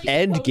the die.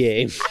 end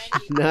game,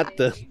 not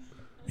the.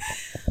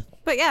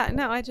 But yeah,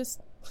 no,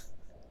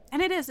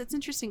 and it's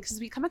interesting because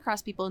we come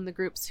across people in the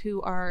groups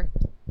who are,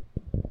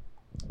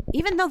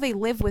 even though they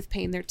live with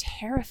pain, they're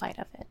terrified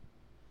of it,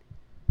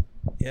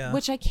 Yeah.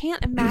 which I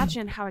can't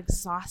imagine how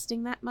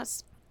exhausting that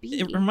must be.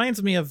 It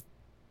reminds me of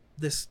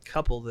this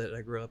couple that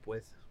I grew up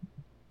with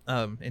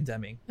in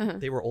Deming. Uh-huh.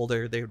 They were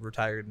older, they had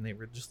retired, and they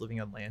were just living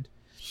on land.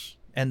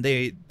 And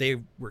they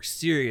were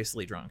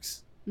seriously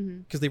drunks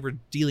Mhm. because they were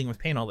dealing with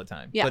pain all the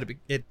time. Yeah. But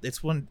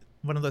it's one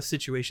of those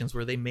situations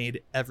where they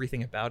made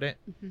everything about it.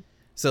 Mhm.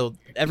 So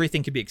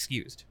everything could be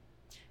excused,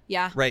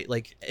 Yeah. right?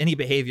 Like any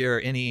behavior,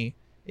 any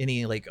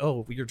like,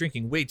 oh, you're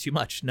drinking way too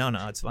much. No,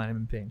 it's fine. I'm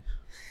in pain.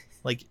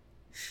 Like,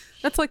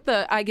 That's like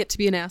the I get to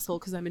be an asshole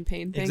because I'm in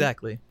pain thing.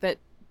 exactly. That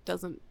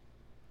doesn't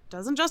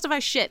justify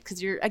shit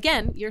because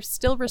you're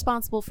still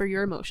responsible for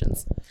your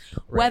emotions,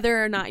 Right.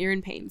 whether or not you're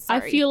in pain.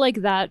 Sorry. I feel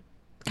like that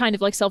kind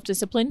of like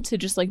self-discipline to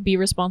just like be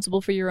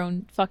responsible for your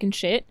own fucking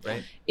shit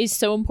Right. is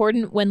so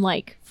important when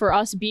like for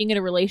us being in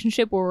a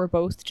relationship where we're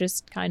both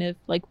just kind of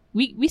like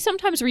we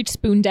sometimes reach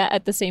spoon debt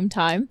at the same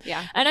time,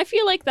 Yeah. and I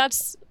feel like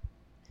that's,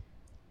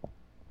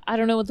 I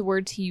don't know what the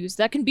word to use,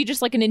 that can be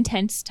just like an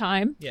intense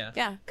time Yeah.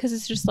 Yeah. because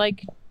it's just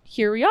like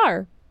here we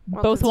are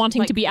Well, both it's wanting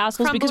like to be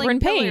assholes because we're in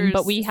pain, crumbling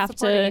but we pillars have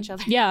supporting to each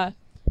other. yeah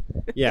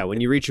Yeah,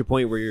 when you reach a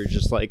point where you're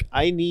just like,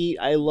 I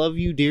love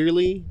you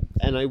dearly,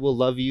 and I will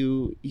love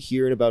you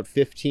here in about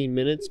 15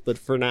 minutes, but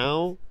for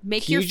now,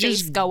 Make Can your you face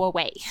just- go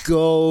away.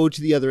 go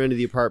to the other end of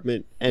the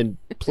apartment and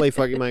play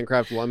fucking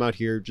Minecraft while I'm out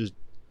here just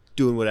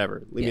doing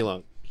whatever. Leave me Yeah.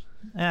 alone.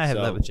 I have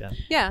So- that with Jen.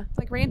 Yeah,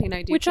 like Randy and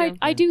I do. which too.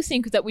 I do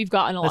think that we've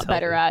gotten a lot That's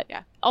better healthy.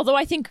 at although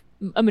I think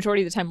a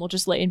majority of the time we'll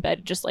just lay in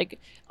bed, just like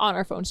on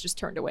our phones, just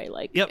turned away.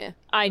 Like, Yep.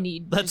 I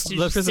need That's to the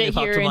just first thing sit that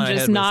popped here to my and head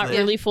just was not that.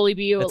 really fully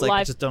be It's like,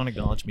 alive. just don't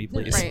acknowledge me,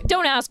 please. Right.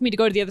 Don't ask me to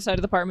go to the other side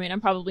of the apartment. I'm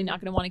probably not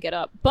going to want to get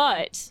up,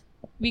 but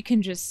we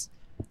can just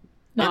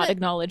not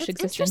acknowledge It's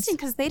existence. interesting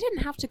because they didn't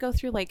have to go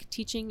through like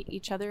teaching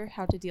each other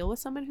how to deal with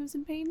someone who's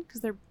in pain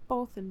because they're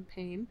both in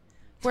pain,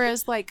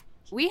 whereas like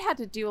we had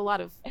to do a lot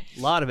of A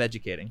lot of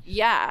educating.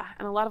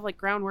 and a lot of like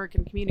groundwork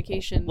and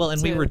communication. Well,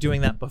 and we to- were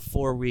doing that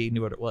before we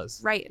knew what it was.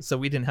 right. So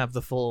we didn't have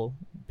the full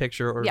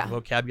picture or Yeah.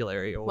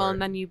 vocabulary. Or Well,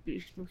 and then we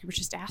were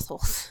just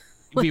assholes.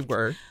 we like-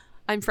 were.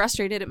 I'm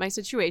frustrated at my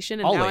situation,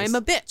 and now Always. I'm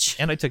a bitch.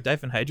 And I took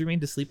diphenhydramine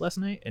to sleep last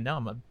night, and now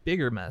I'm a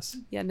bigger mess.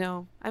 Yeah,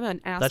 no, I'm an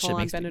shit asshole on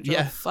makes me- Benadryl.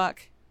 yeah.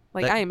 Fuck.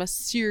 Like That- I am a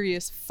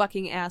serious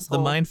fucking asshole.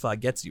 The mind fog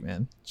gets you,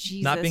 man.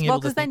 Jesus. not being well,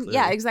 able to then, think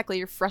yeah, clearly. exactly.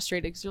 You're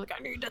frustrated because you're like,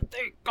 I need to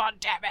think. God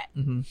damn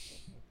it. hmm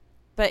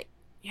But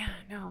yeah,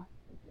 no,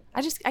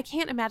 I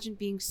can't imagine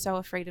being so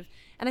afraid of.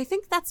 And I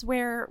think that's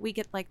where we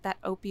get like that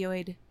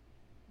opioid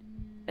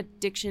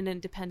addiction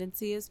and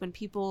dependency is when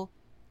people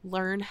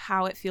learn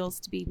how it feels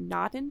to be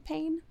not in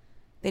pain.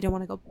 They don't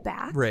want to go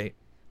back. Right.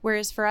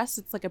 Whereas for us,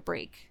 it's like a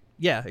break.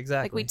 Yeah,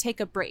 exactly. Like we take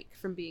a break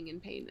from being in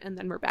pain and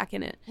then we're back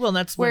in it. well, and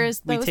that's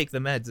whereas when those- we take the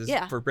meds is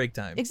Yeah. for break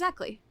time.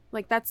 Exactly.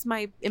 Like that's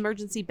my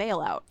emergency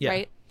bailout, Yeah.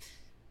 right?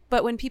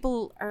 But when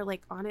people are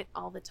like on it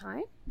all the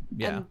time,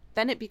 Yeah. and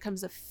then it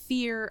becomes a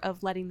fear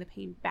of letting the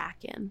pain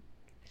back in.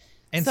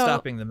 And so-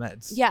 stopping the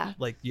meds. Yeah.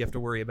 Like you have to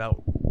worry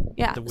about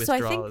Yeah. the So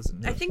withdrawals.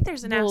 I think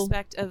there's an Well-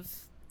 aspect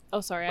of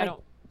Oh, sorry, I like,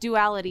 don't.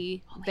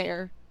 duality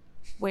there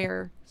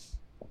where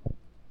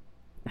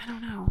I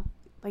don't know.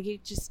 Like you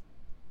just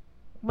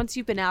once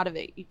you've been out of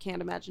it, you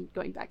can't imagine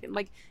going back in.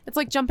 Like it's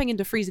like jumping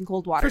into freezing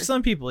cold water. for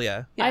some people,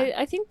 yeah. Yeah.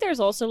 I think there's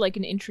also like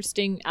an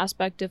interesting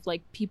aspect of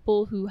like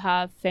people who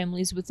have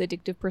families with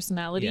addictive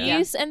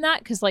personalities and that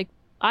because like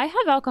I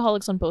have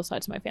alcoholics on both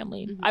sides of my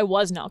family. Mhm. I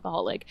was an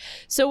alcoholic.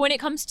 So when it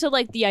comes to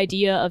like the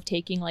idea of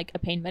taking like a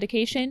pain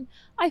medication,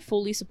 I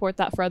fully support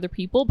that for other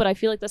people, but I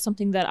feel like that's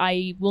something that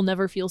I will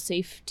never feel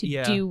safe to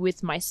Yeah. do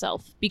with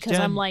myself because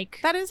Jen- I'm like,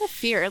 That is a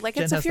fear. Like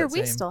Jen it's a has fear that we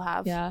same- still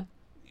have. yeah.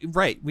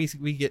 Right. We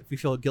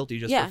feel guilty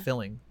just Yeah. for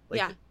filling. Like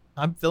Yeah.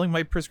 I'm filling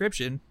my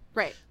prescription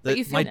Right. that But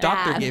you feel my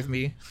doctor bad. gave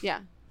me. Yeah.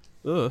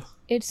 Ugh.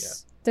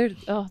 It's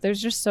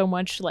there's just so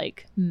much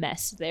like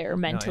mess there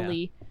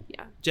mentally.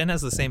 Jen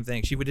has the same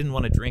thing. She didn't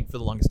want to drink for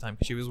the longest time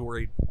because she was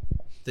worried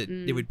that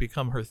it Mm. would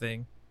become her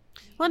thing.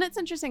 Well, and it's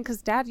interesting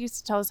because Dad used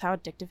to tell us how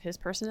addictive his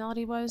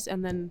personality was,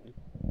 and then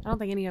I don't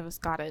think any of us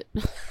got it.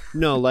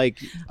 No, like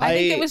I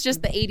think it was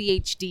just the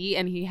ADHD,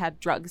 and he had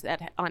drugs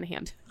on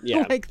hand.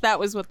 yeah. Like that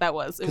was what that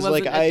was. It 'Cause,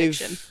 wasn't like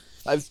addiction.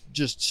 I've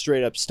just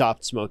straight up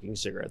stopped smoking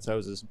cigarettes. I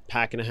was a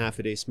pack and a half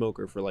a day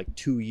smoker for like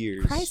 2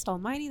 years. Christ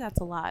Almighty, that's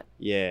a lot.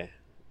 Yeah.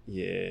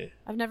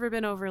 I've never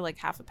been over like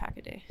half a pack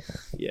a day.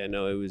 Yeah,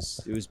 no, it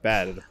was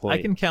bad at a point.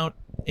 I can count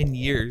in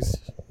years,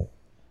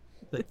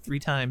 like 3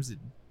 times in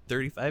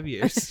 35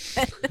 years.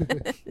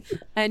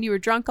 And you were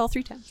drunk all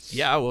 3 times.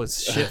 Yeah, I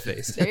was shit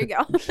faced. There you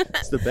go.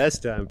 It's the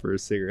best time for a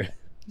cigarette.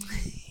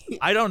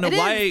 I don't know It is,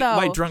 why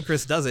though. drunk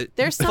Chris does it.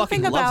 There's He fucking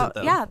something loves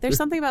about it, though. there's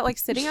something about like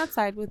sitting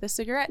outside with a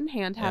cigarette in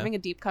hand, Yeah. having a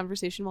deep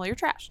conversation while you're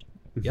trashed.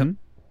 Yep. Mhm.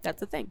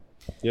 That's a thing.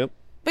 Yep.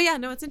 But yeah,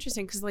 no, it's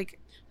interesting because like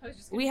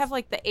we have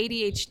like the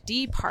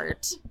ADHD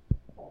part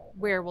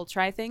where we'll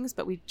try things,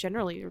 but we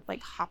generally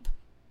like hop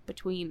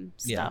between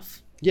Yeah.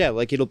 stuff. Yeah,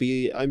 like it'll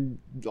be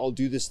I'll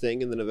do this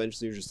thing and then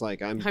eventually you're just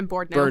like I'm I'm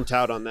bored now. burnt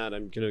out on that.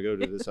 I'm gonna go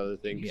to this other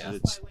thing because Yeah.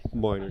 it's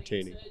more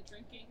entertaining.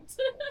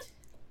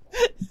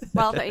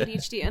 Well, the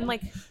ADHD and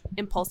like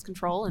impulse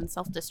control and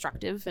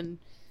self-destructive and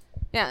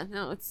yeah,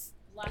 no, it's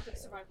Lack of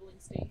survival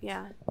instinct.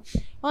 yeah.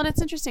 Well, and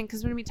it's interesting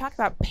because when we talk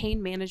about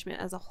pain management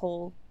as a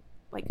whole,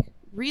 like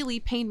really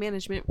pain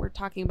management, we're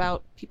talking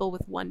about people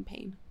with one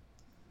pain.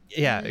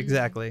 Yeah,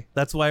 exactly.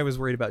 That's why I was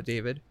worried about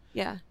David.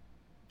 Yeah,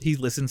 He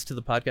listens to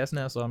the podcast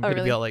now, so I'm Oh, going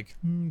to be really? all like,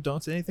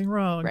 don't say anything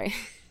wrong. right.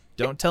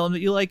 Don't tell him that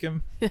you like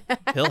him.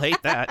 He'll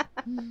hate that.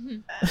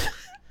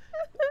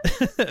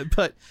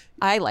 But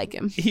I like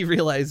him. he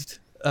realized,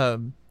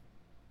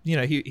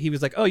 he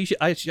was like, oh,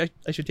 I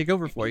should take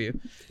over for you.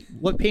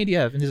 What pain do you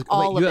have? And he's like,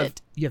 All wait, of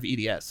it. you have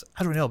EDS.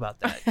 How do I know about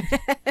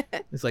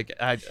that? It's like,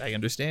 I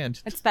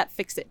understand. It's that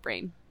fix-it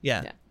brain.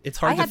 Yeah. Yeah. It's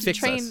hard I had to fix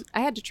train. us. I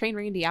had to train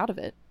Randy out of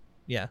it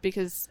Yeah.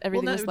 because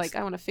everything no, was it's- like,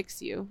 I want to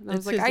fix you, and I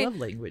It's was like, his love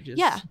language.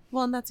 yeah.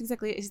 Well, and that's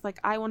exactly it. He's like,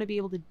 I want to be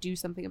able to do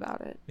something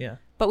about it. Yeah.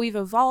 But we've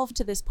evolved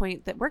to this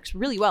point that works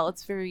really well.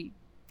 It's very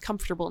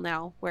comfortable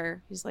now,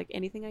 where he's like,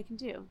 anything I can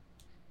do,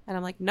 and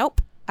I'm like,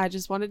 nope. I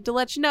just wanted to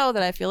let you know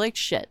that I feel like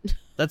shit.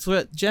 That's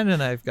what Jen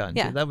and I have gotten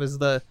Yeah. to. That was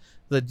the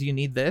do you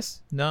need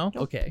this? No?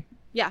 Nope. Okay.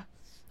 Yeah,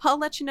 I'll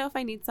let you know if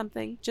I need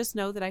something. Just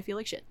know that I feel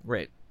like shit.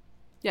 Right.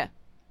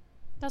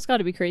 That's got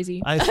to be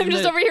crazy. I assume I'm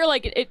just that- over here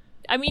like it.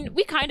 I mean,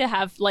 we kind of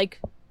have like,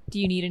 do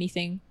you need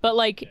anything? But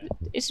like,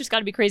 it's just got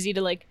to be crazy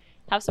to like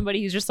have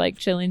somebody who's just like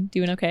chilling,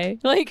 doing okay.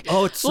 Like,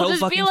 Oh, it's We'll so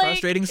just be fucking like-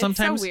 frustrating It's so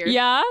sometimes. weird.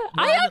 yeah,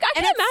 I And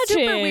can it's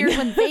imagine. super weird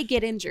when they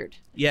get injured.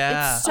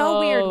 Yeah. It's so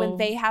weird Oh. when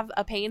they have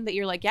a pain that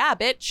you're like, yeah,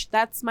 bitch,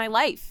 that's my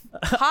life.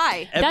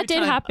 Hi. Every that did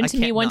time, happen I to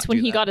me can't once not when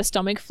do he that. got a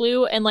stomach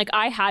flu, and like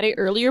I had it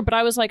earlier, but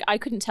I was like, I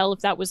couldn't tell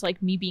if that was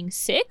like me being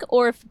sick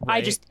or if I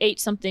Right. just ate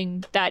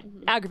something that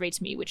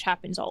aggravates me, which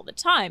happens all the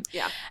time.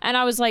 Yeah. And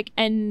I was like,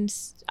 and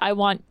I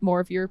want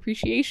more of your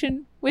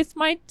appreciation with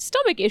my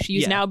stomach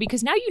issues Yeah. now,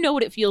 because now you know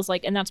what it feels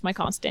like, and that's my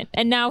constant.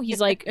 And now he's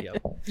like,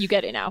 Yep. you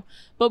get it now.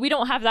 But we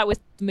don't have that with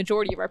the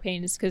majority of our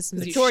pains, because the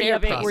It's majority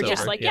shared of it, we're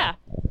just crossover, like, yeah.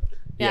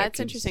 Yeah, Yeah, it's 'cause-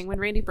 interesting. When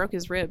Randy broke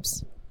his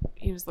ribs,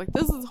 he was like,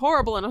 this is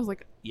horrible. And I was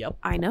like, Yep.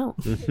 I know.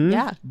 Mhm.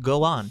 Yeah.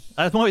 Go on.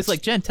 I'm always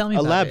like, Jen, tell me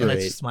about it. And I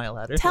Elaborate. just smile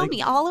at her. Tell like,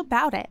 me all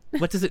about it.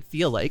 What does it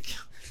feel like?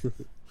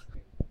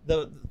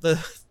 The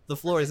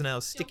floor is now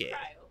sticky.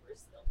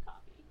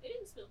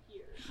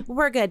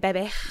 We're good,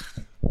 baby.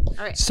 All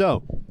right.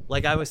 So,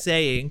 Like I was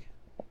saying,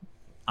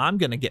 I'm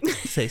gonna get to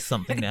say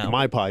something now.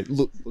 my pod.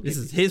 Look, This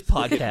is his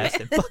podcast,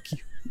 and fuck you.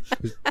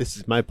 this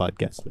is my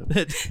podcast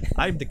now.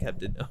 I'm the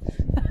captain now.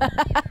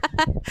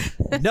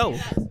 No.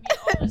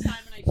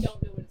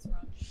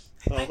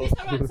 I missed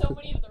out on so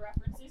many of the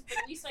references, but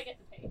at least I get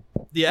to pay.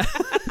 Yeah.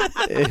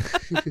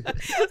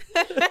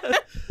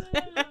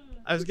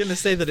 I was gonna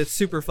say that it's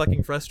super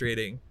fucking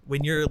frustrating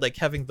when you're like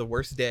having the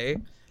worst day,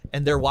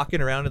 and they're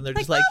walking around and they're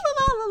just like,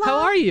 la, la, la, la. "How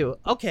are you?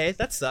 Okay,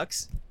 that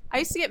sucks." I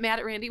used to get mad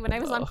at Randy when I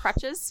was on Oh.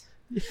 crutches.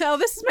 Oh,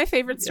 this is my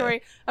favorite Yeah.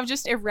 story of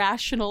just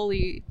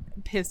irrationally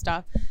pissed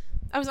off.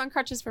 I was on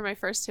crutches for my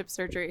first hip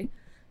surgery,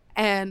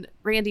 and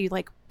Randy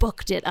like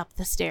booked it up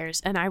the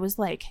stairs, and I was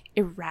like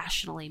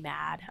irrationally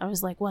mad. I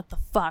was like, "What the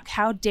fuck?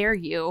 How dare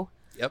you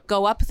Yep.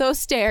 go up those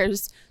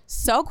stairs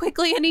so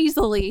quickly and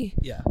easily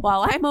Yeah.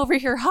 while I'm over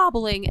here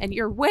hobbling, and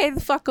you're way the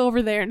fuck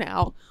over there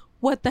now?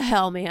 What the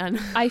hell, man?"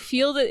 I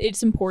feel that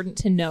it's important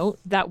to note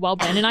that while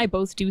Ben and I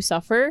both do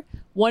suffer,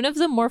 one of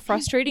the more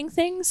frustrating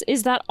things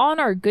is that on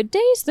our good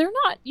days, they're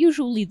not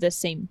usually the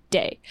same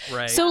day.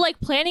 Right. So,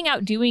 like, planning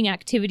out doing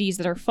activities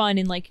that are fun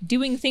and, like,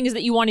 doing things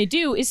that you want to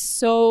do is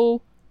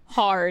so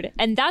hard.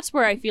 And that's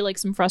where I feel like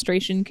some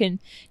frustration can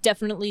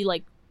definitely,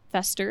 like,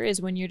 fester, is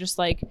when you're just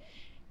like,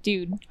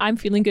 dude, I'm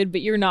feeling good,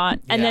 but you're not.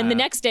 And then the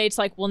Yeah. next day, it's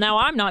like, well, now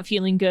I'm not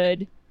feeling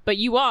good, but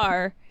you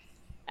are.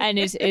 And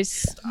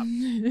it's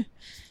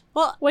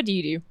Well, what do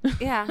you do?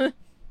 yeah.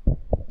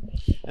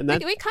 And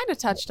that We kind of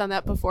touched on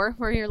that before,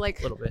 where you're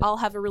like, Little bit. I'll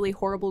have a really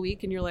horrible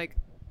week, and you're like,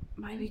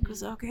 my week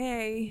was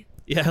okay.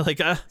 Yeah,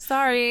 like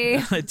Sorry.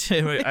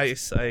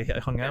 I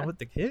hung out with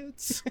the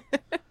kids.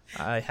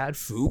 I had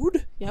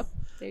food. Yep.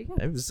 There you go.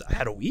 I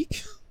had a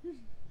week.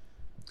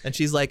 And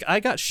she's like,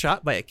 I got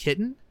shot by a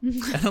kitten.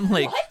 And I'm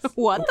like,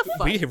 What the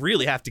fuck? we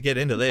really have to get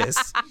into this.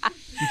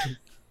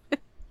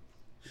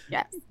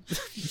 Yes.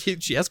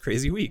 She has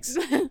crazy weeks.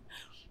 It's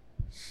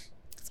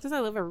because I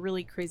live a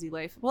really crazy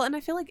life. Well, and I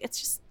feel like it's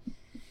just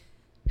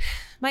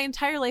my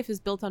entire life is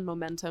built on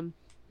momentum,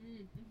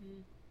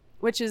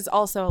 which is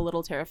also a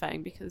little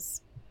terrifying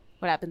because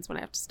what happens when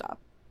I have to stop?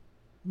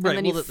 Right. And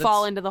then you well,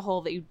 fall into the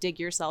hole that you dig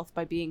yourself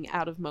by being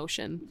out of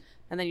motion.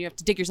 And then you have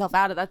to dig yourself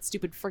out of that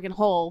stupid friggin'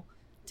 hole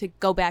to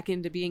go back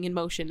into being in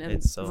motion and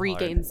It's so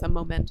regain hard. some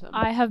momentum.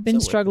 I have been So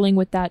with struggling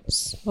with that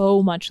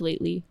so much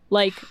lately.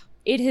 Like,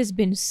 it has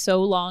been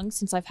so long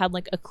since I've had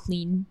like a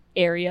clean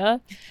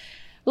area.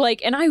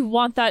 Like, and I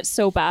want that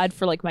so bad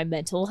for like my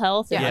mental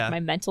health and Yeah. like my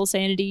mental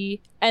sanity.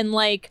 And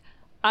like,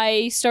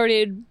 I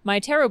started my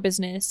tarot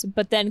business,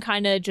 but then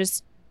kind of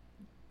just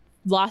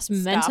lost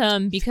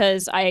momentum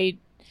because I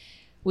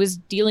was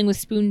dealing with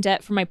spoon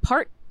debt for my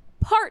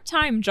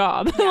part-time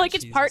job. Like,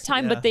 it's Jesus,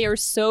 part-time, yeah. but they are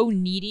so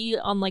needy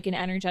on like an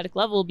energetic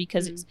level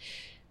because Mhm. it's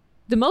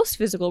the most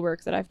physical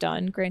work that I've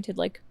done. Granted,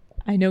 like,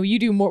 I know you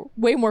do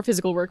way more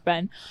physical work,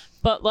 Ben,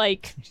 but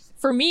like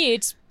for me,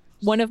 it's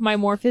one of my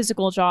more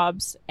physical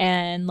jobs,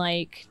 and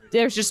like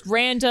there's just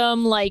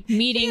random like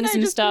meetings I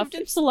and just stuff. moved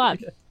in. It's a lot.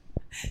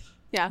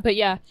 Yeah. But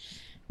yeah,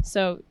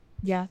 so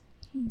yeah,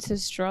 it's a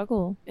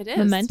struggle. It is.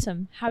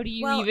 Momentum. How do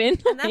you Well, even?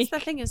 and that's the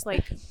like, thing is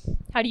like,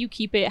 how do you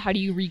keep it? How do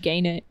you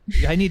regain it?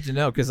 I need to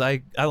know because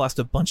I lost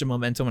a bunch of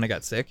momentum when I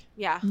got sick.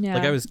 yeah. Yeah.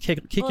 Like I was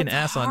kicking it's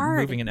ass on hard.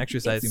 moving and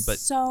exercising, It's but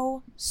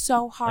so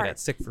I hard. got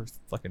sick for a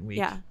fucking week.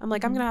 Yeah. I'm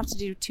like, I'm going to have to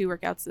do 2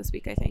 workouts this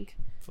week, I think,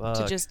 to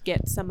Fuck. just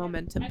get some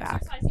momentum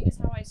back. Exercising is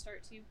how I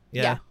start to.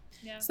 Yeah.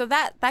 Yeah. So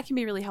that can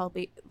be really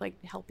healthy, like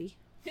healthy.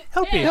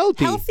 Healthy.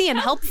 healthy. Healthy and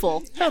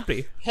helpful.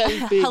 Healthy.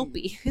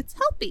 Healthy. It's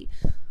healthy.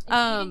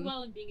 Eating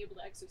well and being able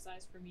to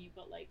exercise for me,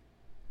 but like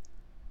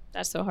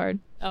that's so hard.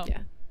 Oh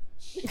Yeah.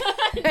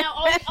 Now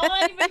all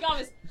anybody got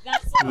was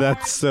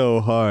That's so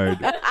hard.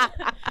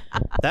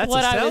 That's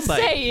what a I was soundbite.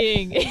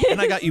 saying.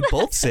 And I got you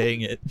both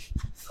saying it.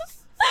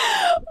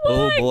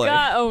 Oh my boy.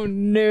 God. Oh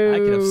no! I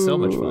could have so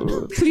much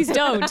fun. Please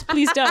don't.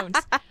 Please don't.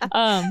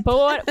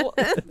 But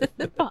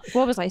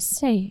what was I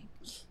saying?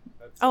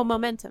 Oh,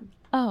 momentum.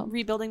 Oh.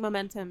 Rebuilding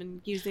momentum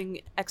and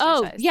using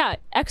exercise. Oh yeah,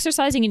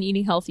 exercising and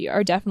eating healthy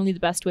are definitely the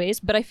best ways.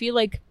 But I feel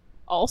like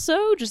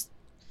also just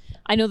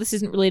I know this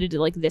isn't related to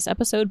like this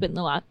episode, but in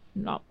the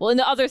in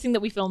the other thing that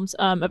we filmed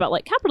about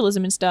like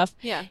capitalism and stuff,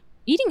 Yeah.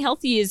 eating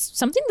healthy is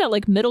something that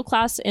like middle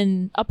class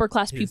and upper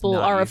class It is people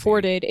not are easy.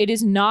 afforded. It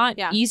is not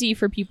Yeah. easy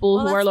for people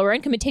Well, who are that's- lower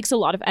income. It takes a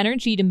lot of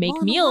energy to make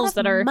Well, and a lot meals of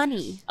that are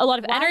money. a lot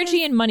of Why energy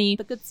is and money.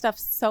 The good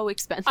stuff's so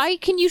expensive. I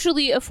can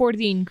usually afford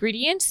the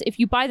ingredients if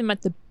you buy them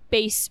at the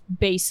base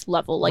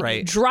level, like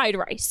Right. dried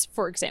rice,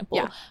 for example.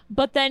 Yeah.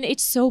 But then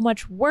it's so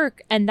much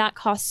work, and that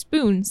costs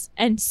spoons.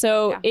 And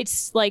so Yeah.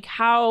 it's like,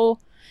 how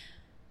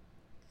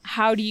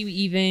do you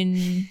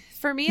even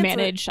For me, it's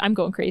manage? I'm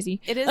going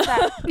crazy. it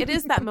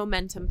is that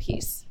momentum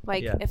piece.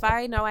 Like Yeah. if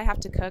I know I have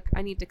to cook,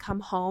 I need to come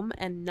home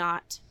and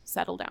not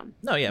settle down.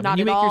 No, yeah. Not When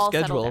you at make your all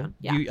settle schedule, down.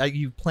 Yeah.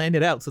 you plan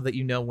it out so that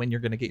you know when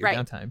you're going to get your Right.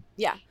 downtime.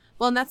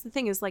 Well, and that's the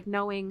thing is like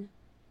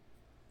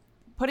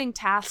putting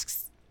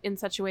tasks in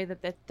such a way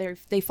that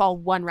they fall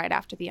one right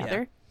after the Yeah.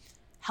 other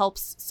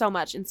helps so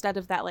much instead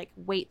of that like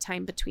wait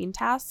time between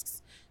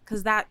tasks,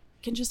 because that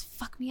can just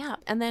fuck me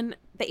up. And then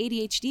the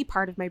ADHD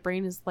part of my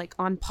brain is like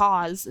on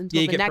pause until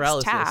Yeah, you the get next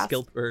paralysis, task.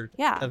 or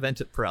Yeah.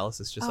 event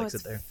paralysis, just like it's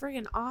sit there.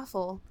 friggin'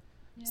 awful.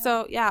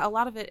 So yeah, a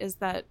lot of it is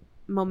that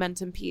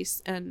momentum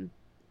piece and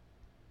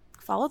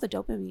follow the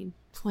dopamine.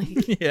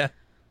 Like, Yeah.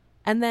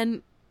 and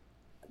then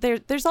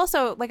there's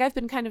also like I've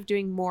been kind of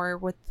doing more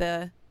with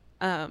the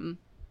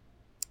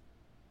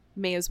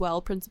may as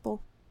well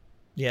principle.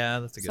 Yeah,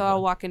 that's a good So one.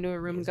 I'll walk into a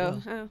room May and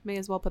as go, oh, may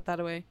as well put that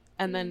away.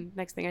 And then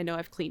next thing I know,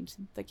 I've cleaned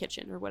the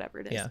kitchen or whatever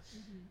it is. Yeah.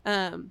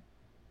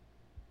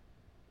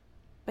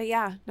 But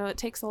yeah, no, it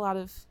takes a lot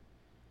of,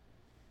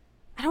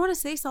 I don't want to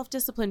say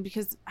self-discipline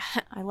because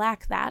I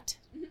lack that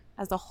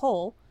as a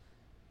whole,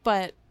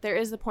 but there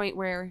is a point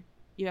where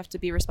you have to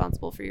be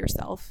responsible for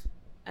yourself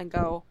and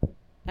go,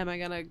 am I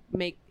going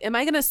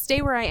to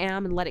stay where I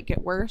am and let it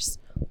get worse?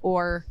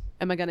 Or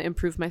am I going to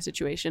improve my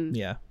situation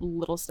Yeah.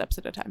 little steps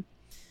at a time?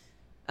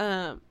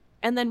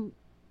 And then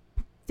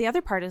the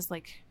other part is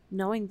like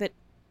knowing that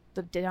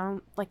the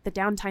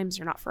downtimes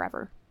are not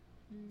forever,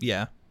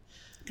 Yeah.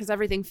 because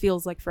everything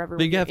feels like forever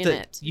But when you you're have in to,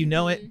 it. you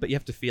know it, but you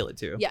have to feel it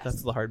too. Yes.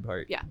 That's the hard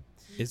part. Yeah.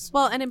 Is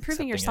Well, and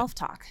improving your accepting it.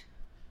 self-talk.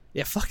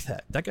 Yeah, fuck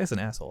that. That guy's an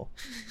asshole.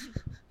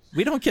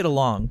 We don't get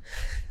along.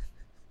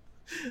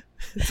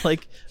 It's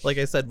like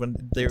I said when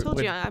I told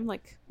when you, I'm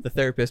like, the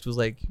therapist was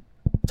like,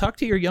 talk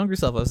to your younger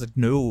self. I was like,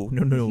 no.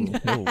 Mm-mm.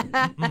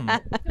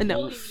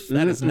 no.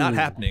 That is not Mm-mm.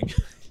 happening.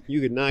 You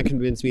could not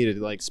convince me to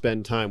like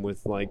spend time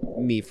with like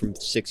me from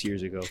 6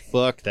 years ago.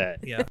 Fuck that.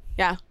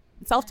 Yeah.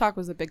 Self-talk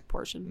was a big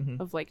portion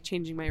Mhm. of like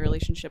changing my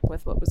relationship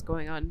with what was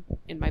going on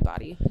in my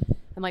body,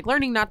 and like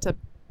learning not to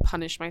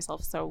punish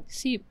myself so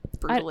See,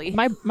 brutally.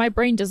 my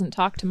brain doesn't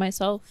talk to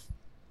myself.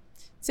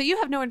 So you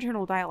have no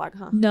internal dialogue,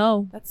 huh?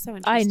 No, That's so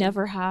interesting. I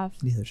never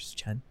have. Neither does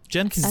Jen.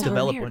 Jen can so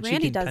develop weird. one.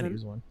 Randy She can kind doesn't. of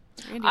use one.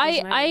 Randy doesn't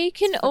either. I It's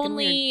can fucking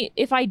only weird.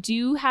 if I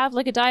do have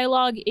like a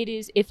dialogue, it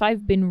is if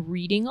I've been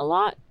reading a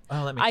lot.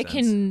 Oh, that makes I sense.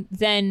 can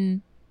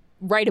then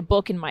write a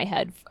book in my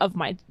head of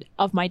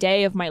my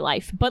day of my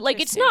life, but like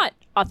it's Interesting.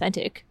 not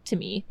authentic to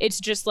me. It's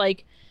just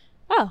like,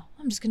 oh,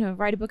 I'm just gonna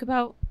write a book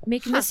about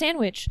making a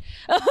sandwich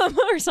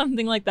or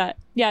something like that.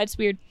 Yeah, it's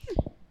weird.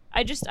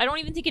 I don't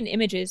even think in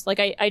images. Like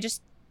I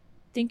just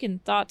think in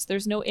thoughts.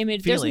 There's no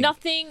image. Feeling. There's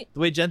nothing. The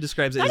way Jen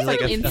describes it Not is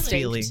like even a Instinct.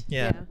 feeling.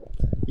 Yeah.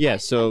 Yeah, I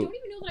so don't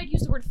even know that I'd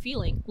use the word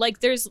feeling. Like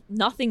there's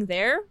nothing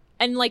there,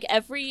 and like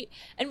what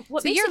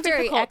So makes you're it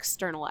very difficult,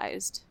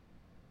 externalized.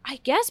 I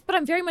guess, but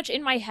I'm very much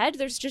in my head.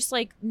 There's just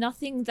like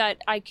nothing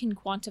that I can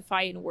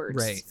quantify in words.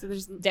 Right. So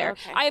there's There,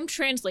 Okay. I am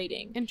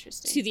translating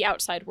Interesting. to the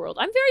outside world.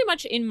 I'm very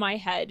much in my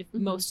head Mhm.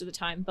 most of the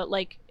time, but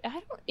like I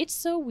don't. It's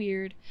so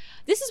weird.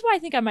 This is why I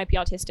think I might be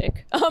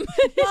autistic. Well,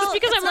 it's because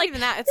it's I'm not like, even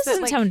that. It's this that,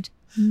 doesn't like, sound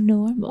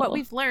normal. what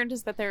we've learned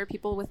is that there are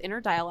people with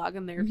inner dialogue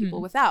and there are Mhm. people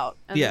without,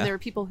 and Yeah. then there are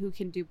people who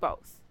can do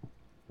both.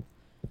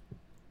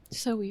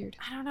 so weird.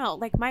 I don't know.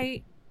 Like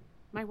my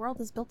world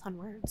is built on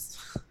words.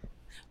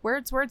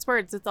 Words.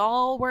 It's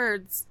all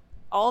words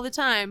all the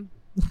time.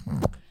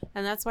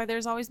 And that's why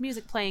there's always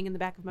music playing in the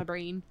back of my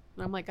brain.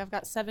 And I'm like, I've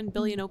got 7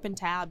 billion open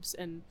tabs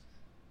and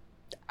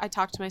I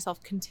talk to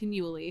myself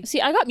continually. See,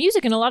 I got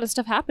music and a lot of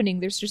stuff happening.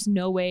 There's just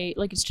no way.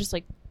 Like it's just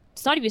like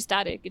it's not even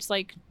static. It's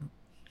like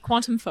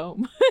quantum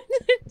foam.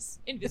 It's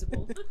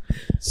invisible.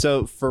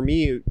 So for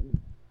me,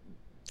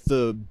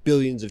 the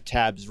billions of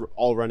tabs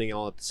all running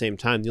all at the same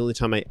time. The only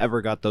time I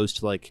ever got those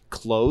to like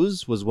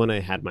close was when I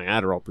had my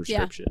Adderall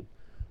prescription.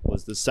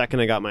 Was the second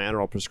I got my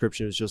Adderall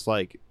prescription, it was just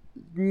like,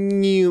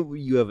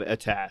 you have a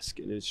task,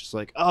 and it's just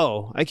like,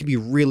 oh, I can be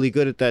really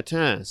good at that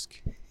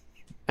task,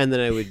 and then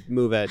I would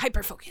move at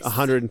Hyper focus.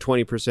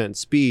 120%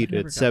 speed I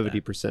at never got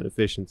that. 70%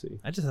 efficiency.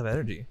 I just have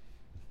energy.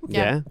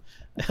 Yeah.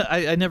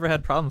 I never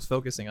had problems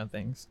focusing on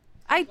things.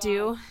 I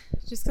do.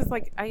 Just because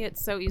like I get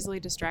so easily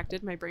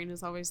distracted. My brain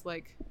is always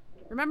like,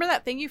 remember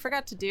that thing you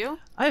forgot to do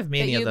I have that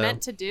mania you though.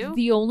 meant to do?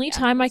 The only Yeah,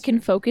 time I that's can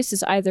fair. focus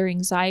is either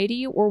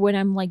anxiety or when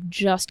I'm like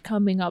just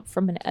coming up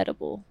from an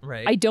edible.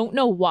 Right. I don't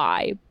know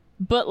why,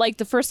 But like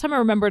the first time I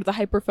remembered the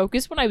hyper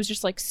focus when I was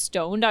just like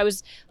stoned. I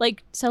was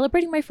like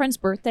celebrating my friend's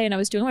birthday and I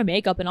was doing my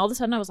makeup, and all of a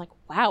sudden I was like,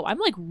 wow, I'm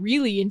like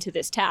really into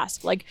this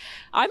task. Like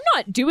I'm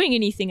not doing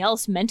anything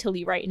else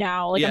mentally right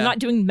now. Like I'm Yeah. not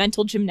doing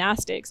mental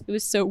gymnastics. It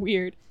was so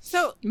weird.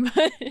 So,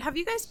 have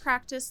you guys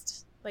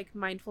practiced like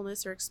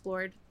mindfulness or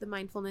explored the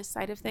mindfulness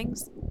side of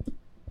things?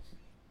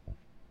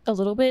 A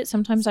little bit.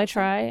 Sometimes I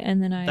try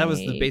and then I That was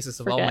the basis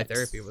of all my forget.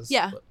 therapy was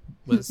Yeah.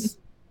 was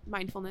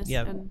Mindfulness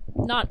Yeah. and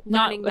Not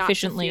learning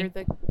efficiently. not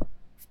to fear the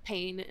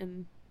pain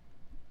and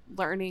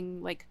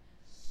learning like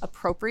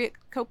appropriate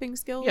coping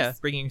skills. yeah,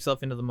 bringing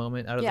yourself into the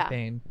moment, out of Yeah. the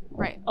pain.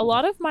 Right. A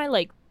lot of my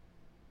like,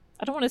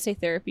 I don't want to say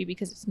therapy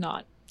because it's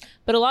not,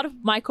 but a lot of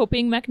my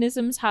coping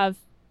mechanisms have,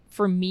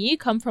 for me,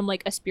 come from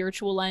like a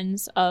spiritual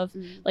lens of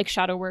Mm. like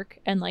shadow work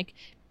and like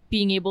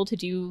being able to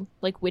do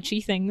like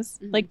witchy things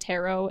Mhm. like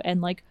tarot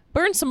and like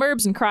burn some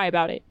herbs and cry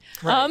about it.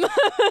 Right.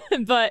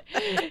 But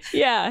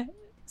yeah,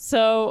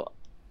 so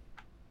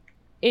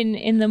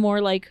in the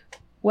more like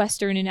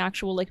Western and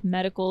actual like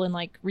medical and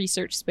like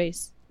research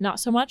space, not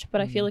so much, but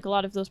I feel Mhm. like a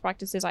lot of those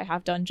practices I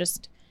have done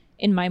just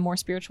in my more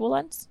spiritual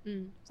lens.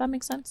 Mm. Does that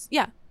make sense?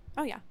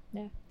 Oh yeah.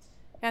 Yeah.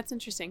 That's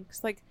interesting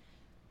because like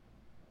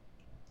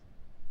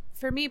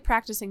for me,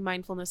 practicing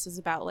mindfulness is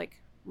about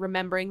like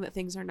remembering that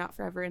things are not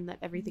forever and that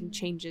everything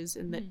changes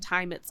and that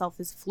time itself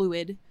is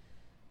fluid.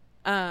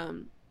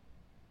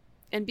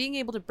 And being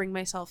able to bring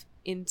myself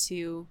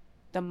into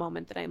the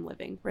moment that I'm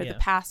living, where Yeah. the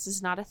past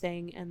is not a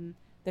thing and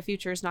the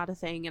future is not a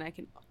thing, and I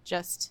can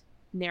just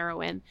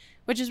narrow in,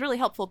 which is really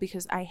helpful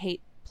because I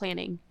hate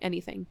planning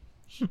anything.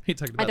 We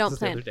talked about don't this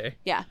plan. the other day.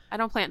 Yeah, I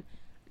don't plan.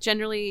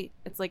 Generally,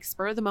 it's like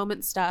spur of the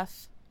moment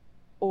stuff,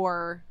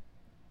 or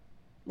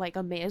like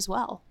a may as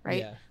well, right?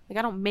 Yeah. Like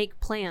I don't make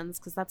plans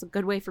because that's a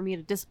good way for me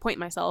to disappoint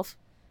myself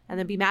and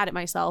then be mad at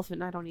myself,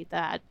 and I don't need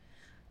that.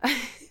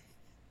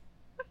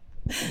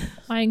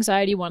 My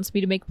anxiety wants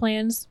me to make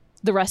plans.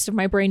 The rest of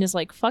my brain is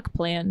like, fuck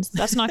plans.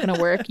 That's not going to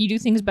work. You do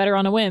things better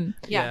on a whim.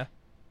 Yeah.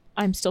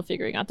 I'm still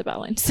figuring out the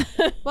balance.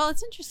 Well,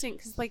 it's interesting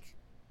because, like,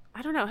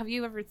 I don't know. Have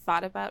you ever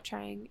thought about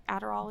trying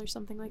Adderall or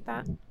something like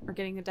that, or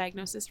getting a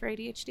diagnosis for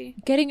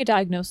ADHD? Getting a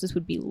diagnosis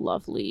would be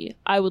lovely.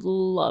 I would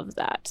love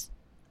that.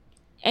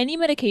 Any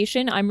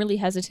medication I'm really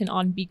hesitant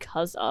on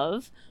because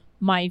of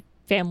my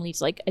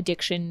family's like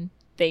addiction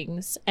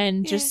things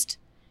and Yeah. just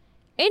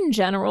in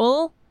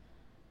general.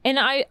 And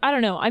I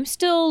don't know. I'm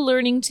still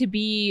learning to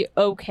be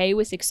okay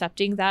with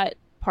accepting that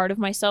part of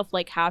myself,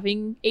 like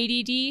having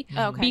ADD,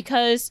 Oh, okay.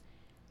 because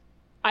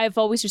I've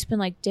always just been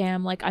like,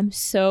 damn, like I'm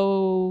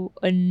so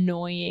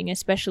annoying,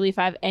 especially if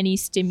I have any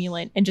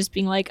stimulant, and just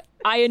being like,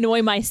 I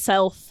annoy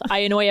myself. I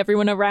annoy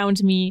everyone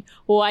around me.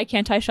 Why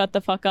can't I shut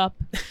the fuck up?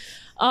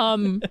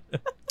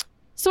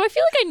 So I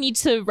feel like I need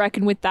to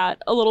reckon with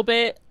that a little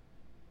bit.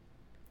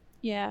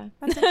 Yeah.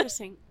 That's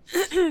interesting.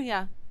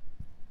 Yeah.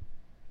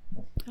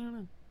 I don't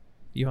know.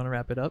 You want to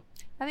wrap it up?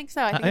 I think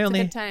so. I think I it's only-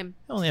 a good time.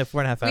 I only have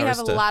 4.5 We hours.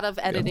 have a lot of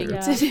editing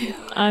through. to do.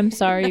 I'm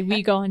sorry.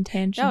 We go on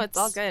tangents. No, it's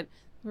all good.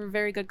 We're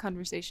very good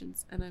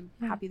conversations, and I'm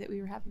happy that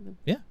we were having them.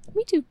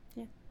 Me too.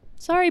 Yeah.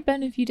 Sorry,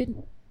 Ben, if you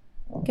didn't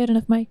get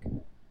enough mic.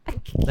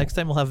 Next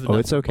time we'll have Oh, enough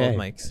it's okay. both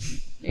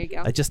mics. There you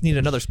go. I just need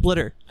another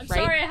splitter. I'm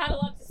Right? sorry I had a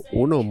lot to say.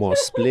 Uno more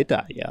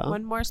splitter, yeah.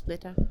 One more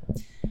splitter.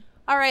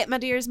 All right, my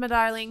dears, my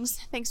darlings.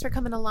 Thanks for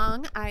coming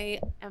along. I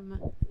am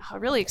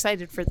really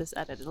excited for this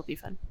edit. It'll be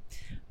fun.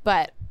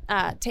 But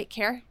take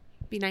care.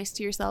 Be nice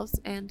to yourselves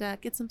and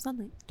get some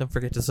sunlight. Don't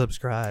forget to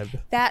subscribe.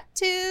 That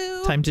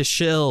too. Time to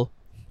shill.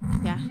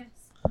 Yeah.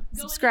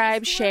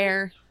 Subscribe,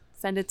 share,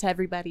 send it to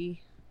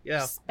everybody.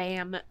 Yeah.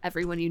 Spam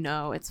everyone you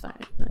know. It's fine.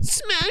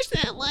 Smash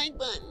that like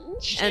button.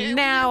 And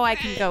now I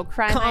can go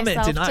cry Comment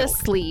myself and to I'll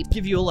sleep.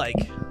 Give you a like.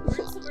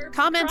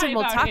 Comment and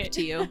we'll about talk it.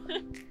 to you.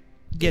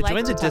 Yeah, like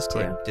join the to talk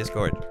to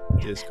Discord.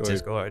 Discord.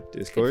 Discord. Good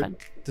Discord. fun.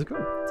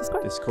 Discord.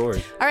 Discord.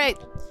 Discord. All right.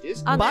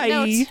 On Bye.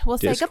 that note, we'll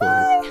say Discord.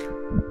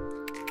 goodbye.